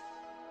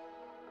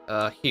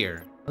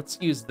 Here. Let's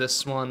use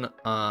this one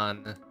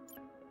on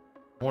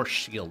more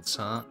shields,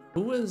 huh?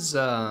 Who is,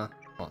 hold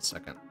on a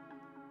second.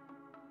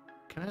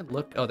 Can I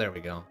look? Oh, there we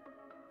go.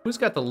 Who's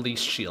got the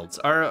least shields?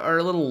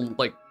 Our little,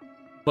 like,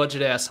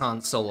 budget-ass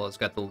Han Solo's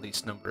got the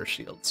least number of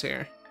shields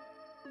here.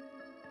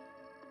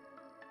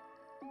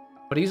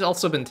 But he's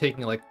also been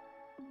taking, like,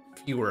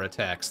 fewer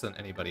attacks than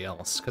anybody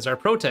else, because our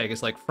pro tag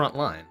is, like, front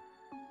line.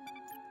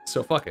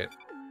 So fuck it.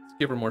 Let's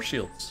give her more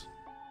shields.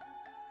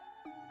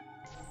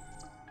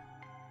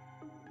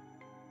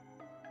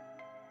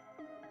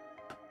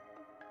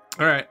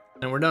 Alright,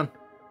 and we're done.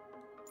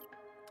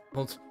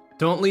 Well,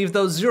 don't leave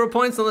those 0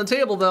 points on the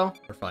table, though.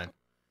 We're fine.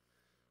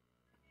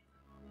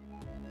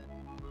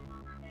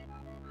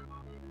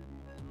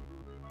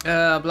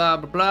 Blah, blah,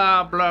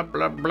 blah, blah,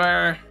 blah,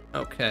 blah.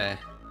 Okay.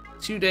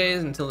 2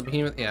 days until the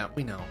behemoth. Yeah,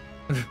 we know.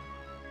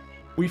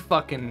 We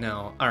fucking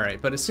know.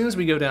 Alright, but as soon as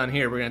we go down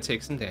here, we're gonna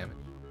take some damage.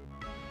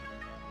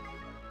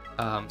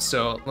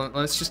 So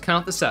let's just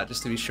count this out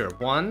just to be sure.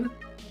 1,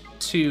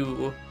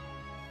 2,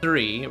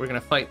 3. We're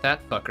gonna fight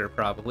that fucker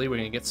probably. We're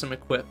gonna get some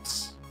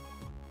equips.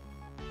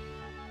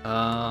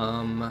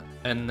 And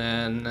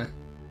then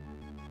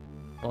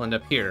we'll end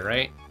up here,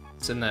 right?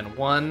 So then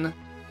 1,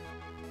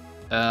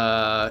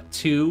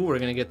 2, we're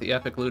gonna get the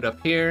epic loot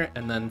up here,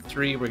 and then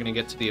 3, we're gonna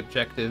get to the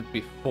objective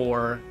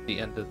before the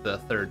end of the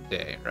 3rd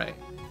day, right?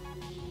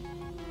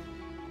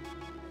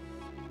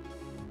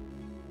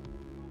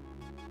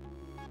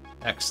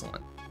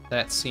 Excellent.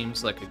 That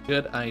seems like a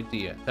good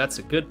idea. That's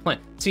a good plan.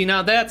 See,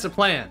 now that's a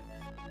plan.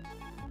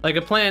 Like,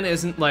 a plan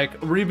isn't like,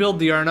 rebuild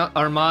the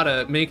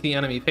armada, make the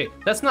enemy pay.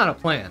 That's not a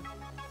plan.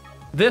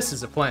 This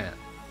is a plan.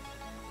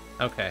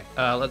 Okay,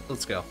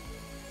 let's go.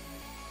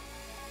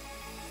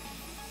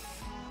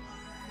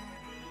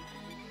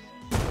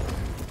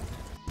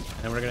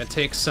 And we're gonna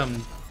take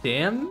some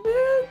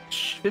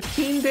damage?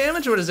 15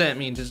 damage? What does that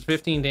mean? Just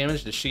 15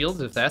 damage to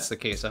shields? If that's the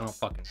case, I don't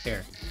fucking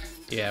care.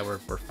 Yeah, we're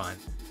fine.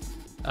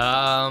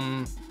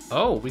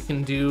 Oh, we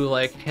can do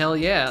like, hell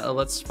yeah,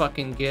 let's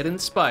fucking get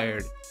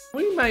inspired.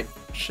 We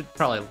should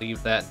probably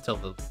leave that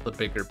until the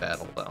bigger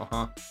battle though,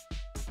 huh?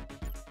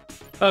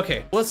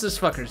 Okay, what's this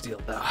fucker's deal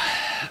though?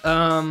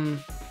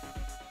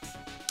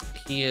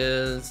 He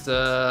is,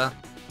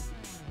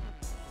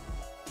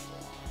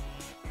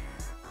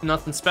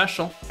 nothing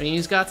special. I mean,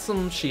 he's got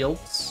some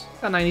shields.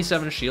 Got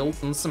 97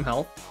 shields and some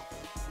health.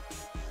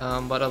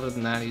 But other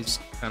than that, he's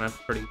kind of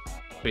pretty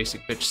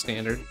basic bitch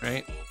standard,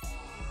 right?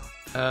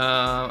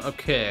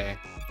 Okay.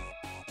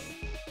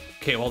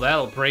 Okay, well,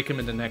 that'll break him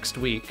into next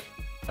week.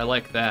 I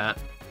like that.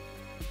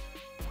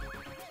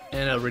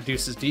 And it'll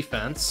reduce his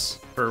defense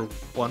for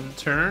 1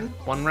 turn,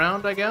 1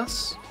 round, I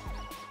guess.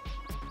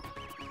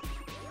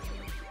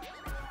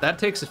 That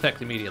takes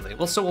effect immediately.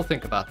 Well, so we'll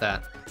think about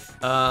that.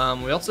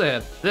 We also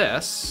have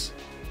this.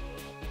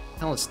 What the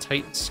hell is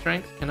Titan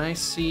Strength? Can I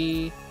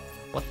see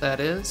what that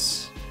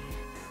is?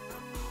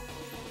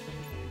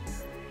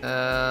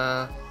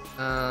 Oh,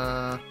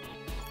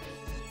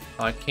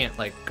 I can't,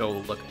 like, go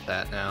look at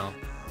that now.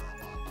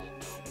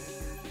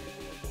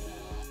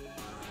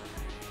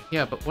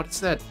 Yeah, but what's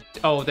that?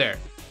 Oh, there.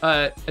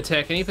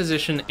 Attack any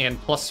position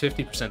and plus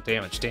 50%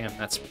 damage. Damn,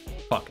 that's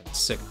fucking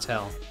sick as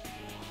hell.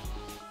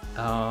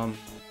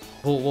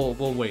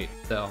 We'll wait,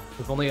 though.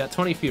 We've only got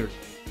 20 fewer.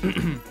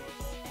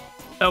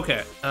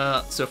 Okay,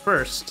 so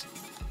first,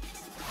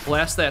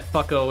 blast that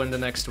fucko into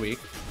next week.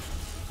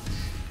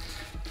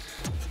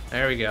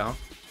 There we go.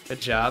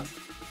 Good job.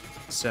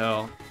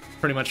 So,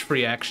 pretty much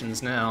free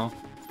actions now.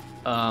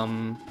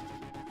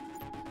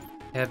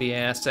 Heavy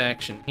ass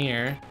action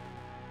here.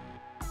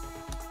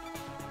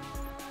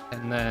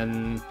 And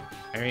then,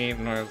 I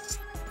mean, let's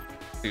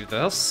do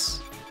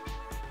this.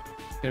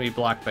 It's gonna be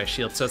blocked by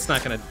shield, so it's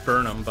not gonna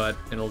burn them, but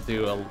it'll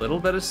do a little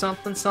bit of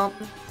something.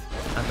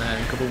 And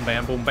then kaboom,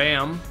 bam, boom,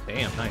 bam.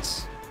 Damn,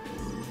 nice.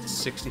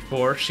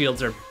 64,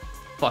 shields are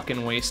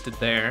fucking wasted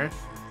there.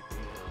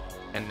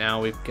 And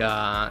now we've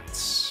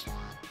got...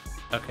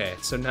 Okay,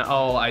 so now,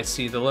 oh, I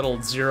see the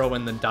little 0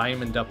 and the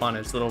diamond up on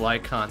his little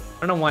icon.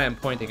 I don't know why I'm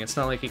pointing, it's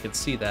not like you can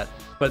see that.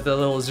 But the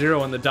little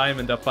 0 and the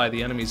diamond up by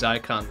the enemy's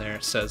icon there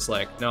says,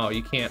 like, no,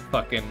 you can't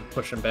fucking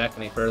push him back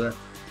any further.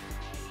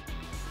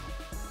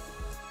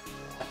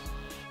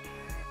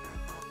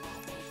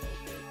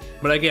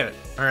 But I get it.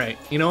 Alright,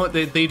 you know what?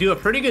 They do a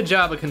pretty good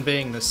job of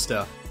conveying this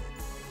stuff.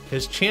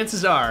 Because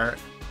chances are,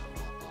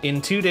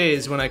 in 2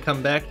 days when I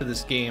come back to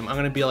this game, I'm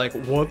gonna be like,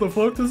 what the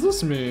fuck does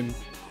this mean?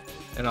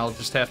 And I'll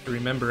just have to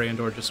remember and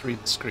or just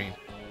read the screen.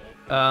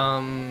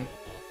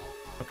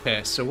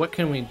 Okay, so what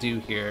can we do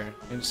here?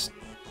 This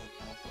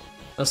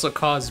will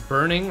cause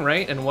burning,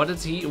 right? And what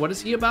is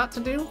he about to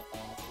do?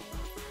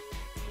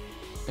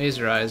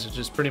 Laser eyes, which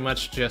is pretty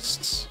much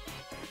just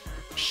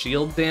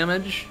shield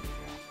damage,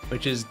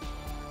 which is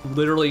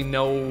literally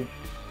no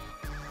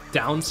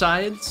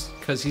downsides,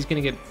 because he's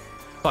gonna get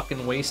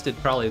fucking wasted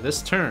probably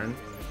this turn.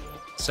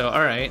 So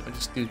alright, we'll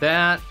just do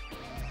that.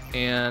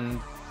 And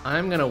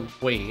I'm gonna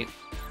wait.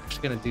 I'm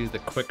just gonna do the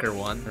quicker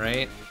one,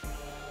 right?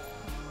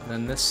 And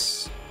then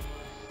this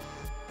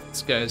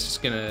guy's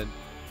just gonna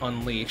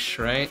unleash,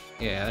 right?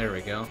 Yeah, there we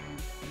go.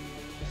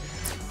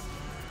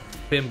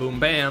 Bim boom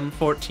bam,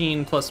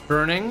 14 plus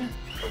burning.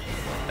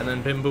 And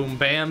then bim boom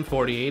bam,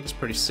 48, it's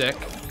pretty sick.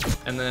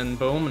 And then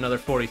boom, another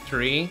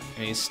 43,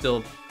 and he's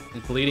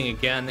bleeding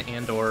again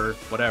and or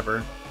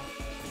whatever.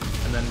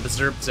 And then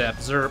berserp zap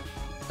zerp,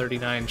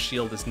 39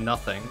 shield is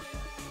nothing.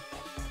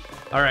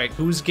 Alright,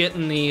 who's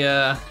getting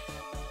the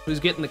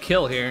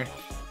kill here?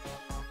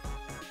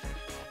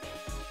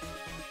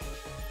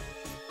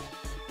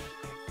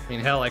 I mean,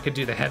 hell, I could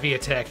do the heavy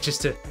attack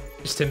just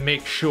to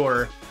make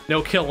sure.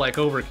 No kill like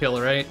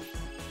overkill, right?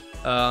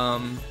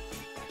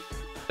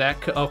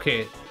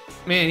 Okay.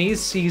 Man,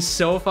 he's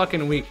so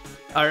fucking weak.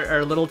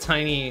 Our little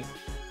tiny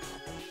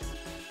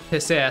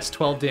piss-ass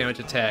 12 damage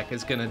attack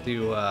is gonna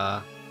do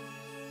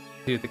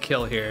the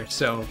kill here.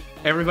 So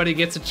everybody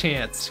gets a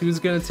chance. Who's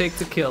gonna take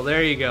the kill?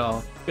 There you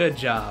go. Good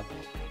job.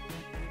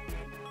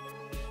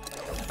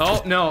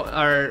 Oh, no,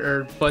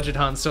 our budget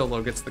Han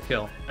Solo gets the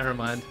kill. Never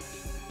mind.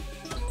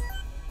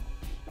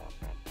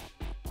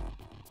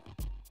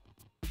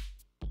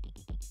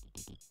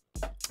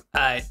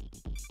 Alright.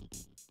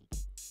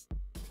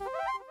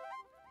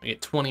 We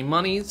get 20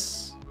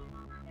 monies.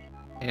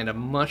 And a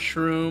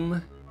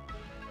mushroom.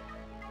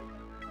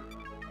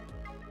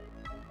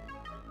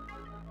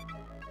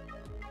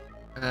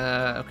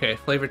 Okay,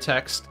 flavor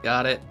text,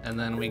 got it. And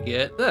then we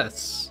get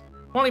this.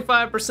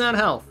 25%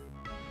 health.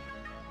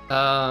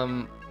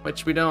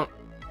 Which we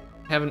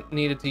haven't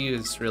needed to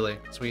use, really.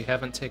 So we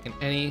haven't taken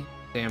any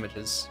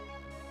damages.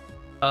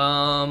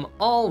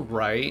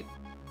 Alright.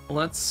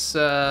 Let's,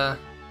 there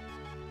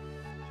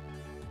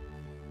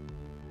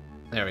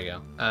we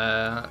go.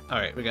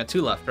 Alright, we got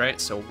 2 left, right?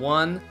 So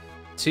 1,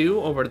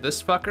 2 over to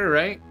this fucker,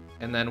 right?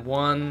 And then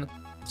 1,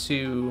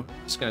 2,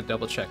 just gonna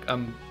double check.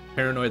 I'm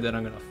paranoid that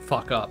I'm gonna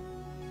fuck up,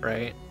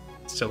 right?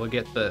 So we'll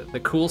get the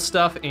cool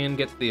stuff and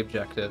get to the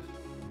objective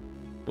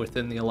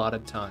within the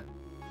allotted time.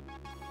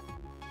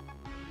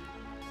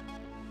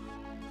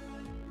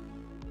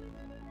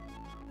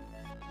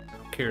 I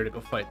don't care to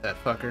go fight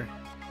that fucker.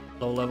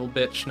 Low level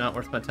bitch, not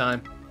worth my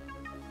time.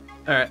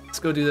 Alright, let's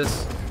go do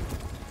this.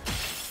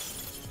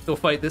 Go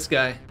fight this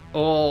guy.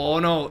 Oh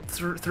no,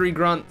 3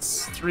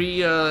 grunts,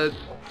 3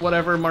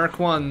 whatever Mark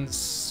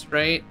 1s,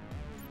 right?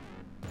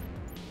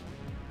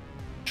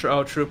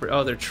 Oh, trooper.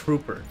 Oh, they're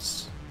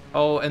troopers.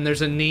 Oh, and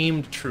there's a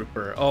named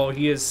trooper. Oh,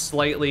 he is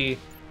slightly...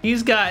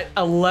 He's got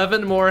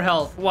 11 more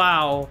health.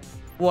 Wow.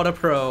 What a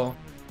pro.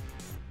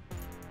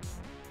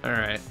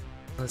 Alright.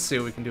 Let's see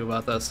what we can do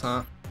about this,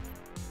 huh?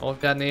 Well,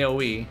 we've got an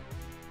AoE.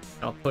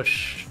 I'll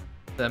push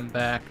them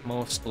back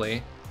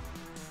mostly.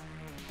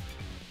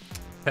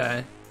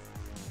 Okay.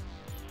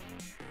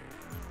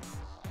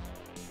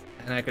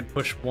 And I could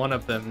push one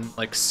of them,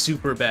 like,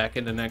 super back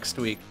into next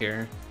week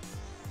here.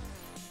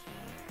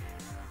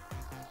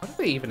 What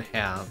do they even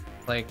have?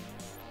 Like,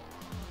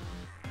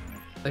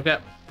 they've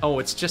got... Oh,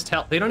 it's just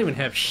health. They don't even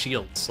have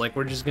shields. Like,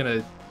 we're just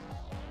gonna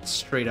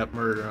straight up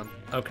murder them.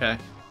 Okay.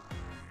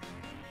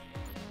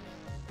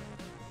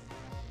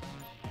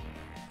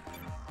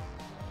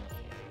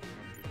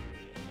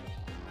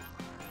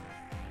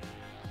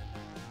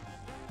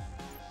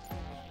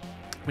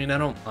 I mean, I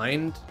don't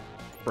mind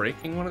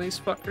breaking one of these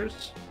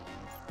fuckers.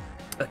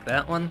 Like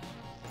that one.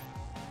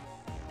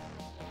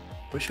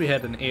 Wish we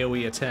had an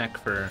AoE attack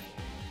for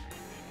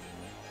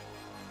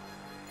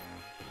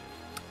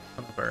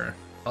some of our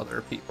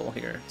other people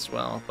here as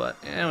well, but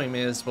yeah, we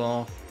may as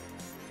well.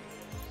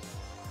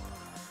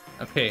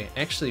 Okay,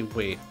 actually,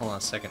 wait, hold on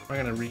a second.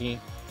 We're gonna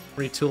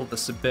retool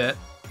this a bit.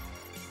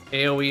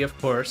 AoE, of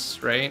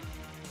course, right?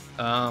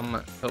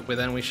 But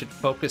then we should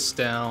focus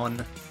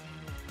down.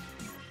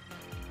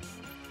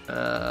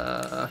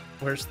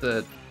 Where's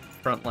the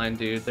frontline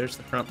dude? There's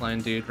the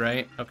frontline dude,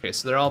 right? Okay,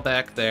 so they're all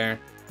back there.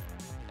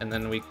 And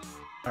then we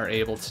are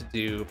able to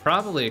do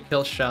probably a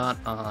kill shot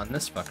on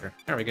this fucker.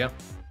 There we go.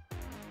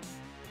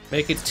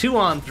 Make it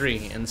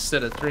 2-on-3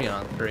 instead of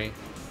 3-on-3.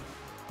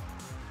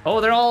 Oh,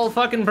 they're all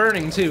fucking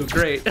burning too.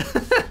 Great.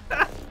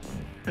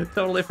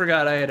 Totally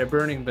forgot I had a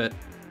burning bit.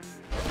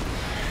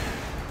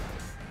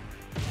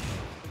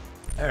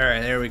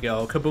 Alright, there we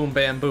go. Kaboom,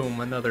 bam,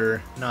 boom.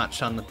 Another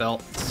notch on the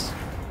belt.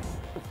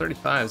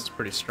 35 is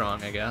pretty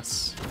strong, I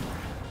guess.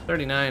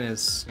 39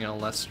 is, you know,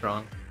 less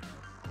strong.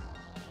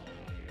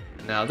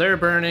 Now they're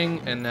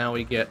burning, and now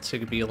we get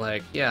to be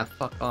like, yeah,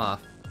 fuck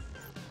off.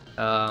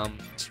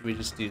 Should we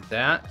just do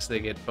that? So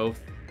they get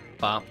both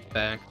bopped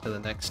back to the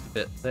next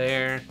bit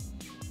there.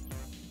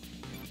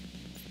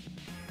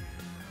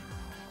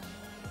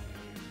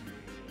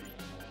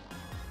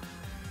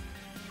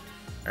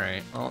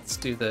 Alright, well, let's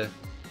do the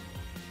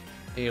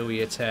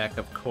AoE attack,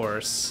 of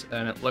course.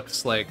 And it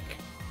looks like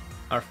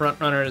our front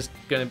runner is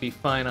going to be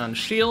fine on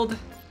shield.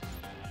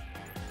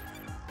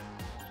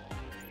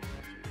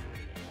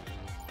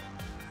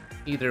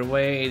 Either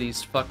way,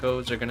 these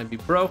fuckos are going to be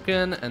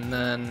broken, and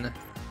then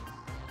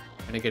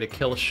I'm going to get a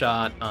kill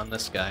shot on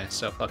this guy,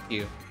 so fuck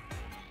you.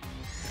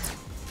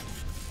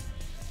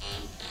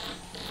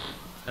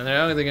 And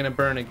they're going to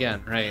burn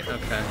again, right?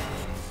 Okay.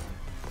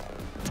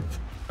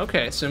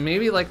 Okay, so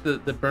maybe like the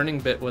burning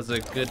bit was a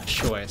good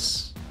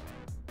choice.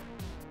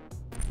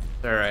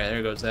 Alright,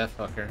 there goes that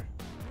fucker.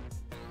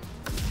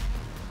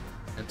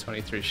 And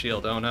 23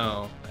 shield. Oh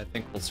no, I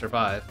think we'll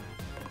survive.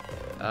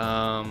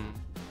 Alright.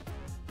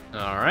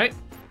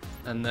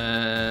 And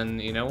then,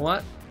 you know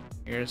what?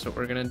 Here's what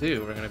we're gonna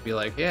do. We're gonna be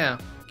like, yeah,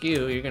 fuck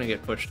you, you're gonna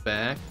get pushed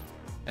back.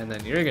 And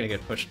then you're gonna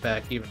get pushed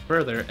back even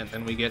further, and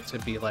then we get to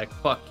be like,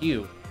 fuck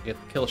you. Get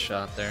the kill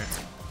shot there.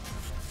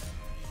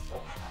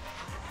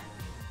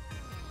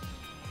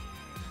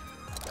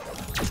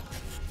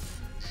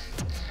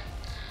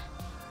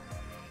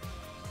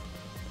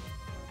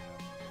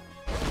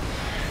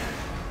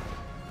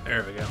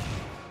 There we go.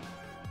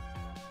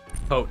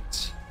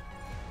 Potent.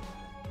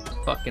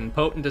 Fucking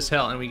potent as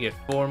hell, and we get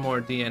 4 more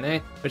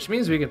DNA, which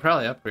means we could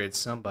probably upgrade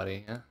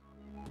somebody, yeah?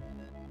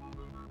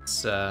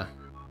 It's, okay,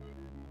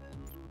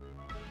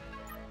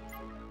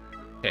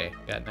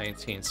 got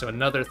 19, so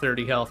another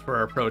 30 health for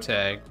our pro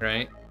tag,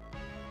 right?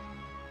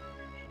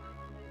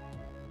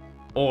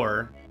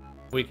 Or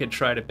we could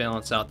try to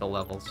balance out the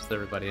levels with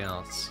everybody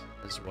else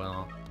as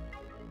well.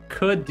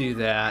 Could do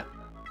that.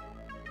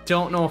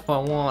 Don't know if I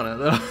want to,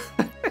 though.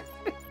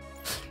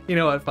 You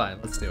know what? Fine,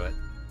 let's do it.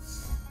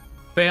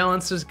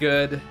 Balance is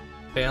good.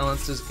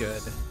 Balance is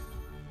good.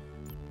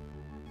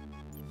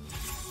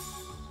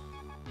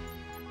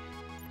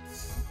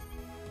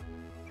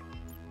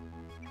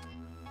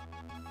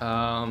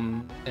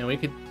 And we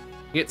could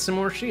get some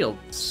more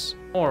shields.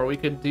 Or we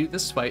could do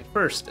this fight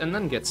first and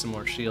then get some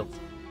more shields.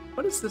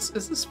 What is this?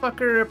 Is this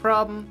fucker a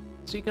problem?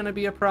 Is he gonna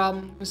be a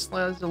problem? This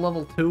lad's a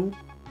level 2.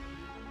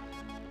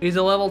 He's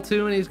a level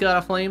 2 and he's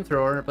got a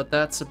flamethrower, but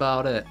that's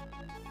about it.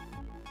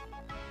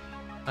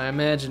 I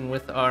imagine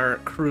with our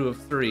crew of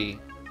 3,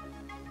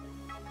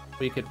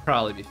 we could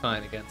probably be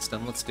fine against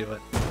him. Let's do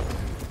it.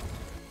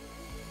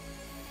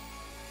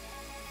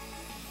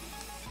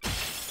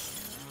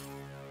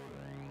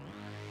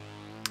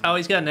 Oh,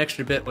 he's got an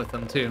extra bit with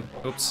him too.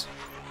 Oops.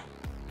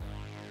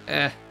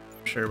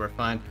 Sure, we're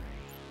fine.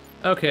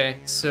 Okay,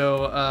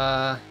 so,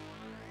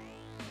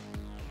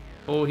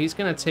 oh, he's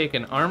gonna take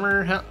an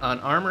armor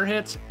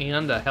hit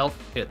and a health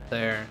hit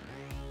there.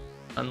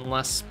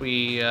 Unless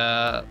we,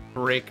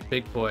 break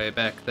Big Boy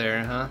back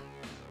there, huh?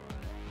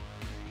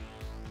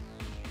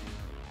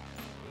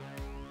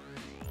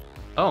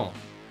 Oh,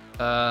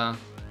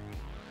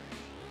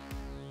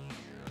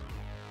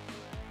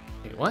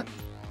 wait, what?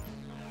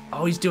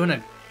 Oh, he's doing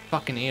a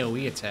fucking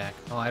AoE attack.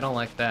 Oh, I don't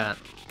like that.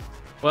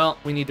 Well,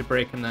 we need to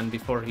break him then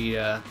before he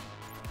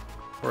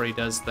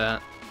does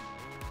that.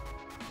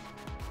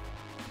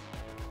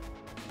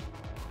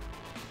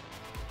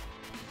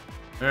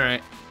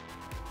 Alright.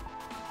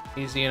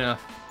 Easy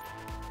enough.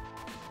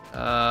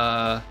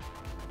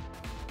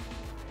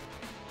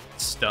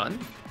 Stun?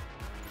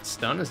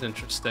 Stun is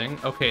interesting.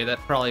 Okay, that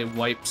probably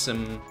wipes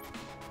him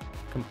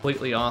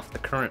completely off the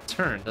current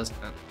turn, doesn't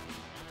it?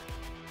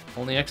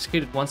 Only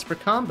executed once per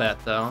combat,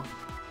 though.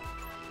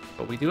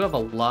 But we do have a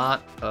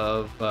lot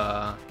of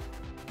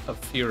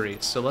fury,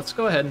 so let's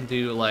go ahead and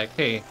do, like,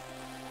 hey,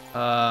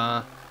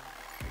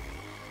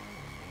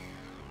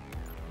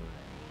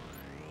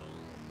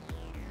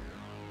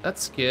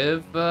 let's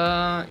give,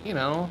 you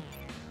know,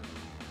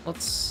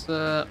 let's,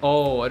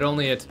 oh, it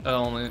only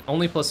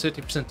plus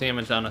 50%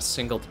 damage on a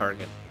single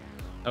target.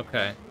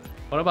 Okay.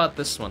 What about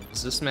this one?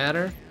 Does this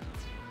matter?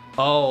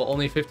 Oh,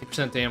 only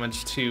 50%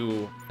 damage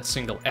to a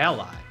single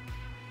ally.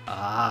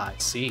 Ah, I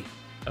see.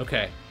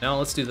 Okay, now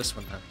let's do this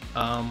one then.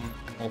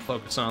 We'll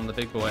focus on the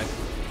big boy.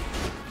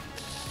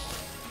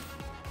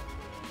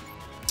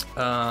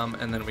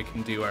 And then we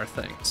can do our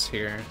things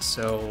here.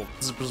 So,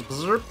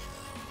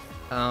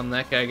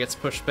 that guy gets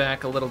pushed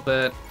back a little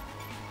bit.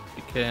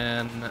 We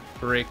can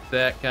break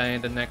that guy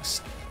into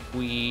next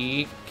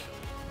week.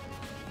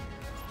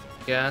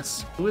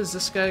 Guess. Who is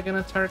this guy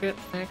gonna target,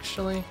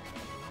 actually?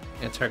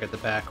 Yeah, target the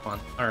back one.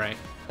 Alright,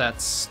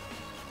 that's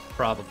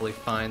probably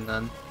fine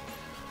then.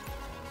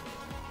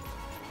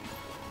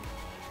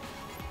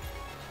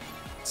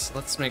 So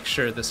let's make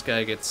sure this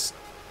guy gets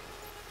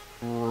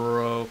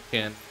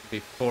broken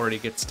before he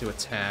gets to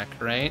attack,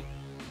 right?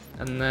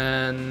 And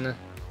then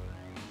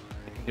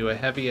we can do a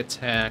heavy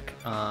attack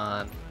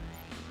on...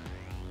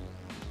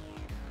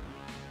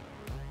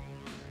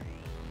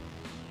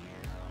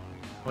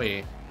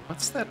 Wait,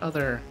 what's that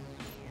other...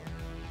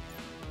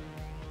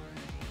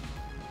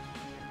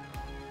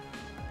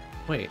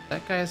 Wait,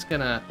 that guy's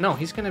gonna... No,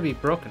 he's gonna be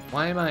broken.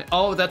 Why am I...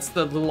 Oh, that's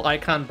the little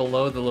icon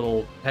below the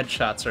little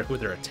headshots are who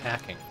they're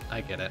attacking. I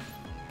get it.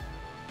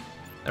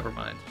 Never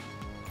mind.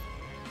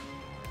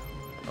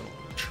 A little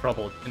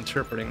trouble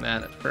interpreting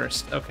that at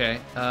first.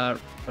 Okay,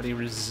 but he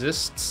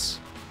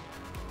resists...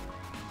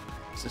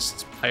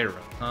 Resists Pyro,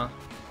 huh?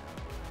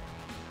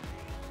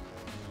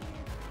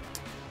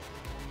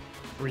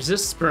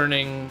 Resists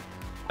burning,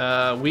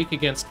 weak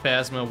against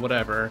Phasma,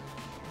 whatever.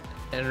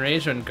 And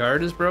Rage on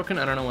guard is broken?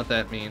 I don't know what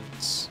that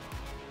means.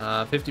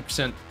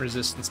 50%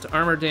 resistance to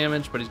armor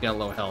damage, but he's got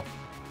low health,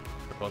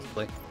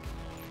 supposedly.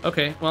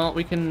 Okay, well,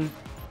 we can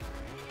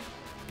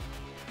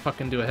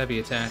fucking do a heavy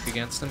attack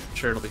against him.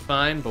 Sure, it'll be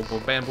fine. Boom,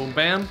 boom, bam, boom,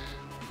 bam.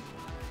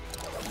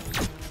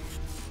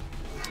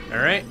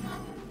 Alright.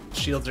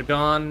 Shields are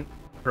gone.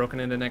 Broken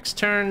into next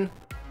turn.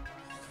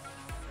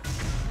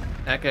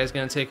 That guy's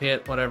gonna take a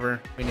hit,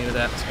 whatever. We knew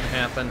that was gonna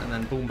happen. And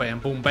then boom, bam,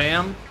 boom,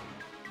 bam.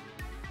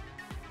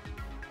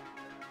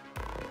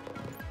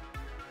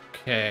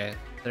 Okay,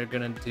 they're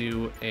gonna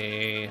do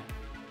a...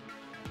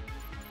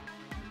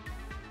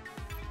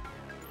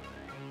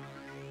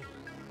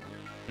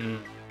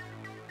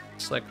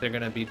 Looks like they're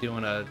gonna be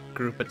doing a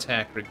group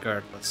attack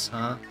regardless,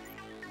 huh?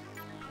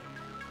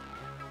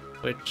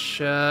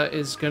 Which,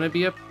 is gonna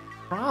be a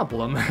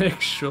problem,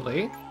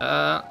 actually.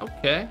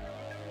 Okay.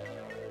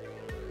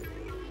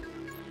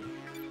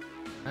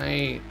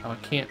 I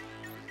can't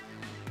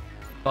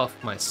buff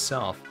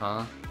myself,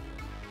 huh?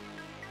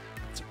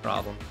 That's a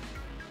problem.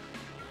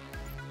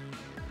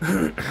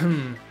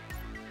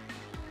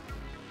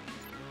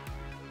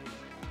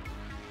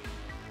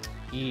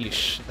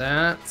 Yeesh,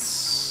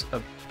 that's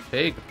a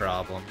big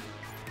problem.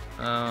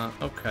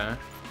 Okay.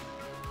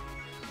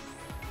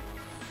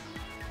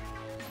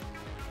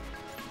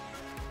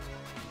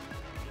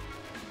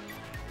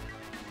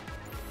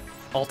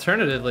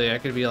 Alternatively, I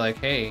could be like,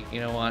 hey, you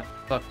know what?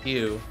 Fuck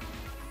you.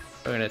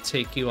 We're gonna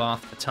take you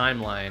off the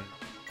timeline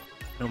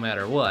no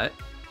matter what.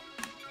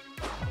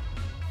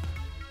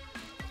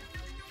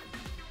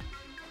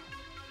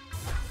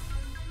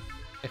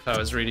 If if I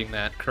was reading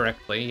that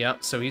correctly.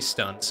 Yep, so he's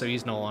stunned, so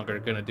he's no longer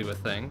gonna do a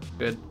thing.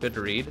 Good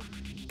read.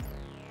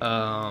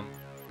 And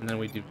then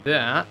we do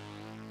that.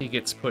 He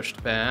gets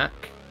pushed back.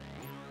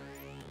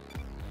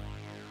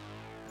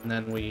 And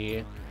then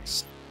we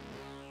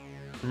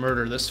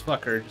murder this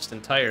fucker just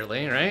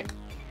entirely, right?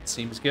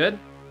 Seems good.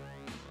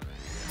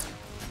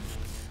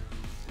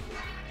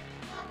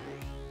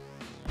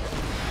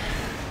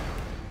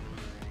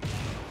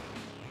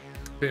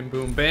 Bim,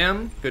 boom,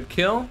 bam. Good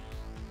kill.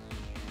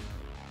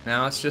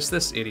 Now it's just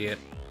this idiot.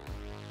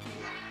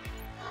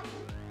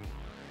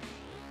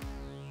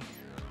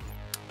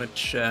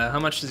 Which, how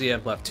much does he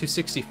have left?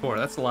 264.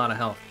 That's a lot of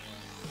health.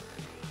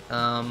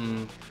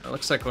 It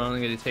looks like we're only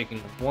going to be taking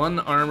 1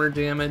 armor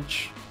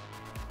damage.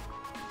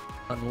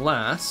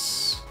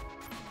 Unless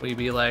we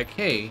be like,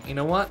 hey, you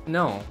know what?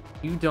 No,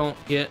 you don't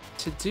get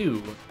to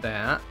do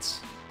that.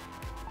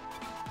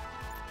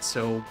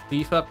 So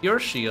beef up your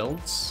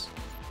shields.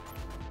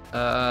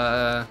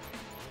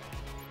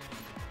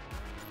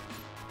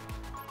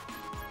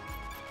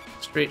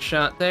 Straight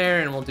shot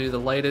there, and we'll do the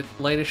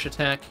lightish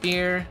attack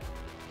here.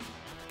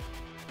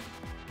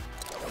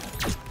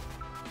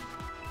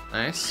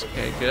 Nice,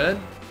 okay, good.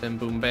 Then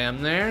boom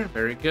bam there,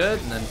 very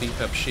good. And then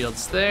beef up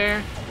shields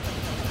there.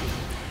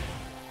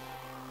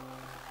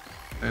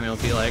 And it'll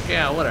be like,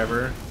 yeah,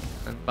 whatever.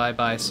 And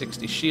bye-bye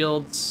 60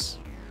 shields.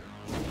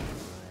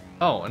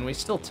 Oh, and we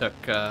still took,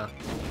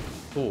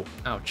 ooh,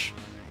 ouch.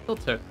 Still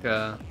took,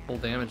 full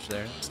damage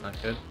there. That's not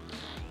good.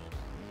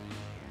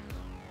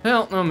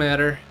 Well, no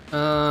matter.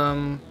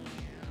 I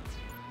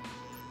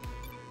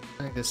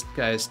think this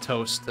guy's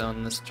toast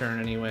on this turn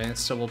anyway,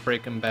 so we'll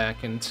break him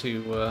back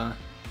into, I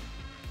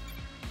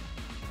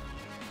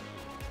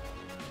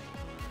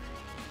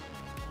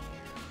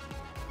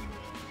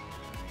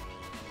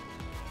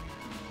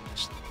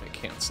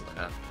cancel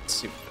that. Let's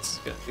see what this is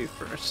gonna do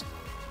first.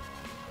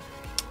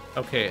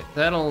 Okay,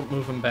 that'll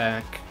move him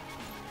back.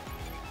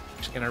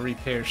 Just gonna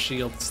repair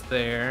shields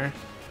there.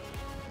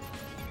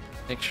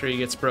 Make sure he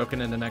gets broken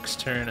into next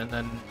turn, and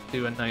then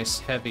do a nice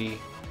heavy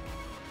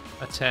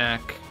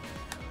attack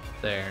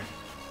there.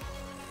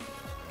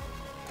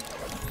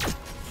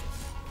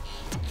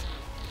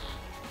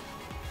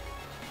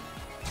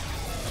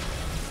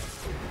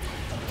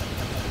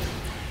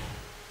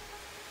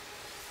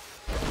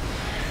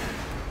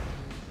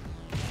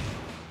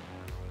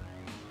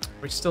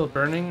 Are we still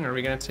burning? Are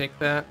we gonna take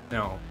that?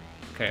 No.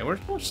 Okay, we're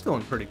still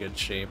in pretty good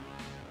shape.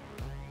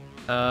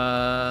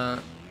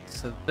 So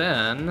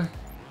then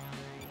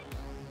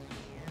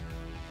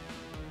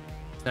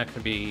it's not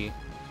gonna be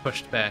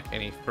pushed back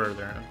any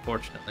further,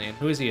 unfortunately. And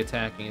who is he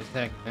attacking? He's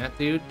attacking that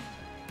dude.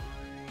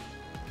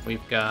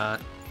 We've got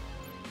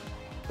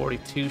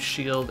 42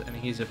 shield, and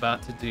he's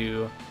about to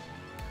do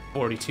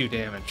 42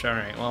 damage.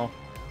 Alright,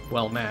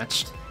 well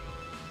matched.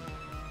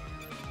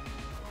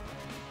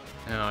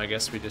 Now I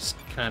guess we just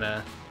kind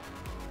of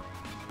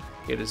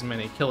get as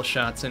many kill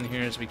shots in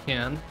here as we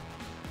can.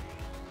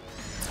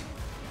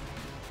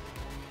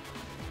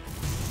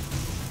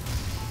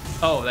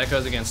 Oh, that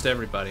goes against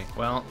everybody.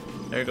 Well,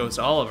 there goes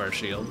all of our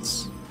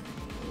shields.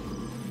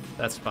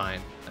 That's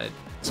fine.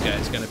 This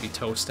guy's gonna be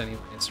toast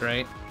anyways,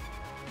 right?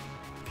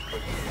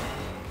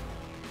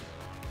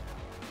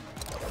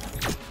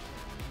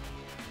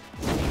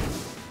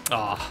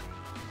 Ah.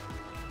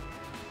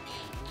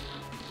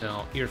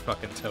 No, you're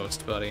fucking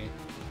toast, buddy.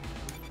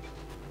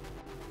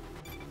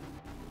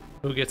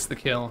 Who gets the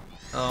kill?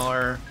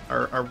 Oh,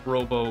 our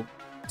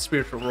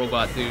spiritual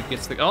robot dude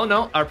gets the... Oh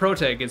no, our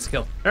protag gets the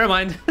kill. Never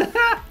mind.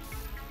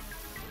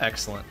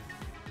 Excellent.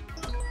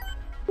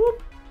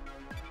 Whoop.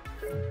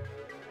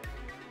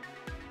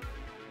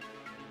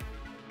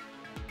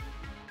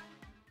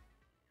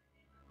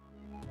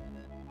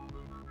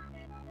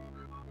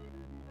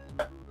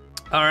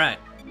 All right.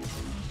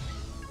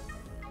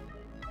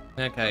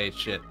 That guy ate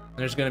shit.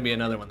 There's gonna be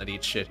another one that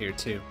eats shit here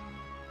too.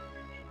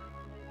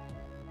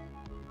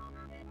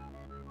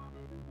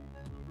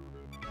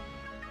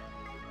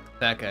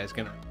 That guy's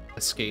gonna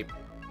escape.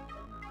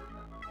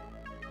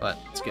 But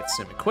let's get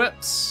some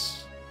equips.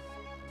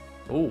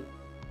 Oh.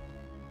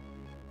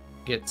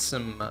 Get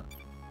some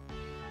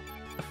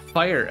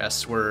fire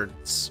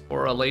S-words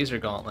or a laser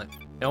gauntlet. You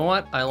know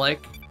what? I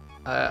like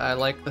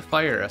the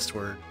fire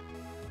S-word.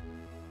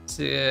 Plus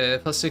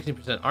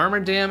 16% armor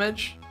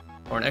damage,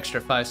 or an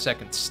extra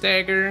 5-second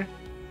stagger.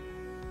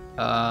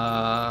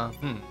 I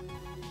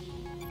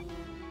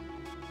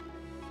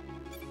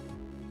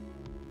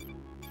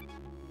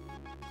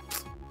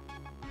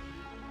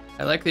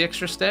like the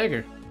extra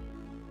stagger,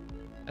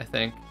 I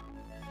think.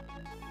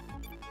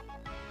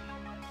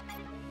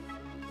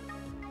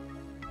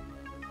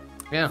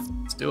 Yeah,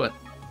 let's do it.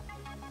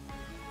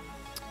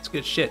 It's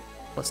good shit.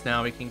 Plus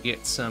now we can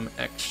get some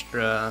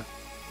extra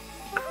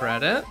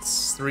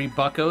credits. 3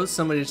 buckos,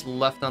 somebody just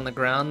left on the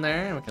ground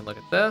there. And we can look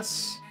at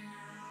this.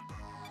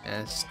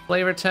 And it's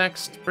flavor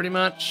text, pretty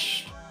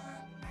much.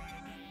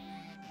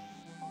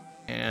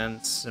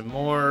 And some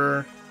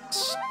more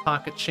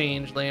pocket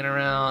change laying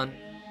around.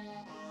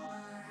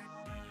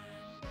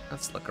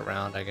 Let's look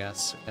around, I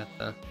guess. We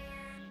got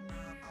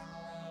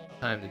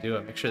time to do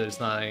it. Make sure there's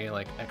not any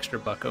like extra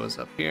buckos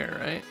up here,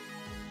 right?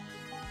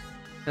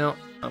 No.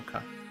 Okay.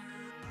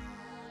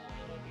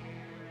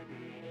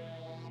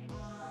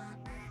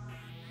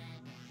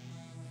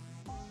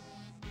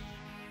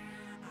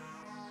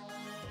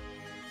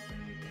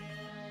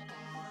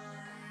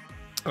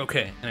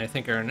 Okay, and I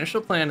think our initial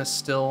plan is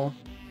still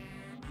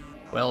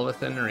well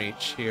within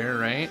reach here,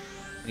 right?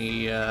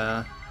 We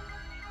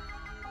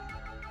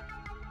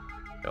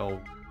go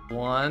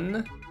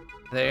 1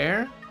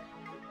 there.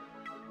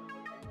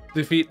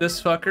 Defeat this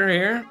fucker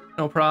here,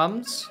 no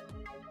problems.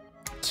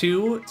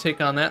 2, take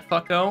on that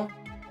fucko.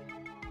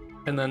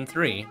 And then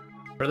 3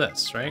 for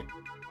this, right?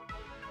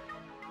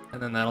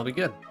 And then that'll be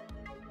good.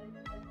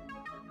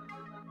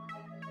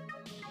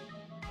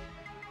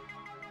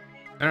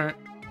 Alright.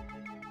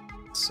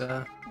 Let's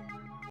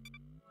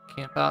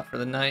camp out for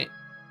the night.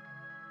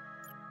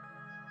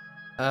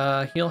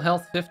 Heal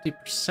health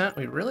 50%.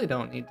 We really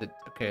don't need to.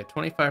 Okay,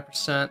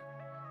 25%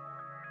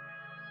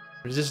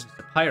 resistance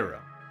to pyro,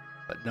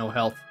 but no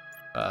health.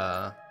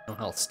 No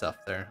health stuff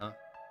there, huh?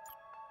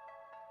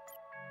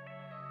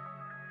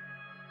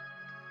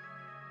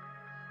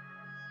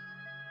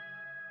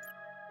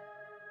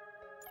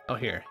 Oh,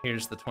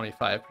 here's the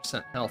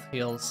 25% health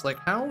heals. Like,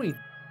 how are we?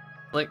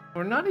 Like,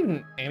 we're not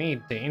in any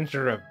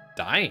danger of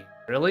dying.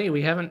 Really,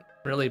 we haven't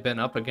really been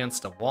up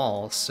against a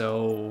wall,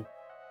 so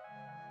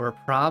we're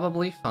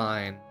probably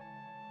fine.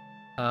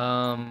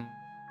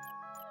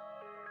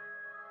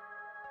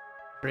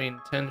 Drain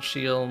 10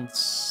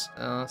 shields.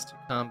 Let's do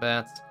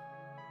combats.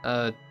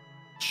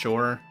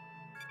 Sure.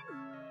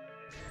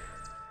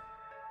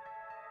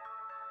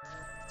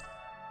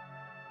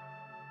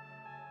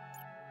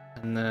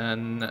 And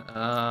then,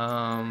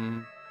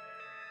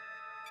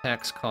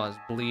 attacks cause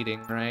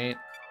bleeding, right?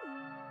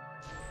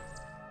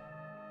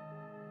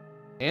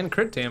 And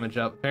crit damage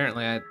up,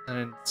 apparently. I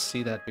didn't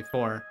see that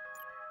before.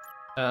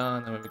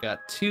 And then we've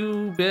got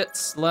 2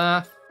 bits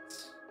left.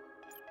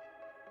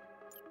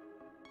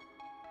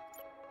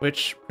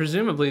 Which,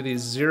 presumably,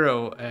 these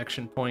 0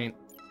 action point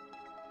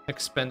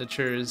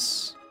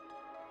expenditures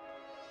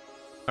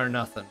are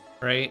nothing,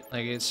 right?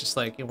 Like, it's just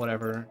like,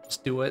 whatever,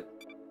 just do it.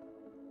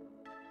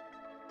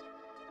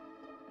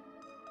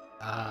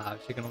 Ah,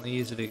 you can only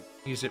use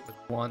it with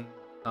 1.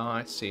 Oh,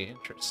 I see,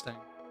 interesting.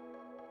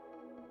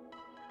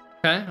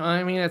 Okay, well,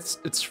 I mean, it's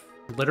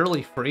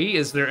literally free.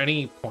 Is there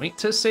any point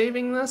to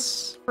saving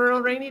this for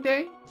a rainy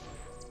day?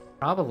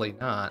 Probably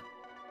not.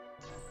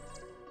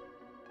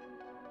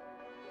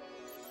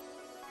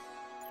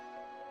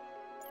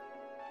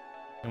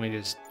 Can we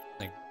just,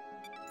 like,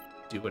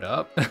 do it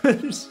up?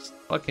 Just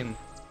fucking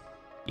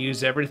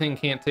use everything,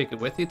 can't take it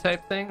with you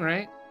type thing,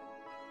 right?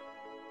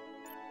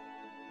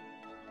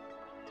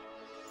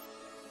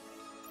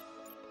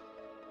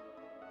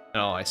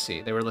 Oh, I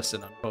see. They were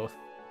listed on both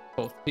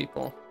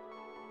people.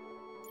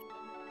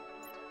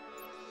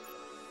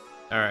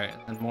 Alright,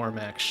 and then more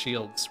max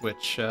shields,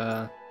 which,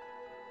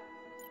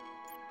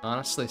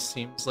 honestly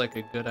seems like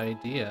a good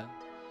idea,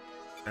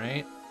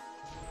 right?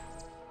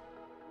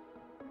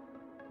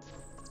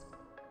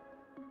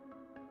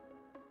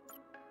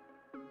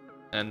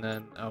 And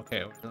then,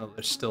 okay,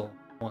 there's still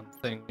one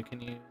thing we can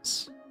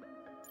use.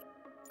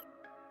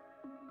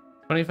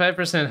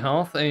 25%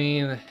 health? I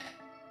mean,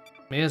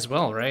 may as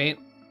well, right?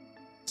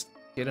 Just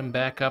get him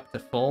back up to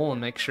full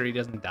and make sure he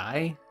doesn't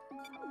die.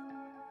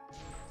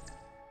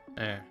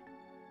 There.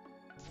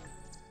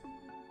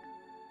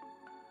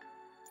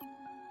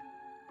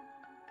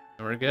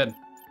 And we're good.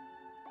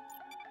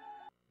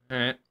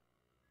 Alright.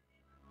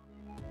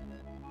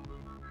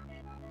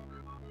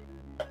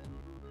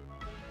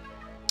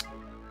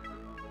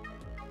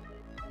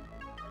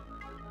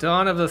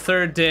 Dawn of the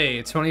 3rd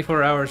day,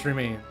 24 hours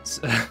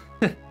remains.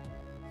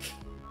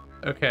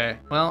 Okay,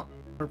 well,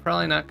 we're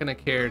probably not gonna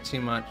care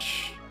too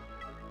much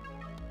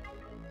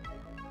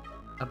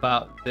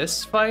about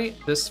this fight.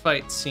 This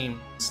fight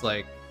seems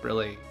like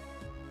really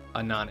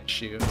a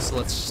non-issue, so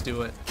let's just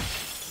do it.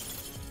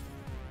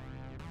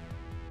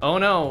 Oh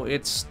no,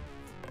 it's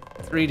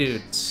 3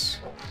 dudes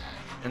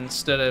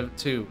instead of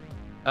 2.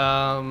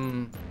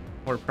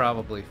 We're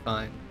probably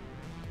fine.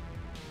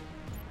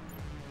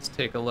 Let's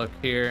take a look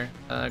here.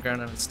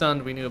 Grounded and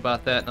stunned, we knew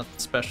about that. Nothing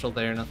special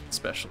there, nothing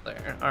special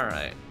there.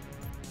 Alright.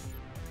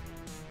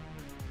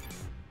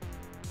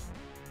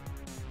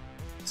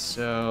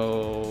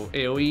 So,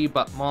 AoE,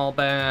 but maul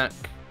back,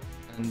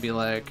 and be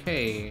like,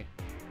 hey.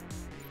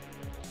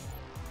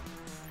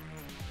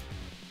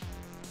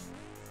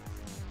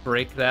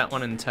 Break that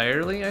one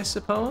entirely, I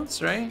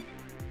suppose, right?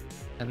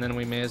 And then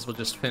we may as well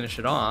just finish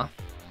it off.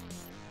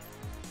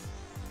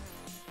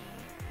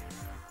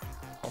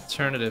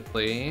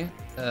 Alternatively,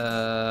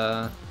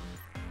 oh,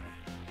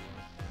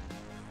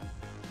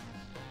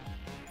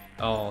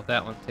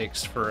 that one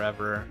takes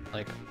forever,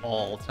 like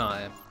all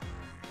time.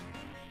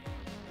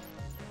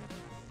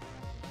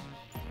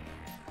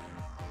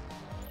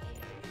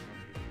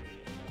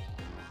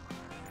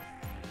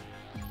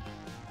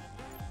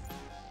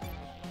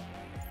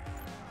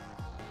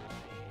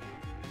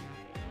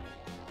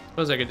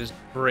 Suppose I could just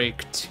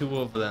break 2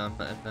 of them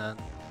and then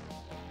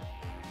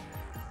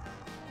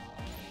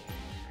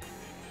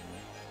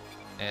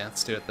Yeah,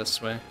 let's do it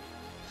this way.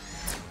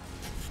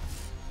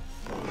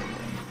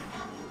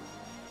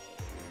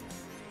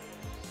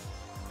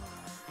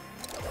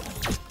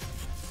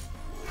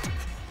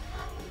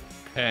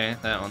 Okay,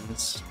 that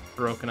one's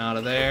broken out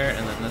of there,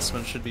 and then this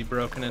one should be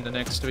broken into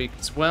next week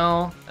as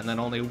well, and then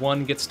only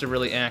one gets to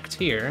really act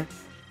here.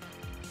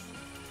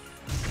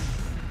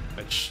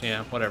 Which,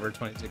 yeah, whatever,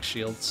 26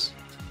 shields.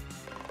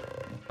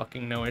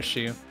 Fucking no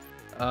issue.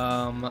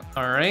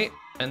 Alright,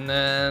 and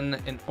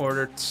then in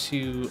order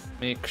to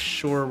make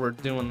sure we're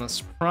doing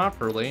this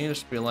properly,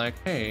 just be like,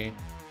 hey,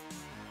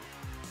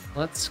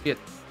 let's get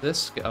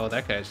this guy. Oh,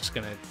 that guy's just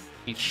gonna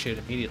eat shit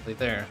immediately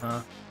there,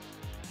 huh?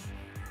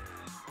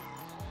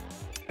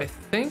 I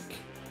think...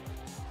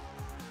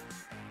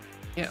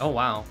 Yeah, oh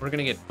wow, we're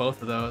gonna get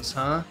both of those,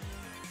 huh?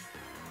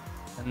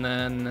 And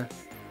then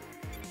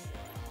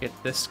get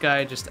this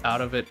guy just out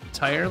of it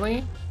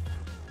entirely.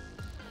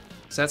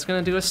 So that's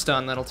gonna do a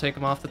stun, that'll take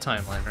him off the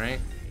timeline,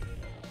 right?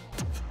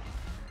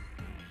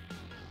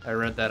 I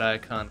read that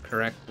icon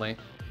correctly.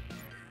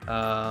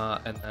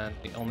 And then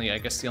I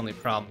guess the only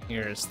problem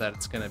here is that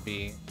it's gonna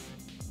be...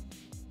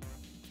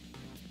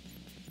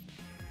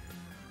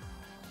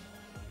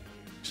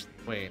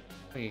 Wait.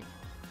 A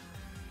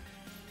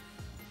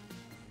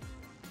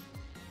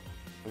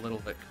little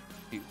bit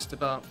confused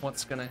about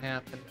what's gonna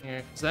happen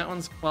here. Because that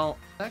one's, well,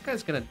 that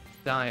guy's gonna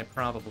die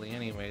probably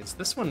anyways.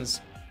 This one's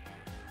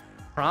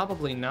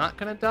probably not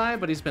gonna die,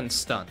 but he's been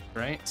stunned,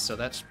 right? So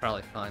that's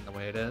probably fine the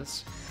way it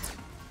is.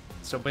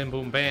 So bim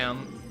boom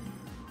bam.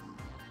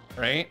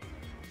 Right?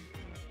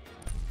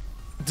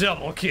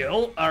 Double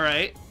kill!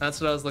 Alright,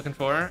 that's what I was looking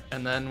for.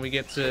 And then we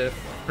get to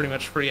pretty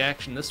much free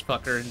action this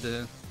fucker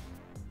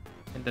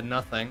into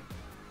nothing.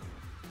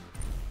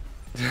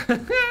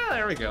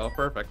 There we go,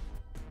 perfect.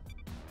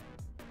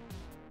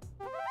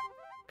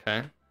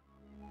 Okay.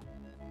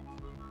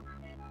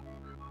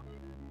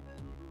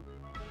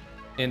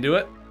 Into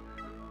it.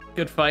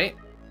 Good fight.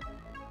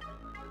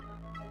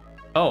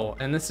 Oh,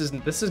 and this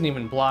isn't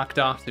even blocked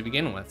off to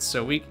begin with,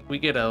 so we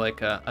get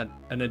an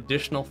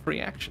additional free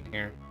action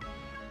here.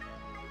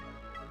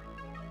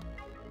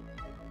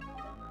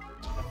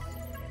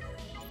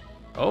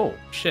 Oh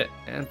shit!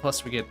 And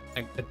plus we get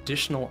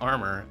additional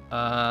armor.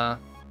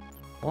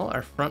 Well,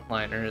 our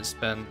frontliner has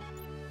been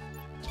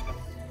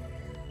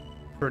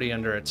pretty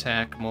under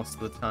attack most of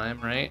the time,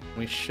 right?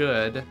 We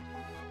should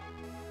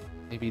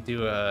maybe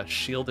do a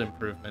shield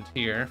improvement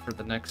here for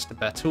the next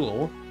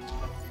Batul.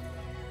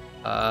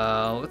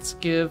 Let's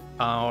give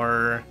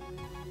our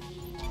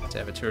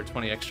Saboteur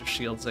 20 extra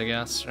shields, I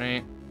guess,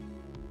 right?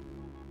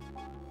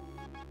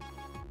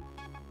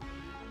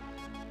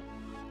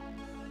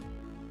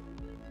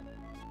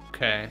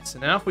 Okay, so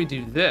now if we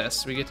do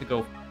this, we get to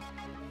go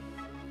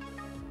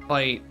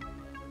fight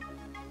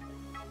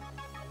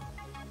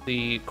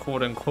the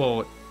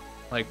quote-unquote,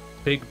 like,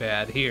 big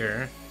bad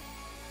here.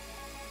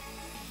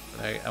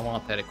 But I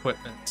want that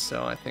equipment,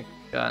 so I think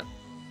we got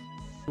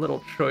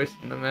little choice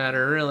in the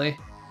matter, really.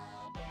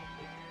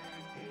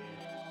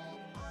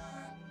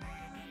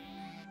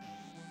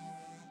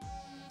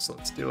 So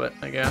let's do it,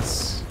 I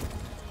guess.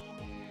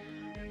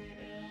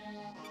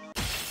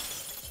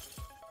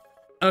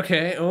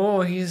 Okay,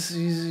 oh,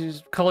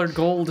 he's colored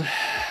gold.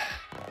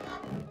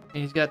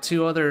 He's got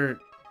two other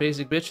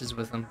basic bitches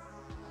with him.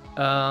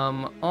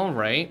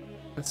 Alright.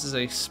 This is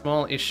a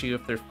small issue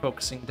if they're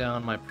focusing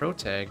down my pro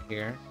tag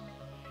here.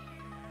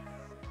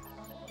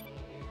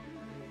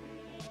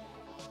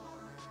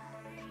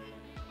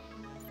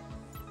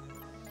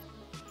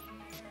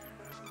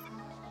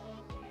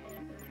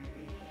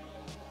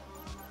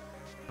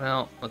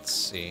 Well, let's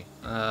see.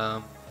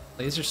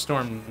 Laser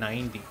Storm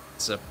 90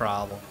 is a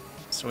problem,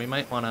 so we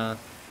might want to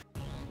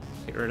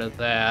get rid of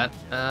that.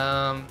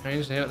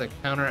 Range to hit with a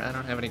counter. I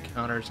don't have any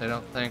counters, I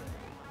don't think.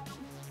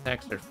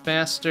 Attacks are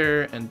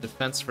faster, and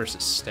defense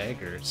versus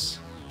staggers.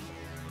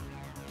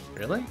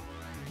 Really?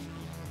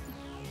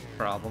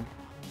 Problem.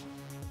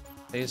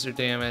 Laser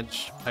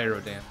damage, pyro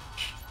damage.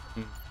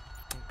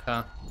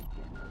 Okay.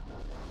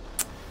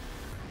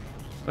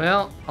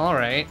 Well,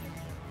 alright.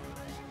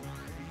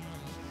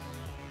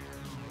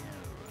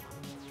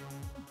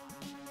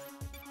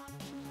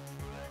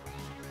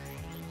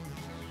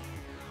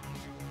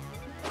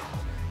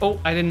 Oh,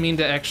 I didn't mean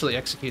to actually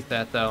execute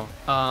that, though.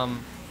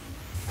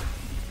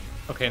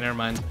 Okay, never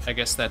mind. I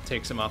guess that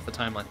takes him off the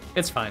timeline.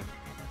 It's fine.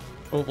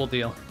 We'll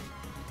deal.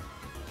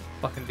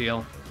 Fucking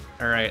deal.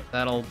 Alright,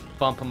 that'll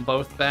bump them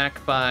both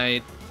back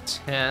by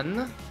 10,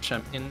 which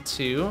I'm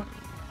into.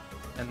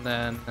 And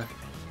then...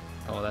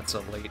 Oh, that's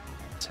a late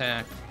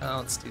attack. Oh,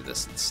 let's do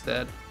this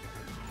instead.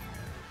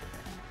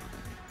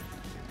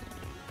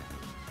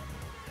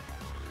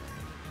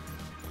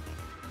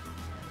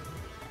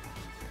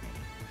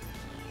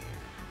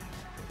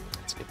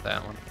 Let's get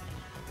that one.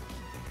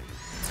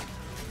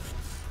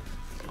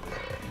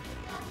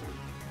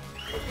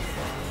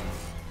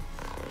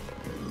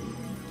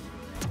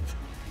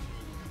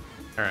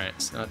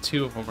 Alright, so now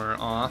two of them are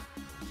off.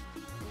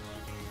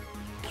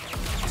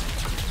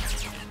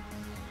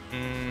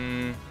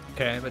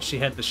 Okay, but she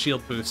had the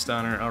shield boost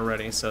on her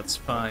already, so it's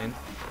fine.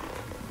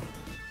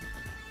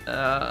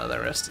 The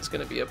rest is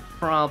gonna be a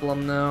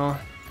problem, though.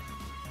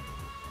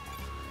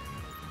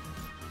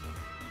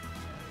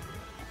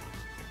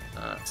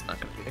 It's not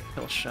gonna be a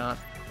kill shot.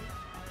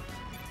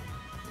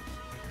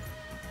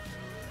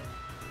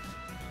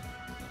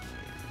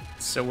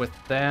 So with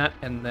that,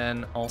 and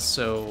then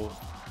also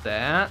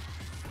that,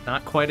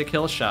 not quite a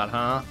kill shot,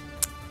 huh?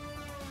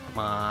 Come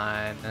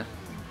on.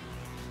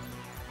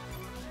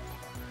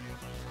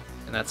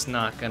 And that's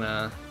not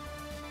gonna...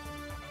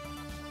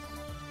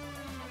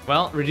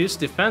 Well, reduced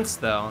defense,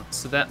 though,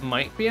 so that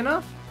might be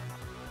enough?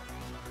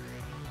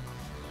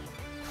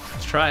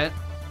 Let's try it.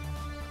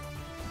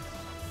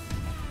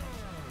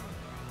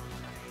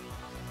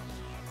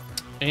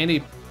 And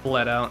he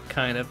bled out,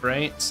 kind of,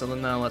 right? So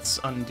then now let's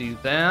undo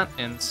that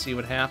and see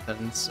what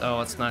happens. Oh,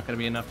 it's not going to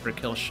be enough for a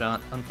kill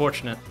shot.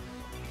 Unfortunate.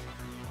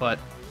 But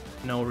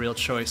no real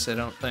choice, I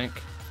don't think.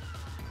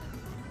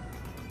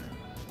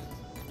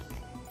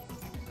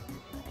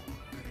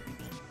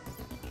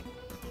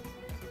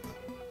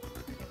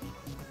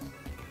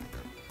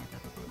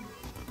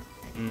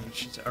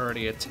 She's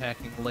already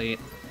attacking late.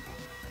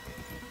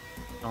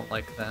 Don't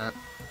like that.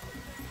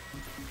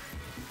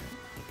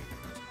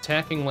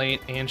 Attacking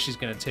late, and she's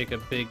gonna take a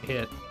big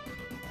hit.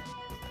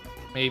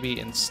 Maybe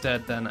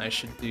instead, then, I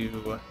should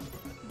do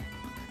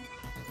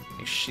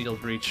a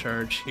shield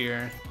recharge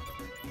here.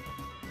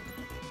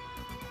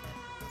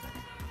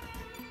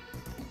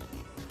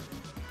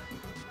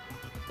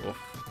 Oof.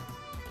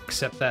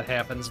 Except that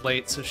happens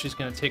late, so she's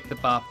gonna take the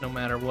bop no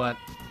matter what.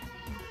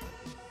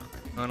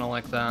 I don't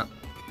like that.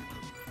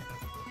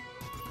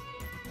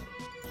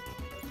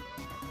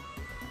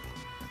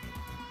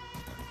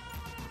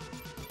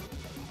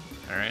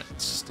 Alright,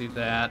 let's do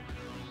that.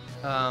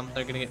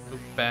 They're gonna get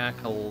moved back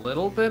a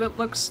little bit, it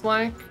looks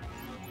like.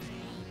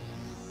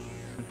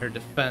 And her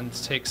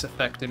defense takes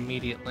effect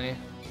immediately.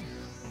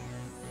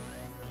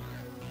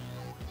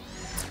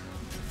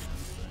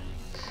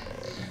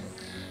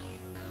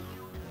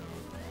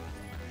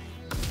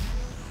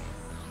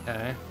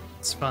 Okay,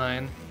 it's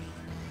fine.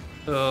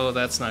 Oh,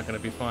 that's not gonna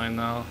be fine,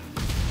 though.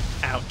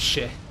 Ouch.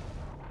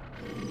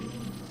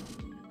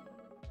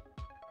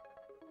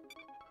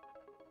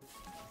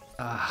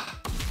 Ah.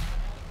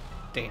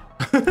 Damn.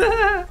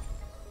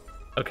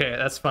 Okay,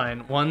 that's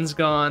fine. One's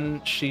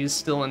gone. She's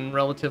still in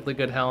relatively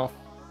good health.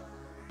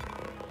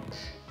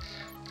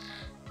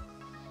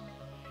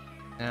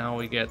 Now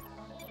we get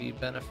the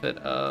benefit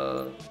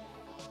of...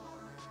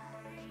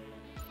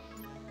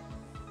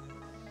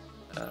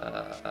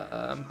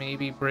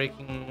 maybe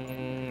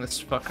breaking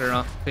this fucker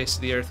off the face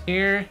of the earth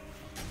here.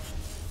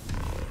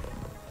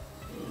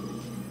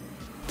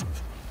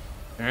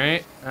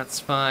 Alright, that's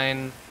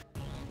fine.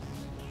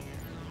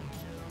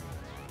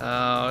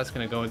 Oh, it's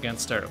gonna go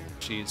against our...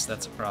 Jeez,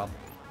 that's a problem.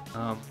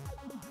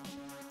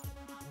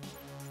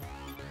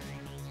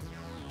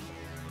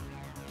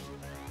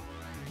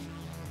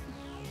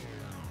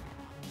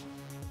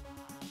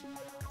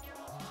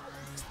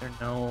 Is there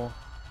no...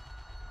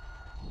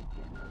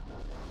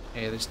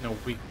 Hey, there's no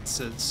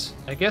weaknesses.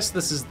 I guess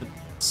this is the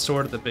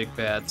sort of the big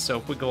bad, so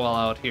if we go all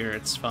out here,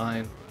 it's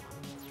fine.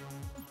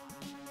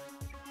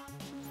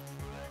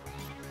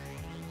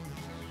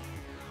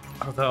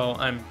 Although,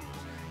 I'm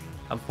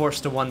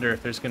forced to wonder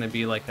if there's going to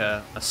be like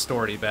a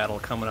story battle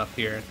coming up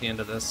here at the end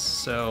of this,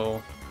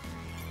 so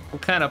we'll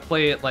kind of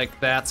play it like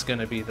that's going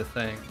to be the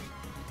thing.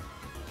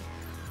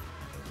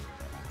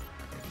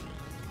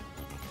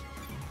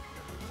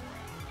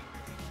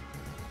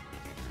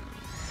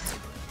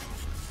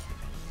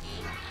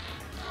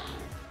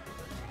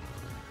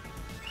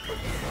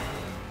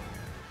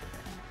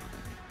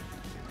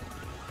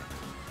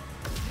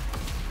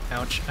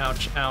 Ouch,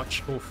 ouch,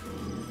 ouch, oof.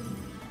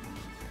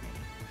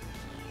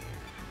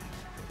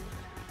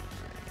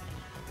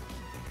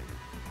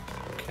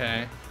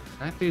 Okay,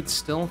 that dude's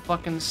still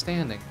fucking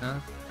standing, huh?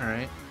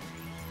 Alright.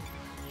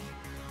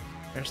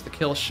 There's the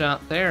kill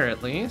shot there,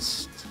 at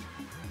least.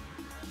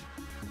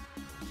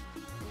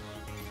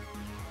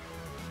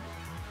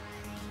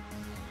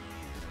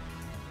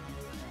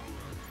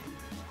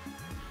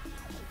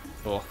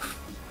 Cool.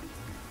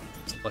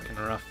 It's looking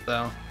rough,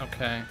 though.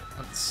 Okay,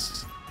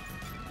 let's...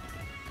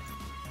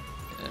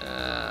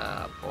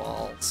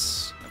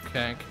 balls.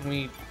 Okay, can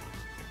we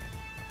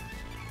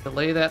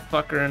delay that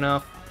fucker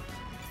enough?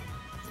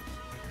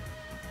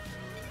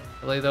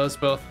 Delay those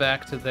both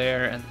back to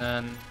there, and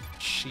then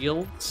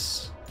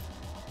shields.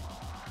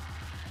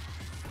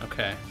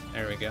 Okay,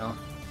 there we go.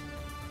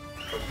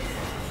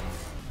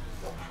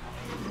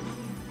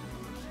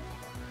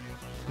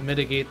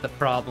 Mitigate the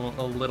problem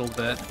a little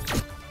bit.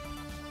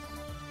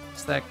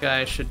 So that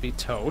guy should be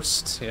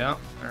toast. Yeah,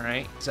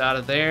 alright. He's out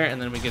of there,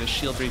 and then we get a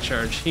shield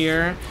recharge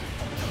here.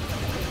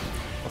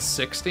 Plus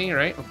 60,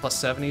 right? And plus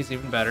 70 is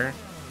even better.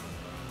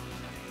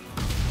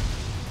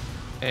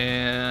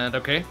 And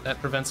okay, that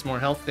prevents more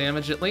health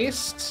damage at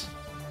least.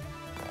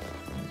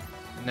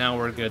 Now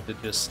we're good to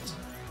just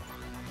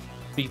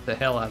beat the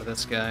hell out of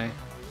this guy.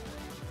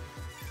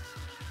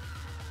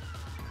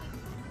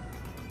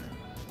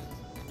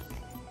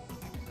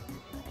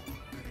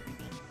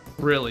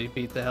 Really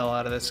beat the hell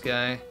out of this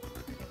guy.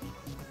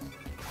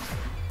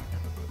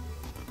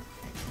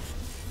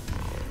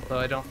 Though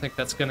I don't think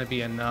that's gonna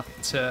be enough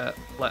to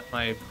let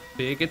my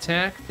big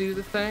attack do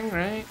the thing,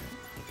 right?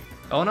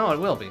 Oh no, it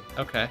will be.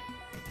 Okay.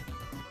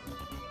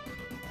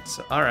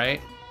 So,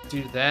 alright.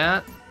 Do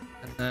that.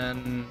 And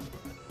then...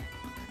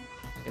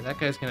 Okay, that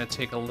guy's gonna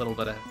take a little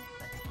bit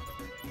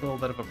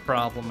of a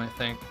problem, I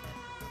think.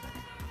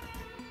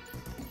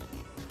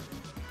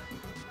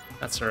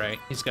 That's alright.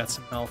 He's got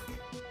some health.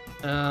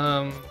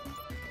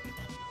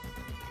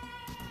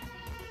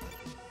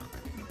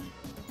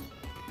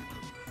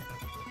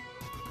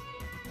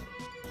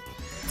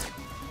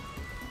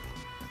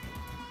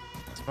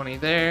 20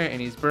 there,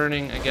 and he's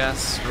burning, I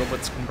guess.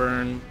 Robots can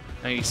burn.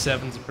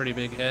 97's a pretty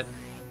big hit.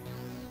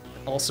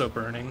 Also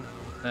burning.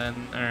 Then,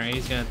 alright,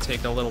 he's gonna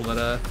take a little bit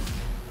of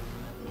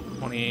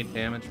 28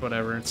 damage,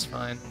 whatever, it's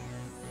fine.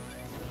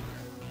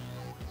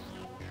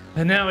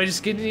 And now we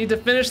just need to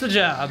finish the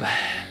job.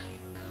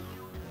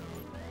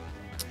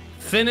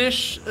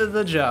 Finish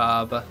the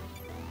job.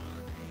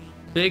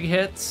 Big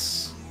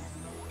hits.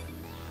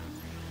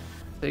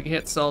 Big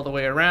hits all the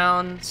way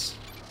around.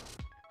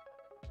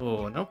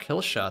 Oh, no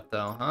kill shot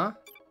though, huh?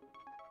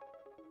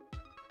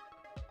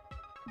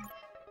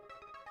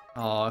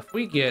 Oh, if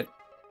we get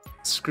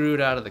screwed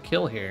out of the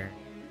kill here.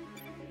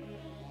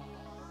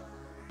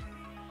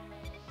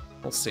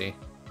 We'll see.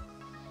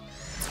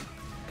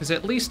 Because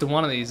at least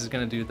one of these is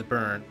going to do the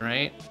burn,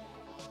 right?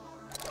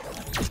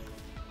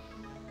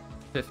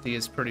 50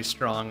 is pretty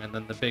strong, and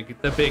then the big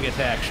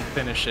attack should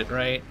finish it,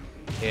 right?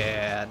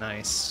 Yeah,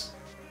 nice.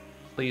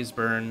 Please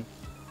burn.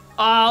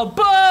 Oh,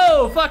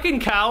 boo!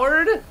 Fucking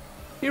coward!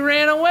 He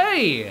ran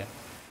away!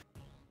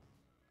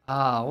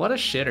 Ah, what a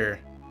shitter.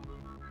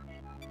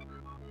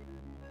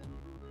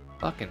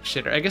 Fucking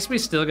shitter. I guess we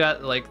still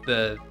got, like,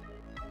 the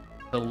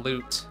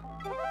loot.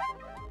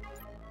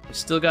 We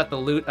still got the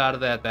loot out of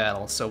that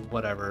battle, so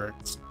whatever.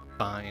 It's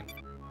fine.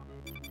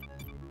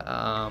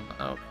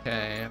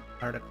 Okay.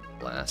 Particle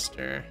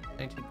Blaster.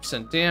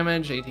 19%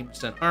 damage,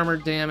 18% armor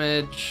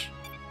damage.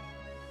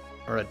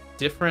 Or a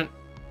different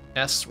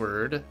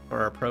S-word for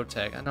our pro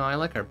tag. I know, I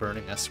like our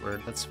burning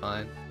S-word. That's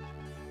fine.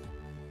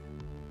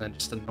 Then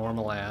just a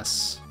normal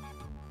ass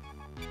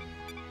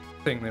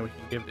thing that we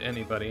can give to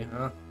anybody,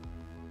 huh?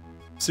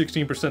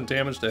 16%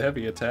 damage to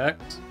heavy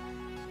attacks.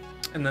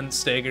 And then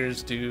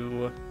staggers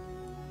do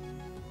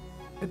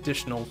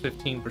additional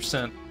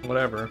 15%,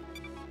 whatever.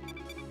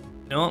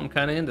 No, I'm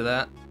kind of into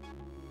that.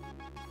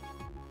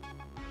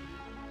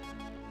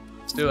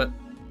 Let's do it.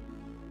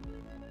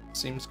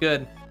 Seems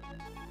good.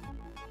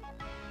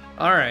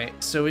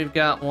 Alright, so we've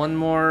got one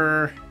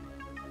more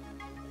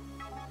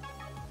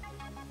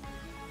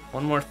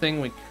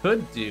thing we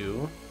could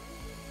do.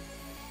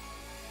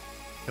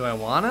 Do I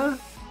wanna?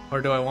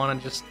 Or do I wanna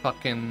just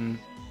fucking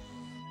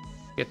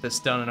get this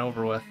done and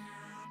over with?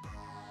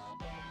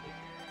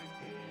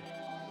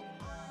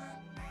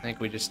 I think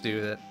we just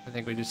do that. I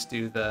think we just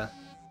do the...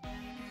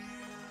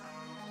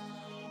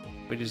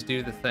 We just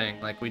do the thing.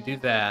 Like, we do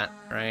that,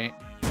 right?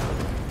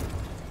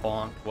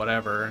 Bonk,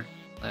 whatever.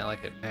 Not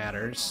like it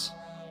matters.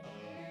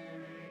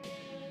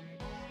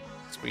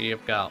 So we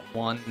have got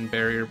one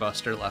barrier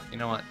buster left. You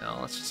know what? No,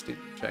 let's just do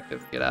the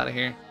objective. Get out of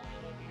here.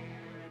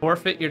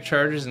 Forfeit your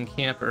charges and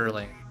camp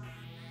early.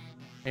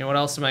 I mean, what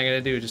else am I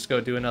gonna do? Just go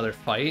do another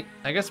fight?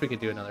 I guess we could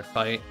do another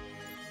fight.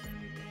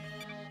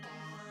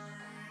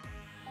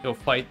 Go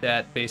fight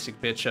that basic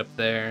bitch up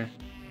there.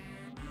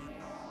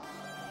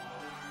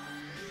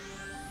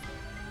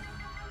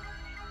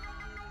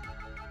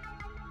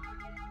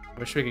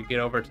 Wish we could get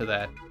over to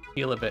that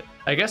heal a bit.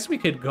 I guess we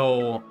could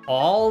go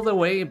all the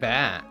way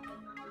back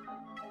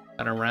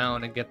and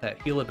around and get that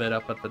heal a bit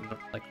up at the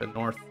like the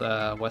north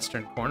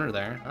western corner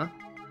there, huh?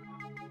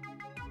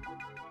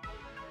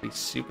 Be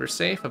super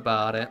safe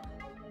about it.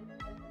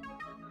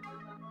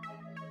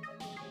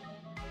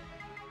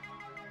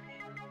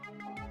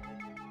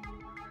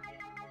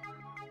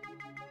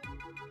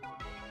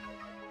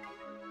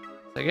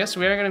 I guess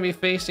we are going to be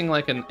facing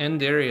like an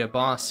end area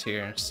boss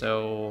here,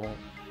 so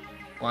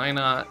why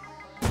not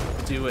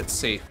do it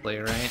safely,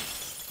 right?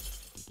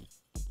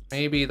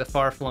 Maybe the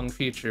far-flung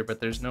future, but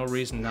there's no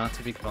reason not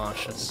to be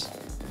cautious.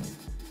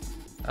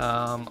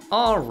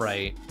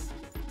 Alright,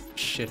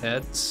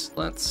 shitheads.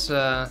 Let's,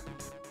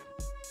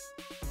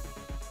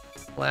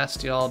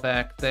 blast you all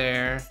back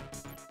there.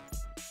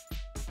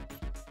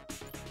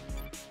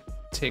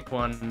 Take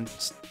one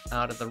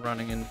out of the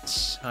running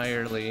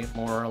entirely,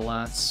 more or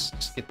less.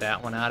 Just get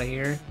that one out of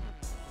here.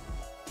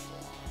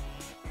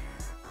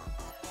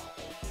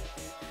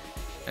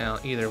 Now,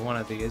 either one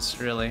of these,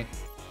 really.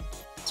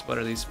 So what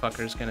are these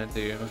fuckers gonna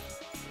do?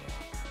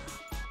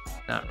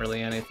 Not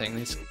really anything.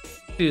 These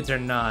dudes are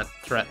not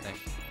threatening.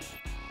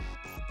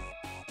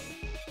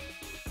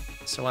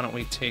 So why don't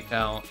we take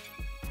out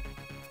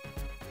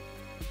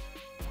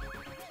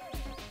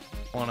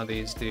one of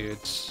these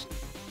dudes.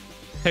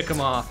 Pick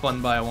them off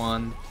one by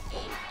one.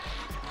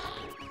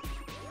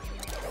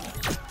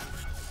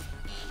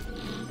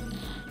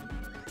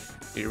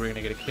 Dude, we're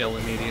gonna get a kill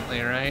immediately,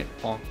 right?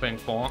 Bonk, bang,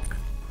 bonk.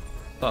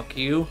 Fuck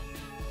you.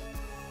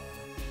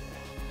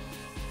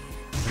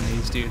 And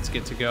these dudes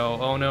get to go.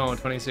 Oh no,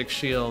 26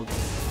 shield.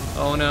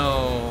 Oh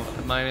no,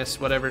 minus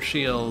whatever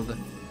shield.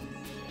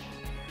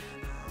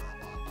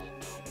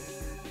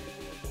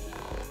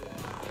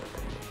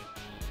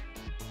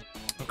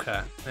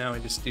 Okay, now we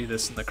just do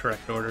this in the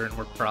correct order and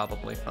we're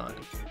probably fine.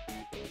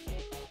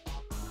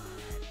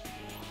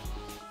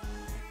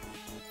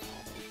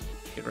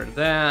 Get rid of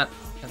that,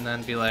 and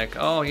then be like,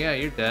 oh yeah,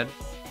 you're dead.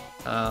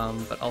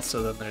 But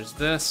also then there's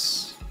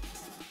this,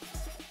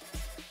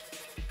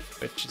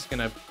 which is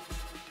gonna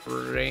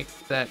break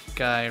that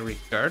guy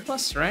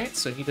regardless, right?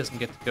 So he doesn't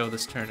get to go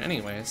this turn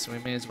anyway, so we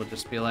may as well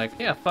just be like,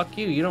 yeah, fuck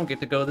you, you don't get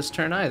to go this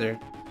turn either.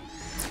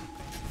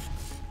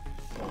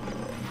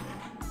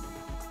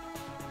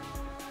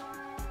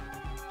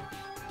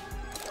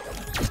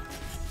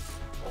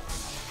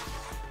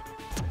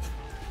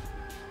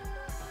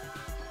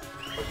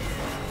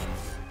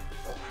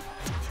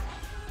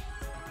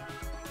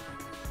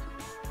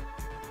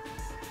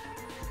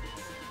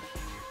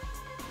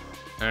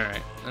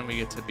 Alright, then we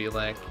get to be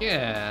like,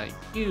 yeah,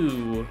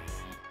 you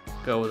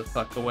go the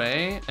fuck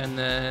away, and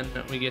then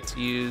we get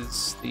to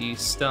use the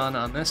stun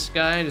on this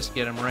guy, just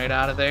get him right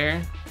out of there.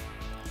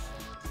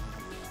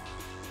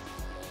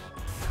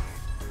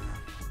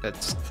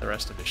 That's the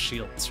rest of his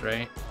shields,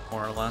 right?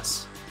 More or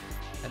less.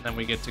 And then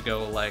we get to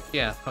go like,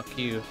 yeah, fuck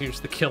you,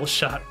 here's the kill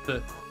shot,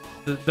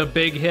 the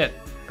big hit,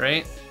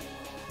 right?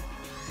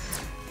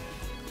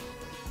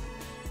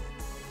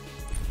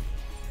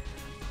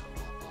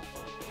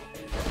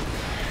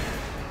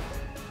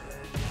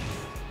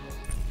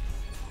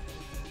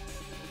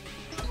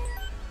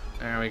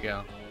 There we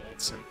go.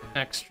 Some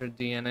extra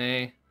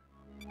DNA.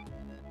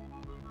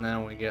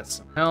 Now we get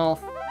some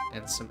health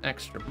and some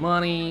extra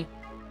money.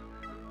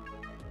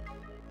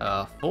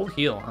 Full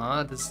heal,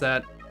 huh? Does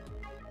that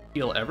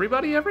heal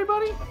everybody?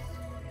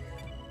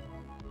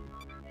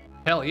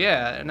 Hell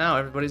yeah, now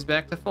everybody's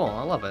back to full.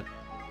 I love it.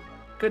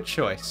 Good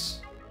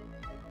choice.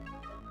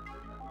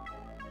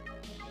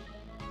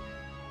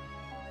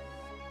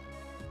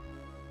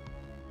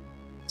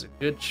 It's a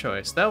good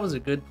choice. That was a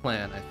good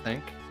plan, I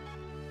think.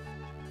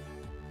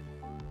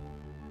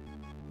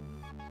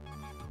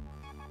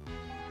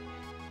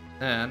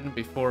 And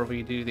before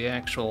we do the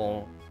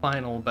actual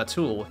final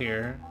Batul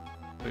here,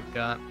 we've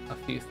got a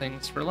few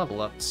things for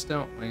level ups,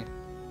 don't we?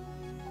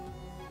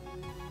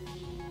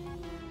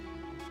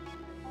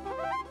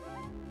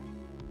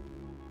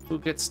 Who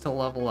gets to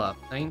level up?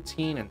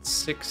 19 and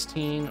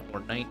 16, or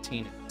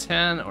 19 and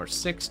 10, or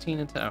 16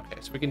 and 10? Okay,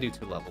 so we can do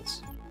 2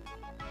 levels.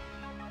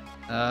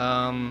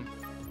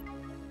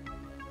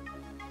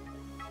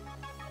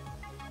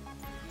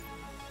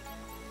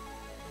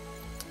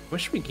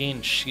 Wish we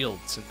gained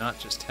shields and not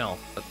just health,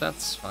 but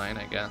that's fine,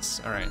 I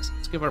guess. Alright, so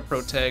let's give our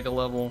Protag a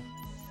level,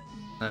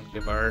 then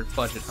give our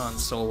budget Han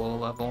Solo a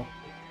level.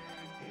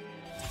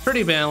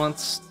 Pretty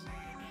balanced.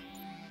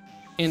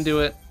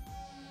 Into it.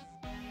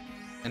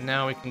 And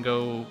now we can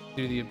go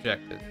do the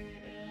objective.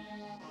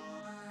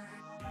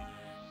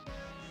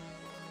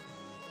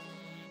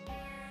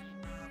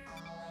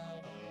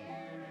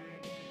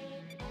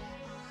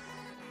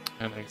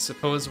 And I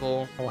suppose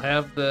we'll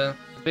have the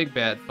big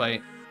bad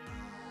fight.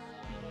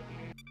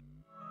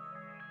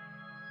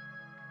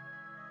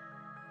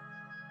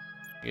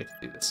 We get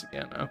to do this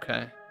again.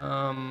 Okay.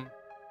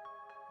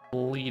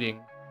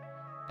 Bleeding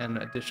and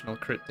additional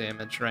crit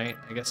damage, right?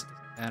 I guess it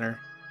doesn't matter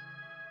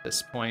at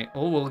this point.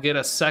 Oh, we'll get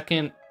a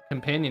second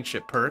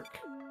companionship perk,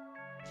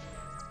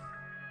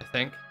 I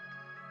think.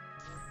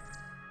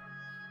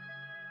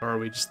 Or are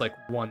we just like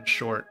one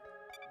short?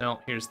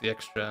 No, here's the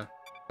extra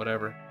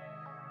whatever.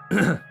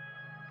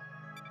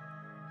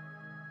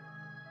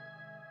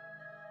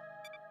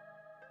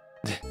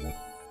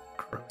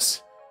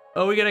 Gross.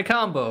 Oh, we get a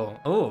combo.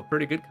 Oh,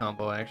 pretty good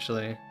combo,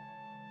 actually.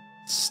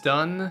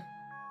 Stun,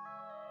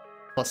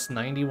 plus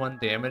 91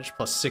 damage,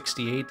 plus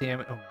 68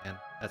 damage. Oh, man,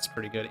 that's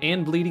pretty good.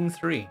 And bleeding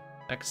 3.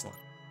 Excellent.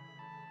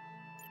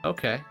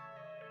 Okay.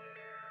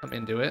 I'm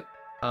into it.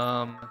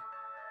 Then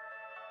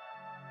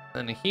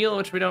a heal,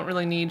 which we don't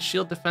really need.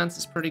 Shield defense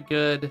is pretty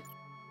good.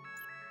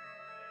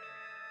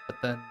 But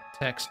then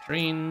attacks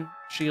drain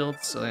shield,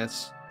 so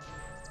that's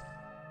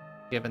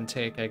give and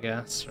take, I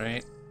guess,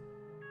 right?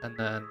 And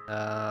then,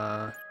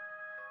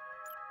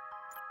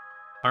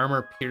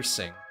 armor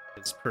piercing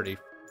is pretty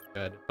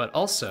good, but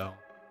also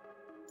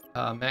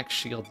max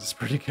shield is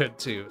pretty good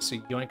too. So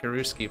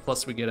Yoinkaruski,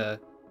 plus we get a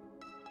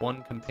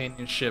 1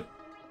 companionship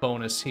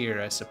bonus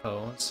here, I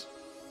suppose.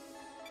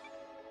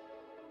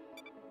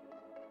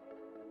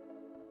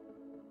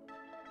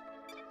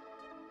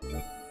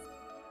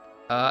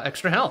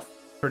 Extra health,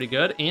 pretty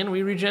good, and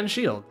we regen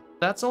shield.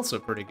 That's also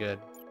pretty good.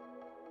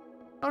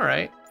 All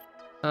right.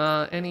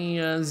 Any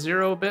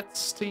 0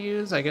 bits to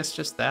use? I guess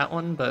just that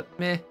one, but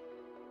meh.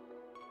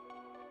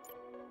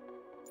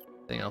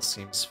 Everything else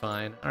seems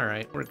fine.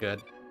 Alright, we're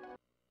good.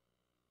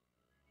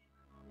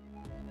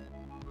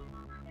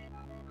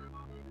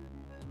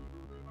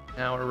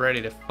 Now we're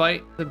ready to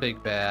fight the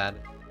big bad.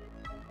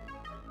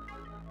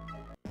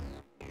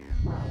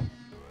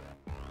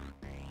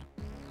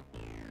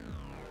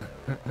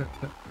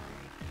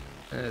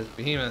 As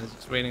Behemoth is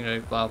just waiting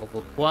to blah blah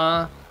blah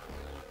blah.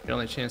 Your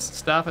only chance to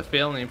stop it,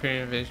 fail, and the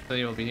Imperial invasion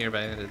will be here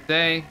by the end of the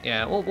day.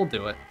 Yeah, we'll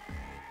do it.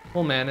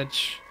 We'll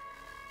manage.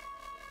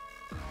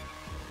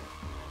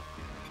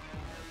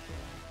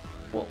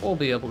 We'll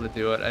be able to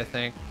do it, I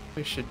think.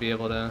 We should be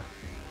able to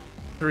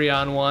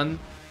 3-on-1.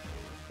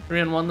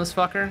 3-on-1 this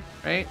fucker,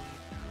 right?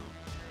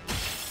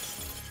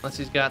 Unless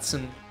he's got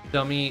some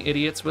dummy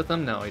idiots with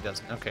him. No, he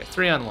doesn't. Okay,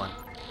 3-on-1.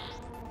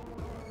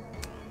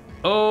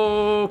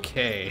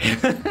 Okay.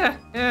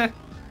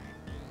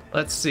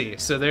 Let's see.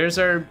 So there's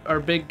our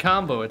big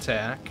combo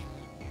attack.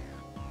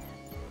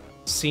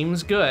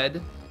 Seems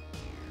good.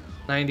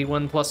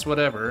 91 plus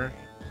whatever.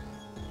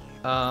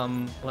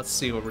 Let's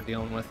see what we're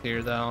dealing with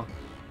here, though.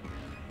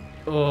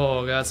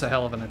 Oh, that's a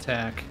hell of an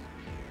attack.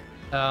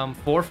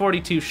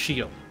 442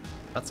 shield.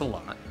 That's a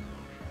lot.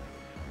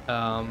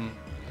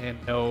 And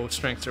no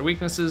strengths or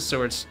weaknesses,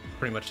 so it's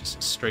pretty much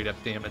just straight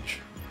up damage.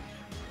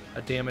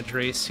 A damage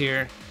race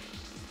here.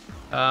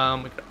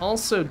 We could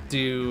also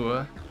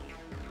do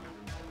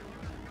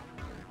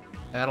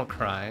Battle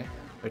Cry,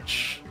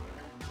 which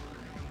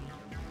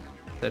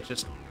that's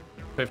just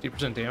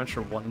 50% damage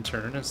for one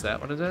turn. Is that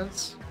what it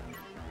is? I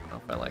don't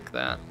know if I like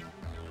that.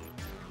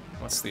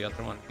 What's the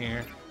other one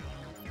here?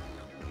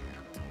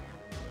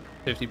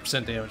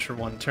 50% damage for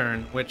one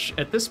turn, which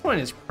at this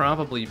point is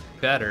probably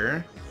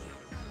better.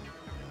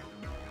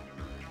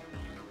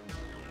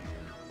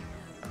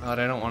 But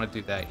I don't want to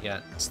do that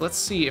yet. So let's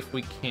see if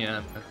we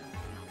can.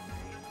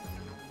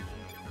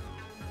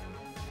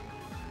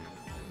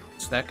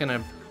 Is that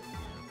gonna...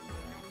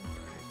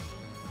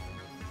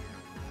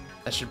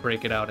 That should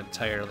break it out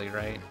entirely,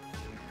 right?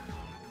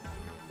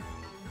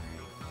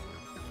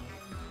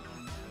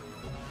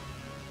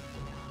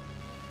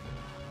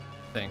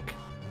 I think.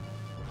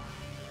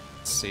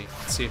 Let's see.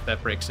 Let's see if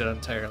that breaks it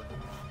entirely.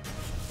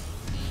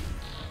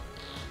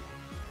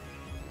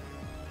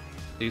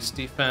 Reduce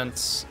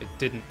defense. It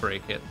didn't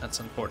break it. That's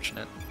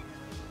unfortunate.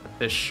 But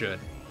this should.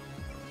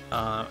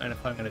 And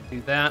if I'm going to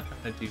do that,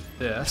 I'm going to do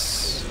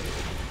this.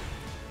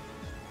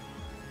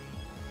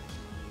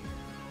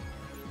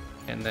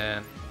 And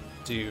then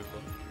do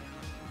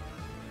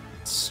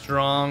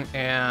strong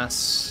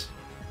ass,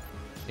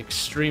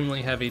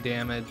 extremely heavy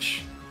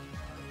damage.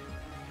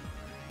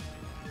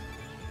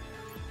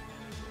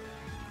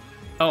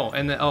 Oh,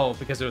 and then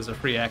because it was a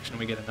free action,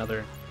 we get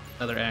another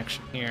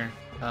action here.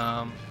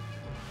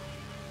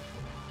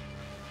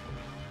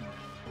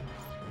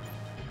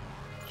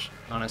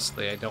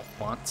 Honestly, I don't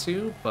want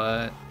to,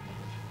 but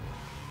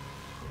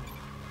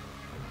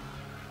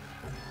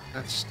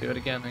let's just do it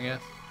again, I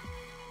guess.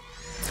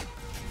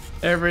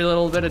 Every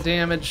little bit of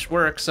damage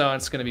works, so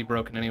it's gonna be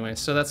broken anyway,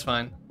 so that's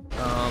fine.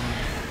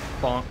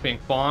 Bonk being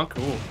bonk.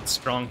 Ooh,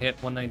 strong hit,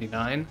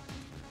 199.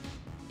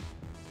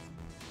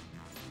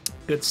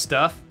 Good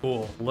stuff.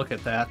 Cool. Look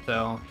at that,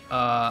 though.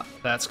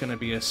 That's gonna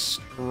be a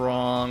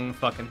strong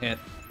fucking hit.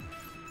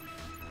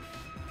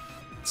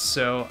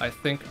 So I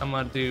think I'm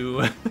gonna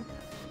do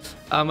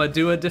I'm gonna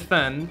do a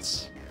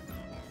defend,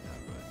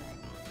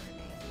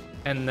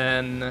 and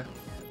then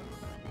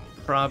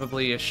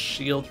probably a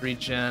shield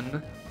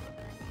regen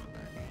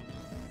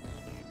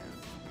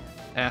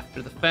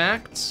after the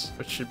fact,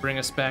 which should bring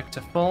us back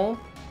to full.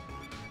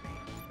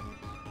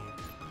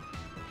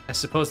 I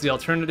suppose the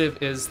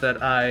alternative is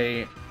that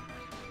I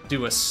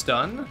do a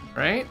stun,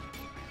 right?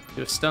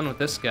 Do a stun with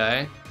this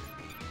guy.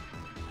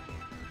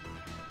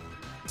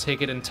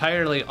 Take it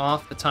entirely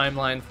off the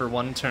timeline for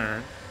one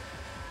turn.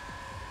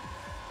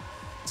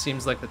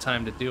 Seems like the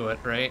time to do it,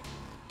 right?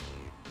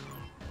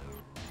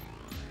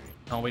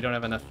 Oh, we don't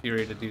have enough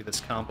fury to do this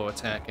combo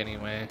attack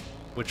anyway,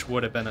 which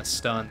would have been a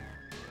stun.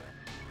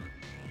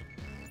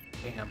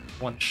 Damn,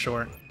 one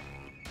short.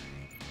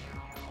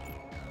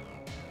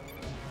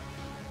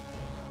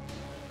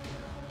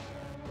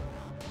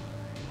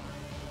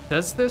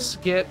 Does this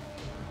get...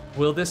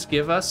 Will this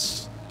give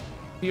us...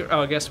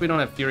 Oh, I guess we don't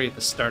have fury at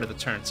the start of the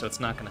turn, so it's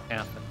not going to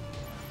happen.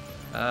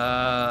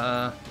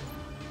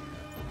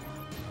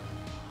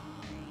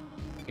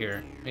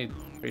 Here, let me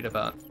read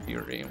about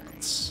fury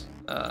once.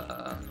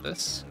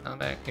 This, come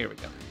back, here we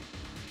go.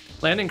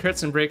 Landing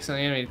crits and breaks on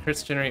the enemy.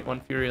 Crits generate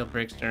 1 fury, or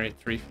breaks generate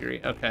 3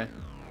 fury. Okay.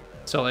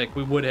 So, like,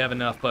 we would have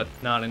enough, but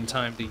not in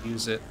time to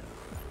use it.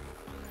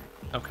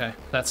 Okay,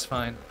 that's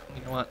fine.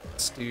 You know what?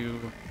 Let's do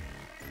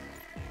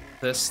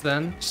this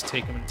then. Just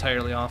take him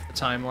entirely off the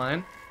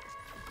timeline.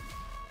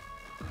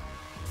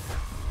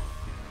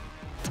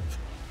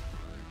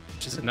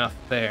 Which is enough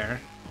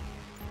there.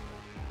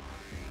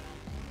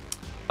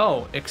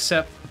 Oh,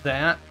 except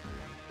that...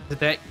 Did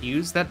that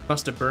use? That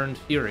must have burned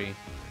fury.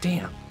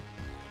 Damn.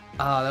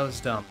 Ah, that was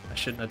dumb. I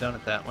shouldn't have done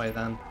it that way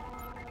then.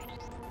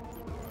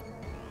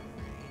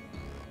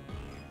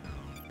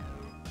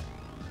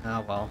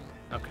 Ah, well.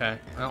 Okay.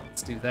 Well,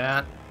 let's do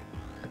that.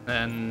 And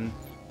then...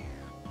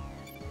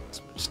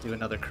 Let's just do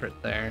another crit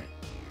there.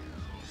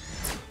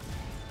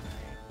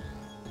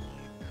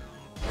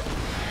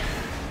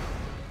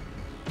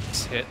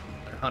 Let's hit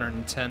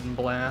 110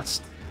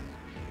 blast.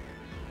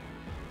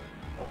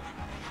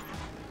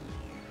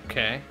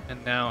 Okay,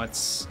 and now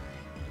it's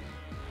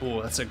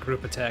Ooh, that's a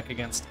group attack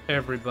against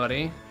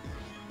everybody.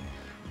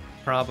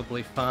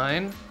 Probably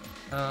fine.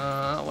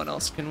 What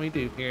else can we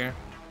do here?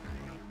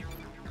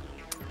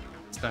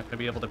 It's not gonna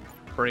be able to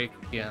break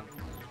again.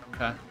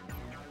 Okay.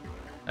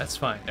 That's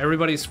fine.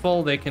 Everybody's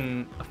full, they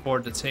can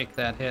afford to take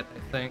that hit, I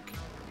think.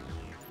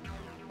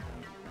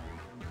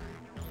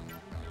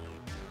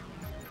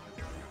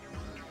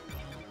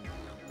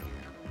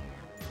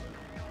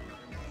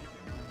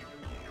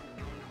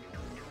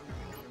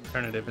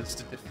 Alternative is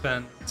to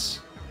defend.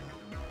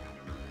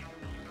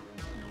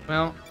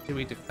 Well, do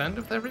we defend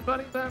with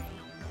everybody then?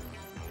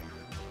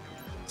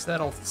 Because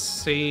that'll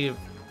save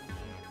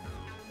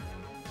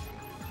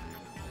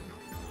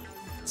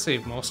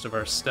most of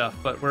our stuff,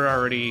 but we're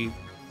already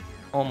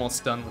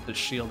almost done with the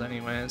shield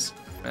anyways.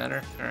 Doesn't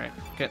matter. Alright,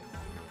 okay.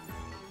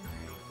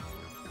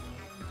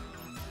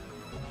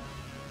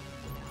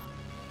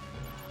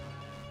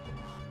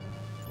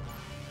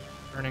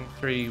 Burning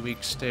 3, weak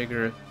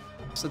stagger.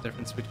 What's the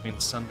difference between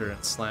Sunder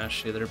and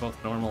Slash? Yeah, they're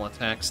both normal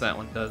attacks. That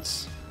one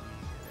does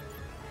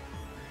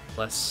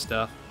less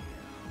stuff.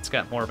 It's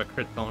got more of a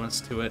crit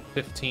bonus to it.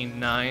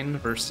 15-9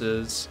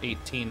 versus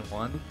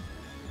 18-1.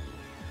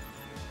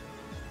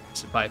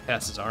 So it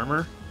bypasses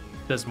armor.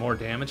 Does more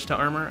damage to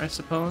armor, I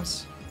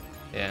suppose.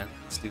 Yeah,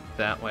 let's do it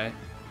that way.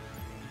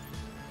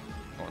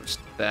 I'll just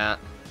do that.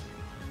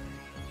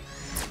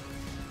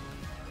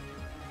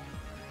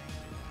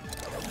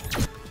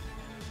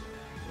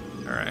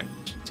 Alright,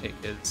 should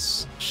take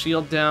his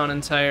shield down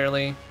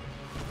entirely.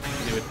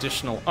 Do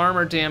additional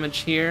armor damage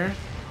here.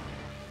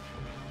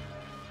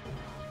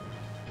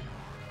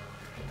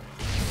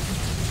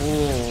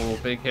 Ooh,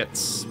 big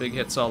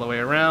hits all the way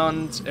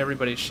around.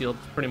 Everybody's shield's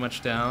pretty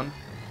much down.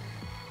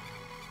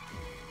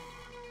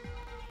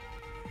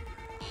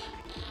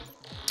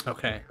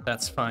 Okay,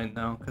 that's fine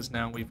though, because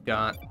now we've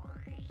got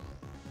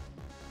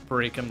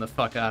break him the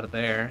fuck out of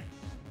there.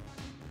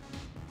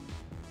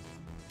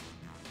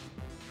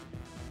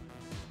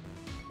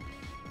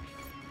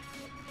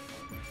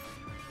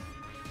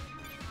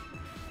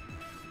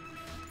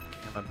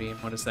 Gamma beam,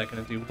 what is that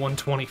gonna do?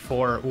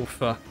 124,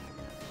 oofa.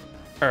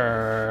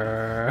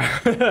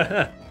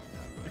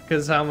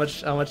 Because how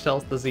much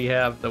health does he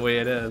have the way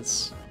it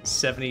is?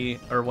 70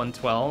 or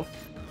 112?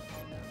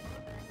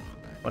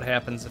 What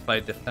happens if I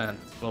defend?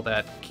 Will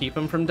that keep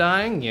him from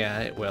dying? Yeah,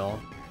 it will.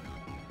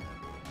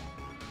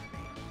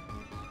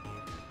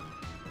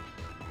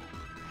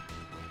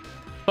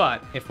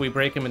 But if we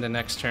break him into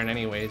next turn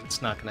anyways,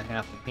 it's not going to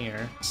happen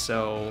here.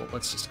 So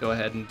let's just go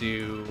ahead and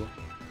do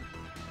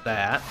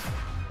that.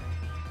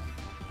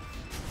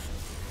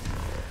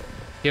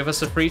 Give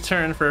us a free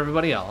turn for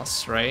everybody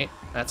else, right?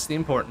 That's the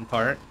important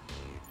part.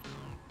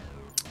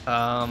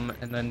 And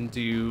then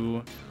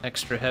do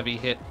extra heavy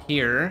hit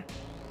here.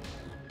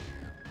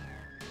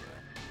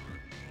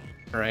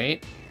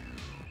 Right?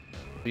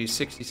 Be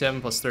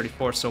 67 plus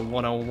 34, so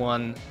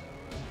 101.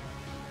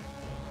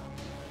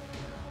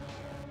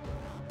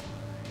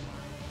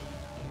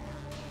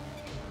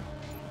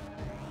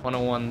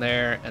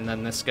 There, and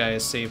then this guy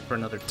is saved for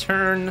another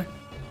turn.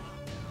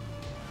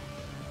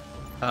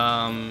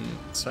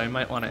 So I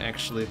might want to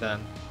actually then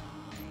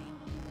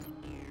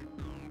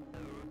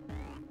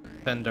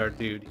defend our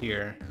dude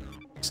here,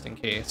 just in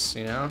case,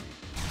 you know?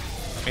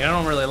 I mean, I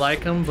don't really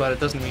like him, but it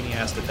doesn't mean he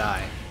has to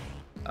die.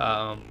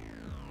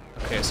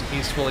 Okay, so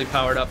he's fully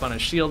powered up on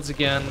his shields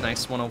again.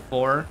 Nice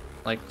 104.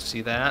 Like to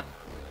see that.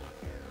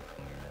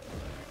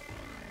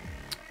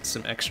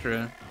 Some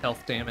extra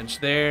health damage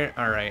there.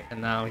 Alright,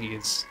 and now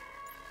he's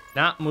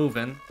not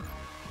moving.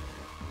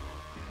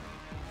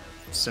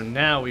 So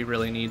now we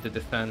really need to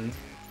defend.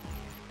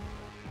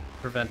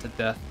 Prevent a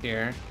death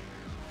here.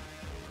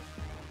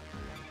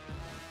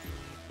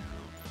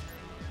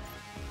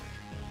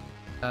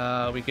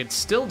 We could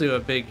still do a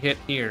big hit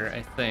here,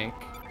 I think.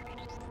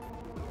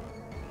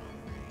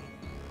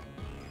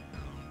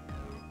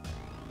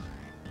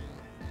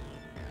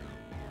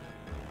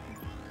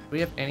 Do we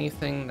have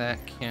anything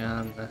that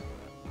can...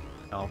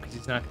 No, because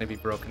he's not going to be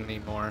broken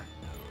anymore.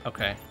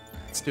 Okay,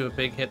 let's do a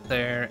big hit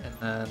there, and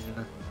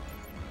then...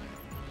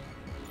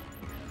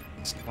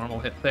 Just a normal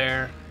hit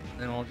there,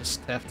 and then we'll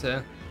just have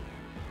to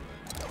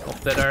hope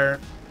that our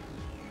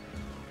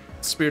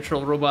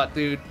spiritual robot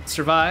dude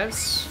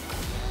survives.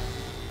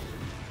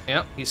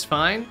 Yep, he's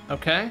fine.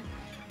 Okay.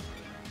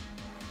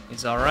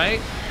 He's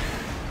alright.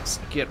 Let's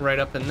get right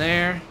up in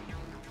there.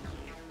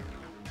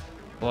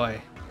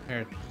 Boy.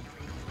 Here.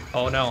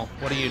 Oh no.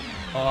 What are you...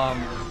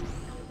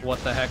 What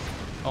the heck?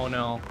 Oh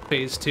no.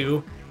 Phase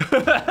 2?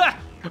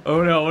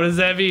 Oh no, what does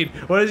that mean?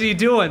 What is he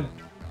doing?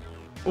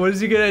 What is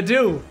he gonna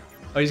do?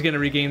 Oh, he's gonna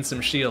regain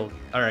some shield.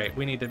 Alright,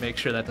 we need to make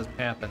sure that doesn't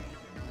happen.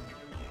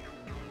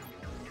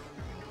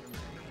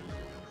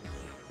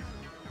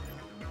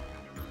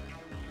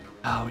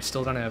 Oh, we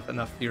still don't have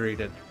enough fury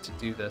to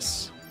do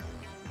this.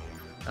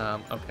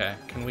 Okay,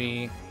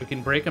 we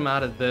can break him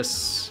out of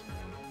this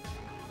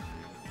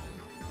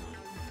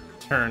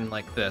turn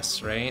like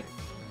this, right?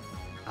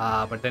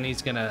 But then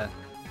he's gonna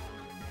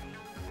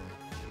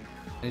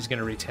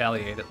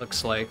retaliate, it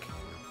looks like.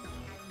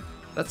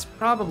 That's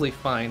probably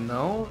fine,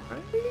 though,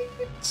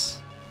 right?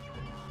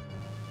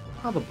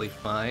 Probably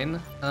fine.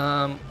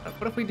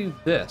 What if we do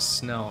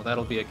this? No,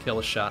 that'll be a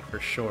kill shot for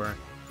sure.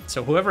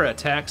 So whoever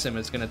attacks him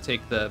is going to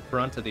take the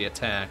brunt of the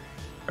attack,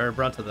 or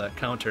brunt of the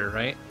counter,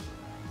 right?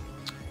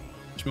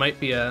 Which might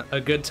be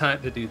a good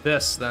time to do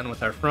this, then,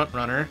 with our front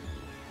runner.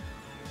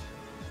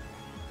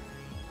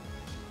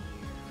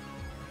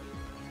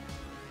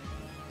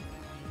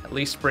 At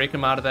least break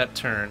him out of that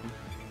turn.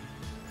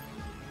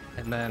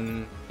 And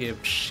then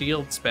give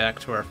shields back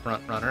to our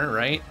front runner,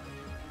 right?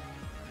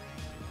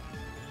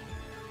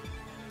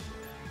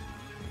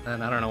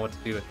 And I don't know what to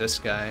do with this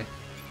guy.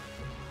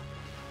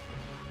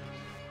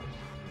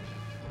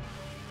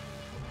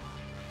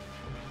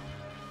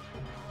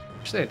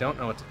 Actually, I don't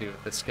know what to do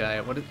with this guy.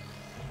 What did...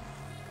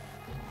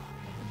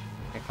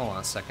 Okay, hold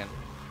on a second.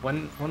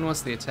 When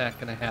was the attack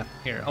gonna happen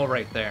here? Oh,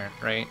 right there,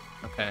 right?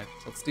 Okay,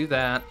 so let's do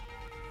that.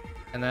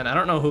 And then I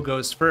don't know who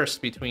goes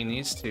first between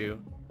these two.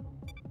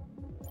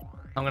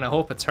 I'm gonna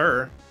hope it's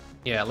her.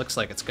 Yeah, it looks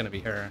like it's gonna be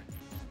her.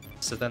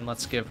 So then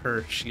let's give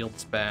her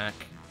shields back.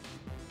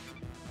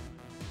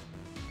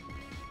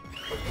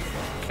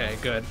 Okay,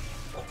 good.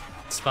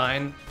 It's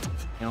fine.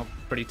 You know,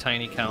 pretty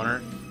tiny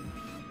counter.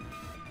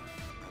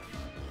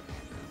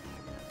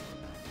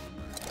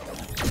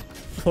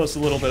 Plus a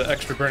little bit of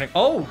extra burning.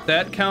 Oh,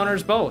 that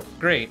counters both.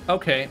 Great.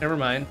 Okay, never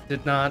mind.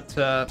 Did not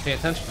pay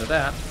attention to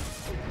that.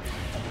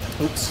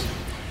 Oops.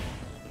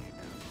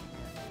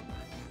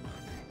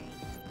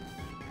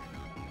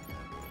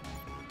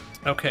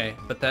 Okay,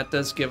 but that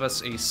does give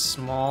us a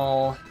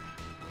small...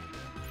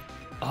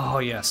 Oh,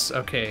 yes.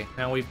 Okay,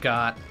 now we've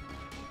got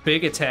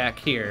big attack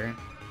here,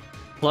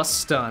 plus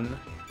stun.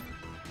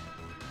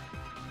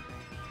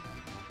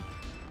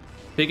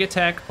 Big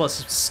attack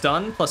plus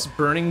stun, plus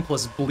burning,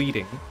 plus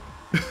bleeding.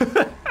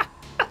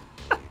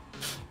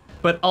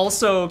 But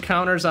also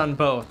counters on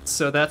both,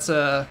 so that's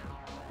a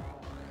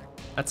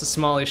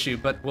small issue,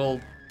 but we'll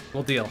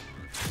deal.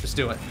 Just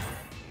do it.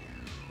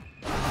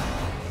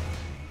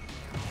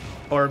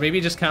 Or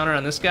maybe just counter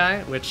on this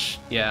guy, which,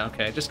 yeah,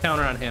 okay, just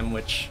counter on him,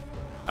 which,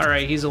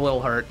 alright, he's a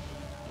little hurt.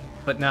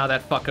 But now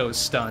that fucko's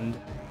stunned.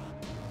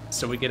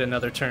 So we get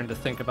another turn to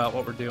think about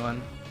what we're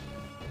doing.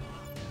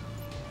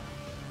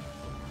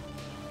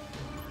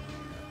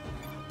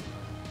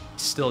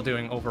 Still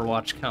doing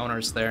Overwatch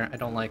counters there. I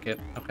don't like it.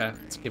 Okay,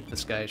 let's give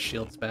this guy his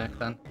shields back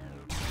then.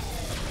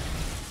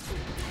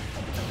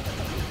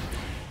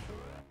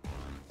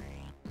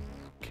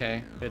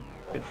 Okay, good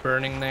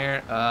burning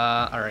there.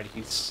 Alright,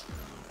 he's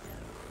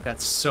got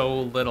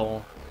so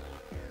little.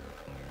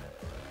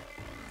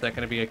 Is that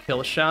going to be a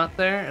kill shot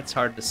there? It's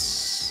hard to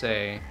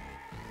say.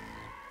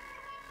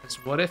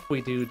 Because what if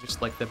we do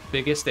just like the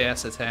biggest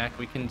ass attack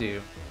we can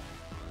do?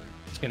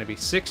 It's going to be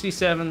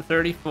 67,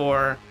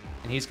 34,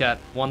 and he's got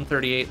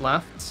 138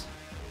 left.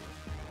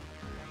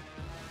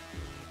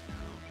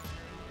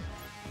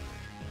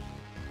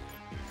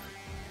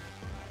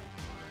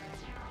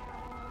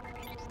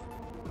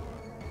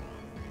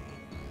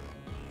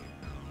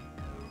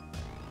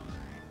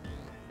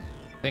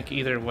 I think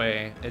either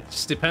way, it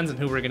just depends on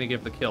who we're going to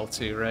give the kill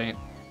to, right?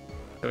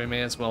 So we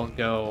may as well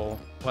go...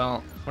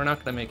 Well, we're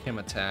not going to make him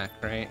attack,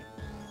 right?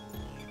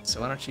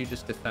 So why don't you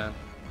just defend?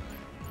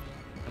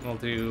 And we'll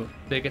do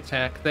big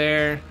attack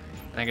there.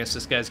 I guess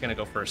this guy's going to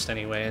go first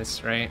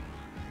anyways, right?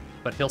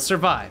 But he'll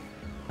survive.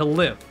 He'll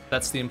live.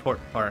 That's the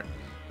important part.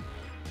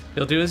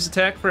 He'll do his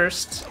attack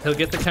first. He'll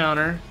get the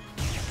counter.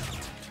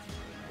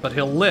 But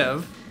he'll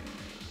live.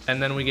 And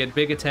then we get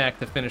big attack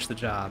to finish the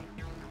job.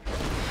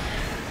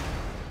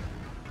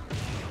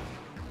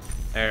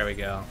 There we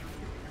go.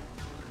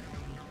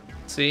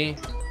 See?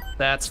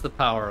 That's the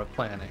power of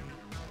planning.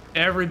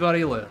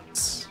 Everybody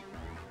lives.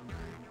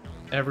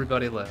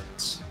 Everybody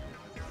lives.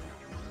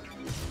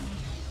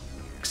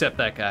 Except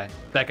that guy.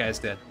 That guy's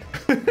dead.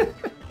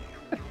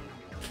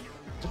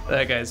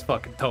 That guy's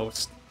fucking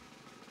toast.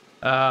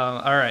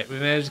 Alright, we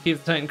managed to keep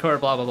the Titan core,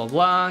 blah, blah, blah,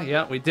 blah.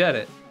 Yeah, we did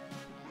it.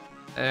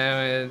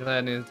 And we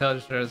had an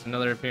intelligence, there's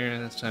another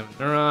appearance, this time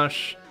in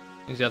Rush.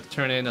 He's got to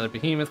turn in another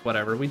behemoth,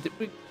 whatever. We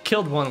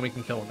killed one, we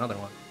can kill another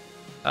one.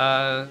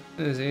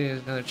 There's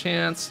another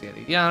chance,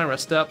 yada yada,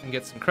 rest up and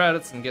get some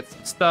credits and get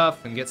some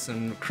stuff and get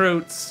some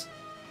recruits.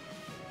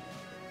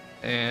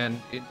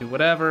 And do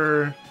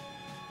whatever.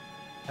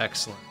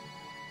 Excellent.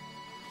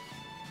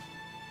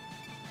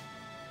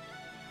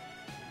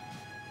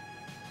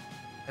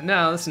 And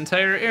now this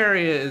entire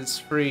area is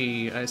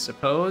free, I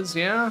suppose,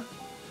 yeah?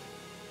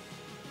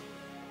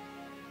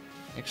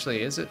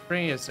 Actually, is it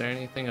free? Is there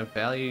anything of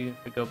value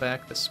to go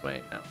back this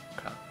way? No.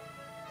 Okay.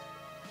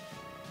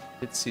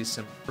 Did see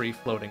some free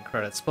floating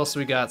credits. Plus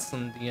we got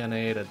some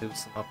DNA to do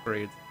some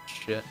upgrades and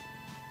shit.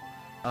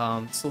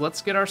 So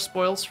let's get our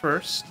spoils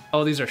first.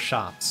 Oh, these are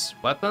shops.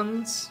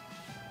 Weapons.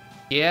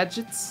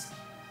 Gadgets.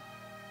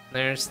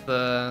 There's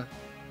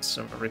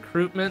some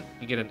recruitment.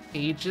 You get an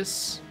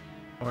Aegis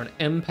or an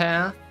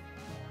empath.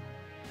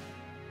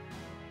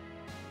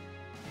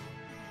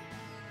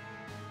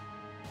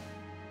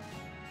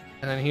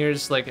 And then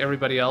here's like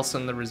everybody else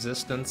in the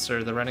Resistance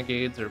or the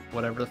Renegades or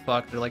whatever the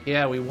fuck. They're like,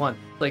 yeah, we won.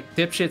 Like,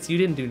 dipshits, you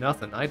didn't do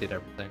nothing. I did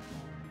everything.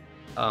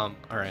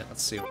 Alright,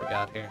 let's see what we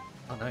got here.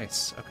 Oh,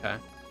 nice. Okay.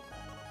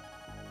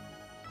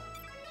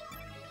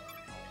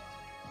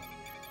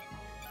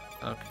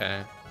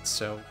 Okay,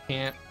 so we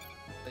can't...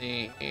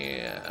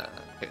 Yeah.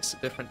 Okay, so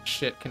different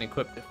shit can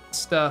equip different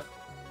stuff.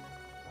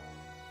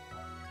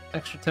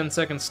 Extra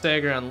 10-second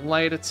stagger on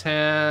light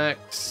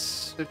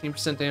attacks.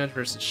 15% damage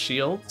versus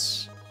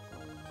shields.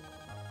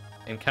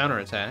 And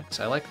counterattacks.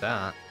 I like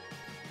that.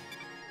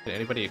 Did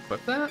anybody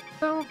equip that,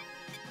 though?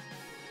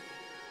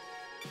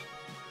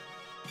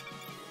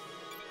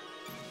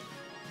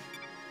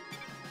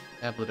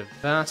 Ablative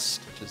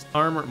Vest, which is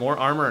armor, more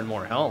armor and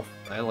more health.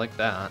 I like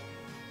that.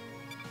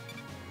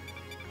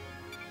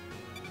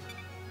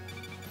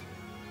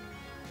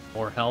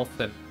 More health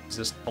and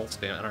resist pulse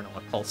damage. I don't know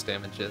what pulse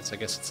damage is. I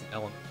guess it's an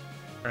element,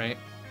 right?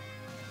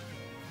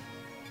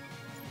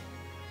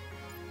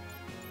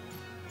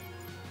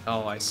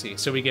 Oh, I see.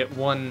 So we get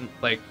one,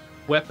 like,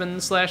 weapon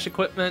slash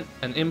equipment,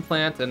 an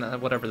implant,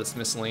 and whatever this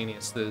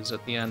miscellaneous is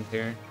at the end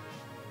here.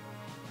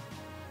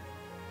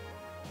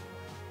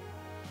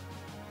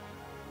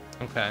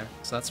 Okay,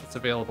 so that's what's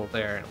available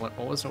there. And what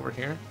was over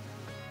here?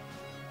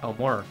 Oh,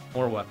 more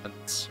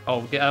weapons.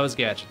 Oh, yeah, that was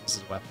gadgets. This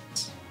is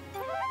weapons.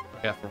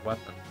 Yeah, for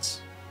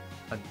weapons.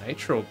 A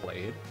nitro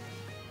blade.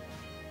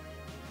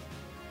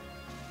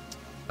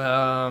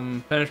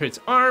 Penetrates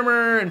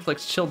armor,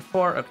 inflicts chilled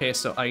 4. Okay,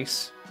 so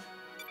ice.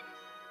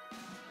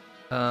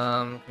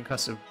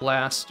 Concussive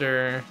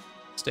blaster.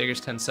 Staggers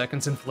 10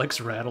 seconds,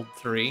 inflicts rattled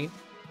 3.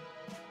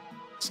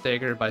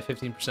 Staggered by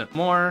 15%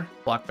 more.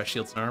 Blocked by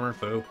shields and armor.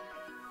 Boo.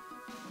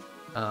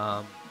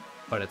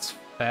 But it's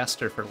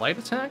faster for light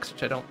attacks,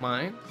 which I don't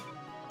mind.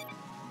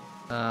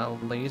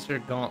 Laser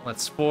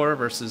gauntlets 4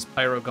 versus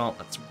pyro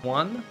gauntlets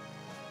 1.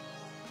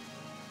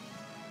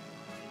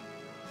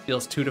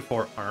 Deals 2 to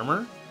 4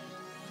 armor.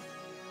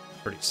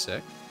 Pretty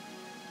sick.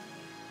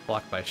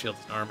 Blocked by shields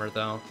and armor,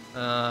 though.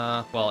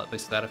 Well, at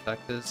least that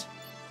effect is.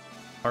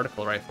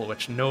 Particle rifle,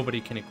 which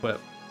nobody can equip.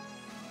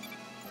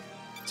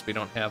 So we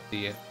don't have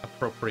the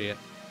appropriate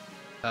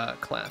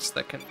class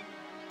that can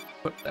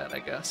equip that, I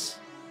guess.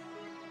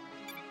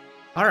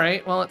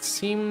 Alright, well, it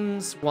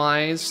seems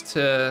wise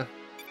to...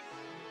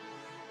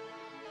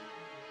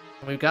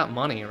 We've got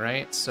money,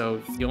 right? So,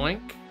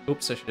 yoink.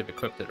 Oops, I should have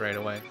equipped it right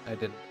away. I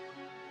didn't.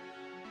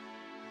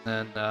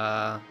 Then,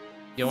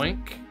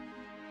 yoink.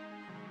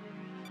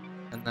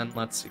 And then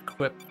let's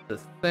equip the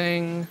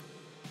thing.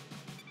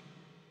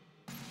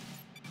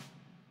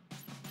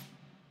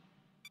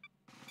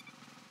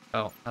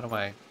 Oh, how do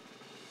I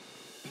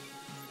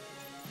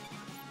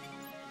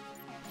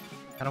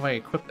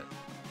equip it?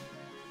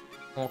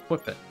 I'll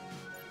equip it.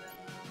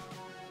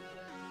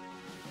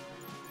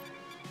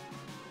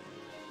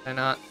 Can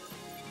I not?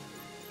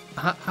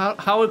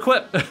 How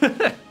equip?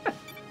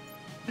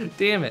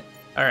 Damn it.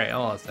 Alright,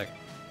 hold on a second.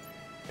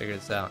 Figure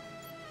this out.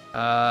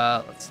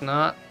 Let's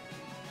not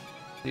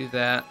do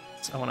that.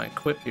 So I want to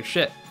equip your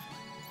shit.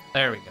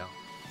 There we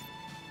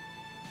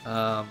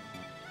go.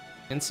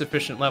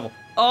 Insufficient level.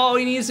 Oh,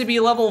 he needs to be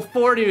level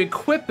 4 to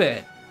equip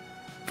it.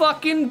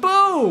 Fucking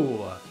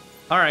boo!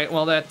 Alright,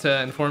 well that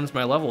informs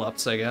my level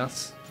ups, I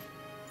guess.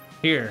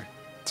 Here,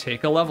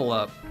 take a level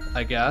up,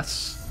 I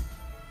guess.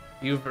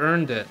 You've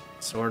earned it,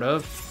 sort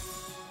of.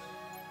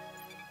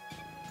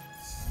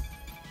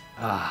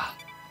 Ah,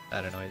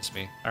 that annoys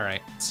me.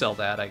 Alright, sell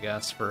that, I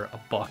guess, for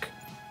 $1.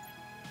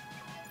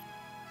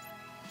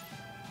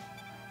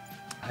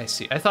 I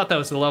see. I thought that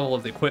was the level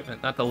of the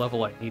equipment, not the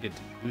level I needed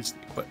to use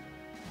the equipment.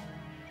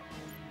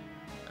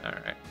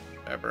 Alright,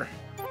 whatever.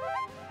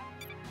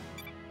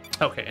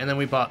 Okay, and then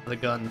we bought the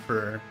gun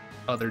for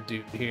other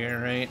dude here,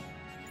 right?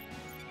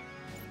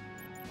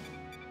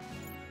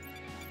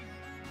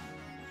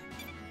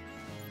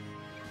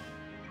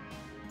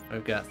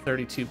 We've got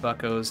 32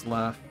 buckos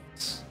left.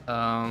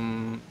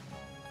 Do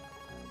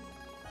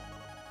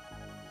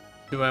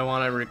I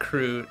want to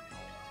recruit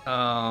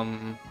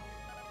Deanna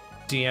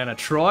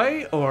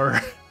Troy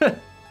or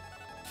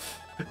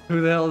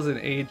who the hell is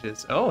in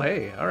Aegis? Oh,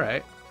 hey, all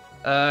right.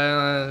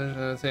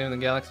 Saving the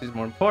galaxy is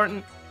more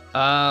important.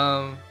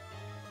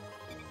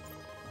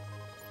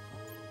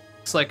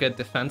 Looks like a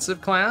defensive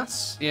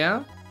class,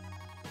 yeah.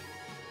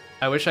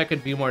 I wish I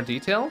could view more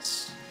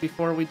details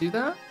before we do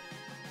that.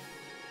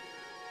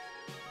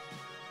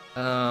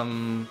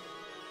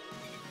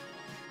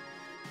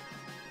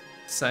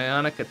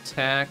 Psionic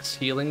attacks,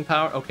 healing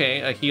power.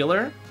 Okay, a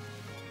healer.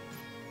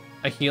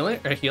 A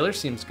healer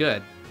seems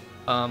good.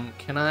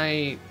 Can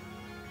I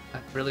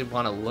really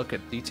want to look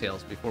at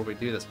details before we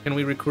do this. Can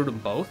we recruit them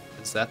both?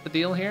 Is that the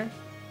deal here?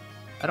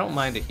 I don't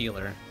mind a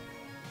healer.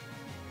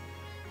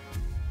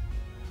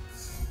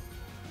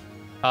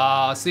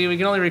 See, we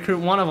can only recruit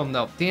one of them,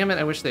 though. Damn it,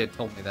 I wish they had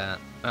told me that.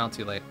 Well,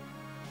 too late.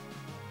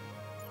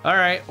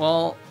 Alright,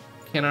 well,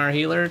 can our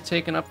healer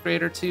take an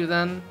upgrade or two,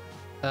 then?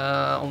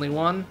 Only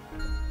one?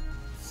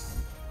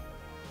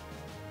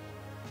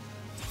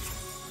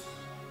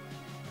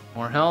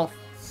 More health.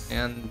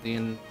 And the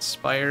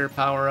Inspire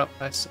power-up,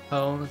 I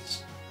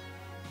suppose.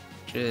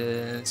 Which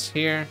is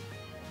here.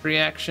 Free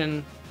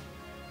action.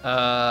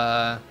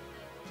 What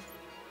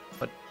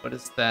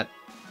does that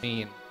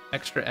mean?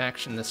 Extra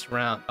action this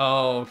round.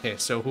 Oh, okay,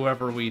 so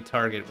whoever we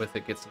target with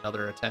it gets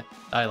another attack.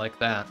 I like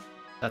that.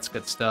 That's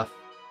good stuff.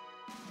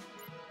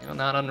 You know,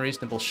 not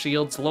unreasonable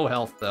shields. Low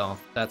health, though.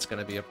 That's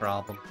gonna be a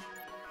problem.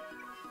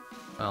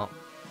 Well,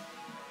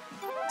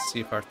 let's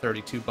see if our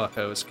 32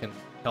 buckos can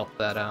help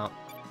that out.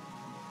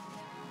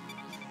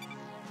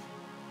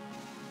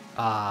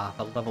 Ah,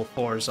 the level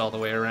 4s all the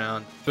way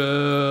around.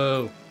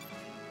 Boo!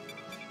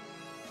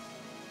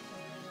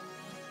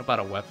 What about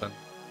a weapon?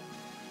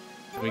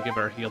 Can we give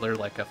our healer,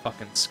 like, a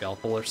fucking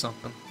scalpel or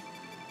something?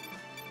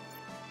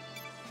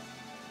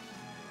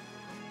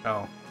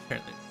 Oh,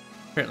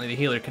 apparently the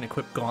healer can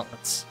equip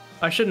gauntlets.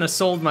 I shouldn't have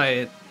sold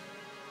my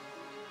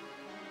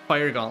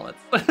fire gauntlets.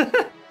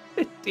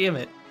 Damn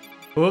it.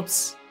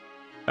 Whoops.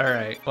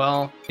 Alright,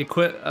 well,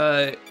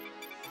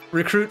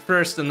 recruit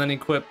first and then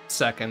equip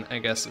second, I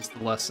guess is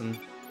the lesson.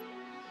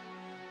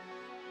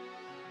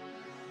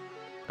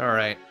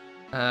 Alright,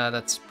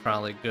 that's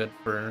probably good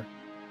for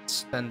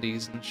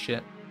spendies and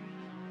shit.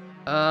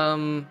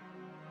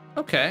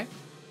 Okay.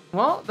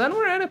 Well, then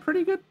we're at a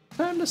pretty good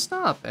time to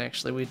stop,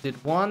 actually. We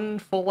did one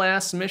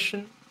full-ass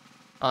mission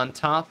on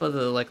top of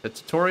the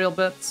tutorial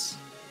bits.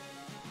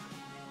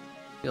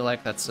 Feel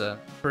like that's a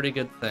pretty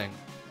good thing.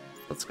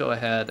 Let's go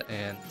ahead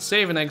and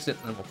save and exit,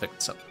 and then we'll pick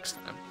this up next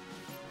time.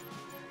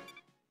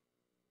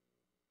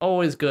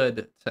 Always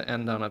good to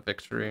end on a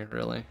victory,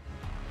 really.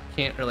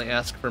 Can't really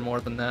ask for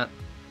more than that.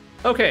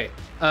 Okay,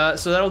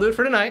 so that'll do it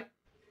for tonight.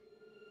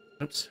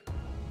 Oops.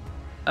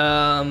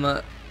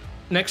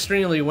 Next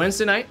stream will be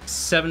Wednesday night,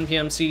 7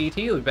 p.m.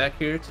 CDT. We'll be back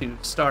here to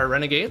star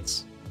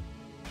Renegades.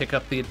 Pick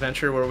up the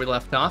adventure where we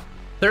left off.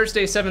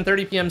 Thursday,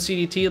 7:30 p.m.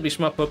 CDT will be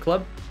Shmup Book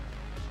Club.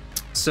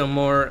 Some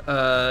more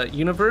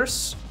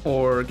Universe,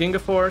 or Ginga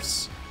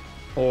Force,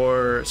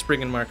 or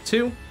Spriggan Mark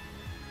II.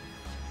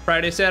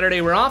 Friday,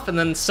 Saturday, we're off, and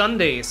then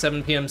Sunday,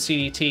 7 p.m.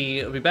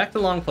 CDT, we'll be back to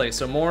Long Play.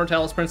 So more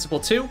Talos Principle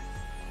 2,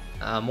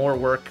 more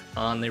work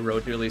on the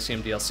Road to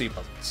Elysium DLC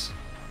puzzles.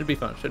 Should be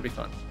fun, should be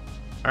fun.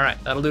 All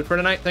right, that'll do it for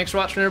tonight. Thanks for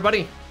watching,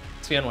 everybody.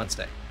 See you on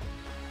Wednesday.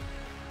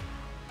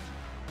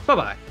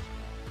 Bye-bye.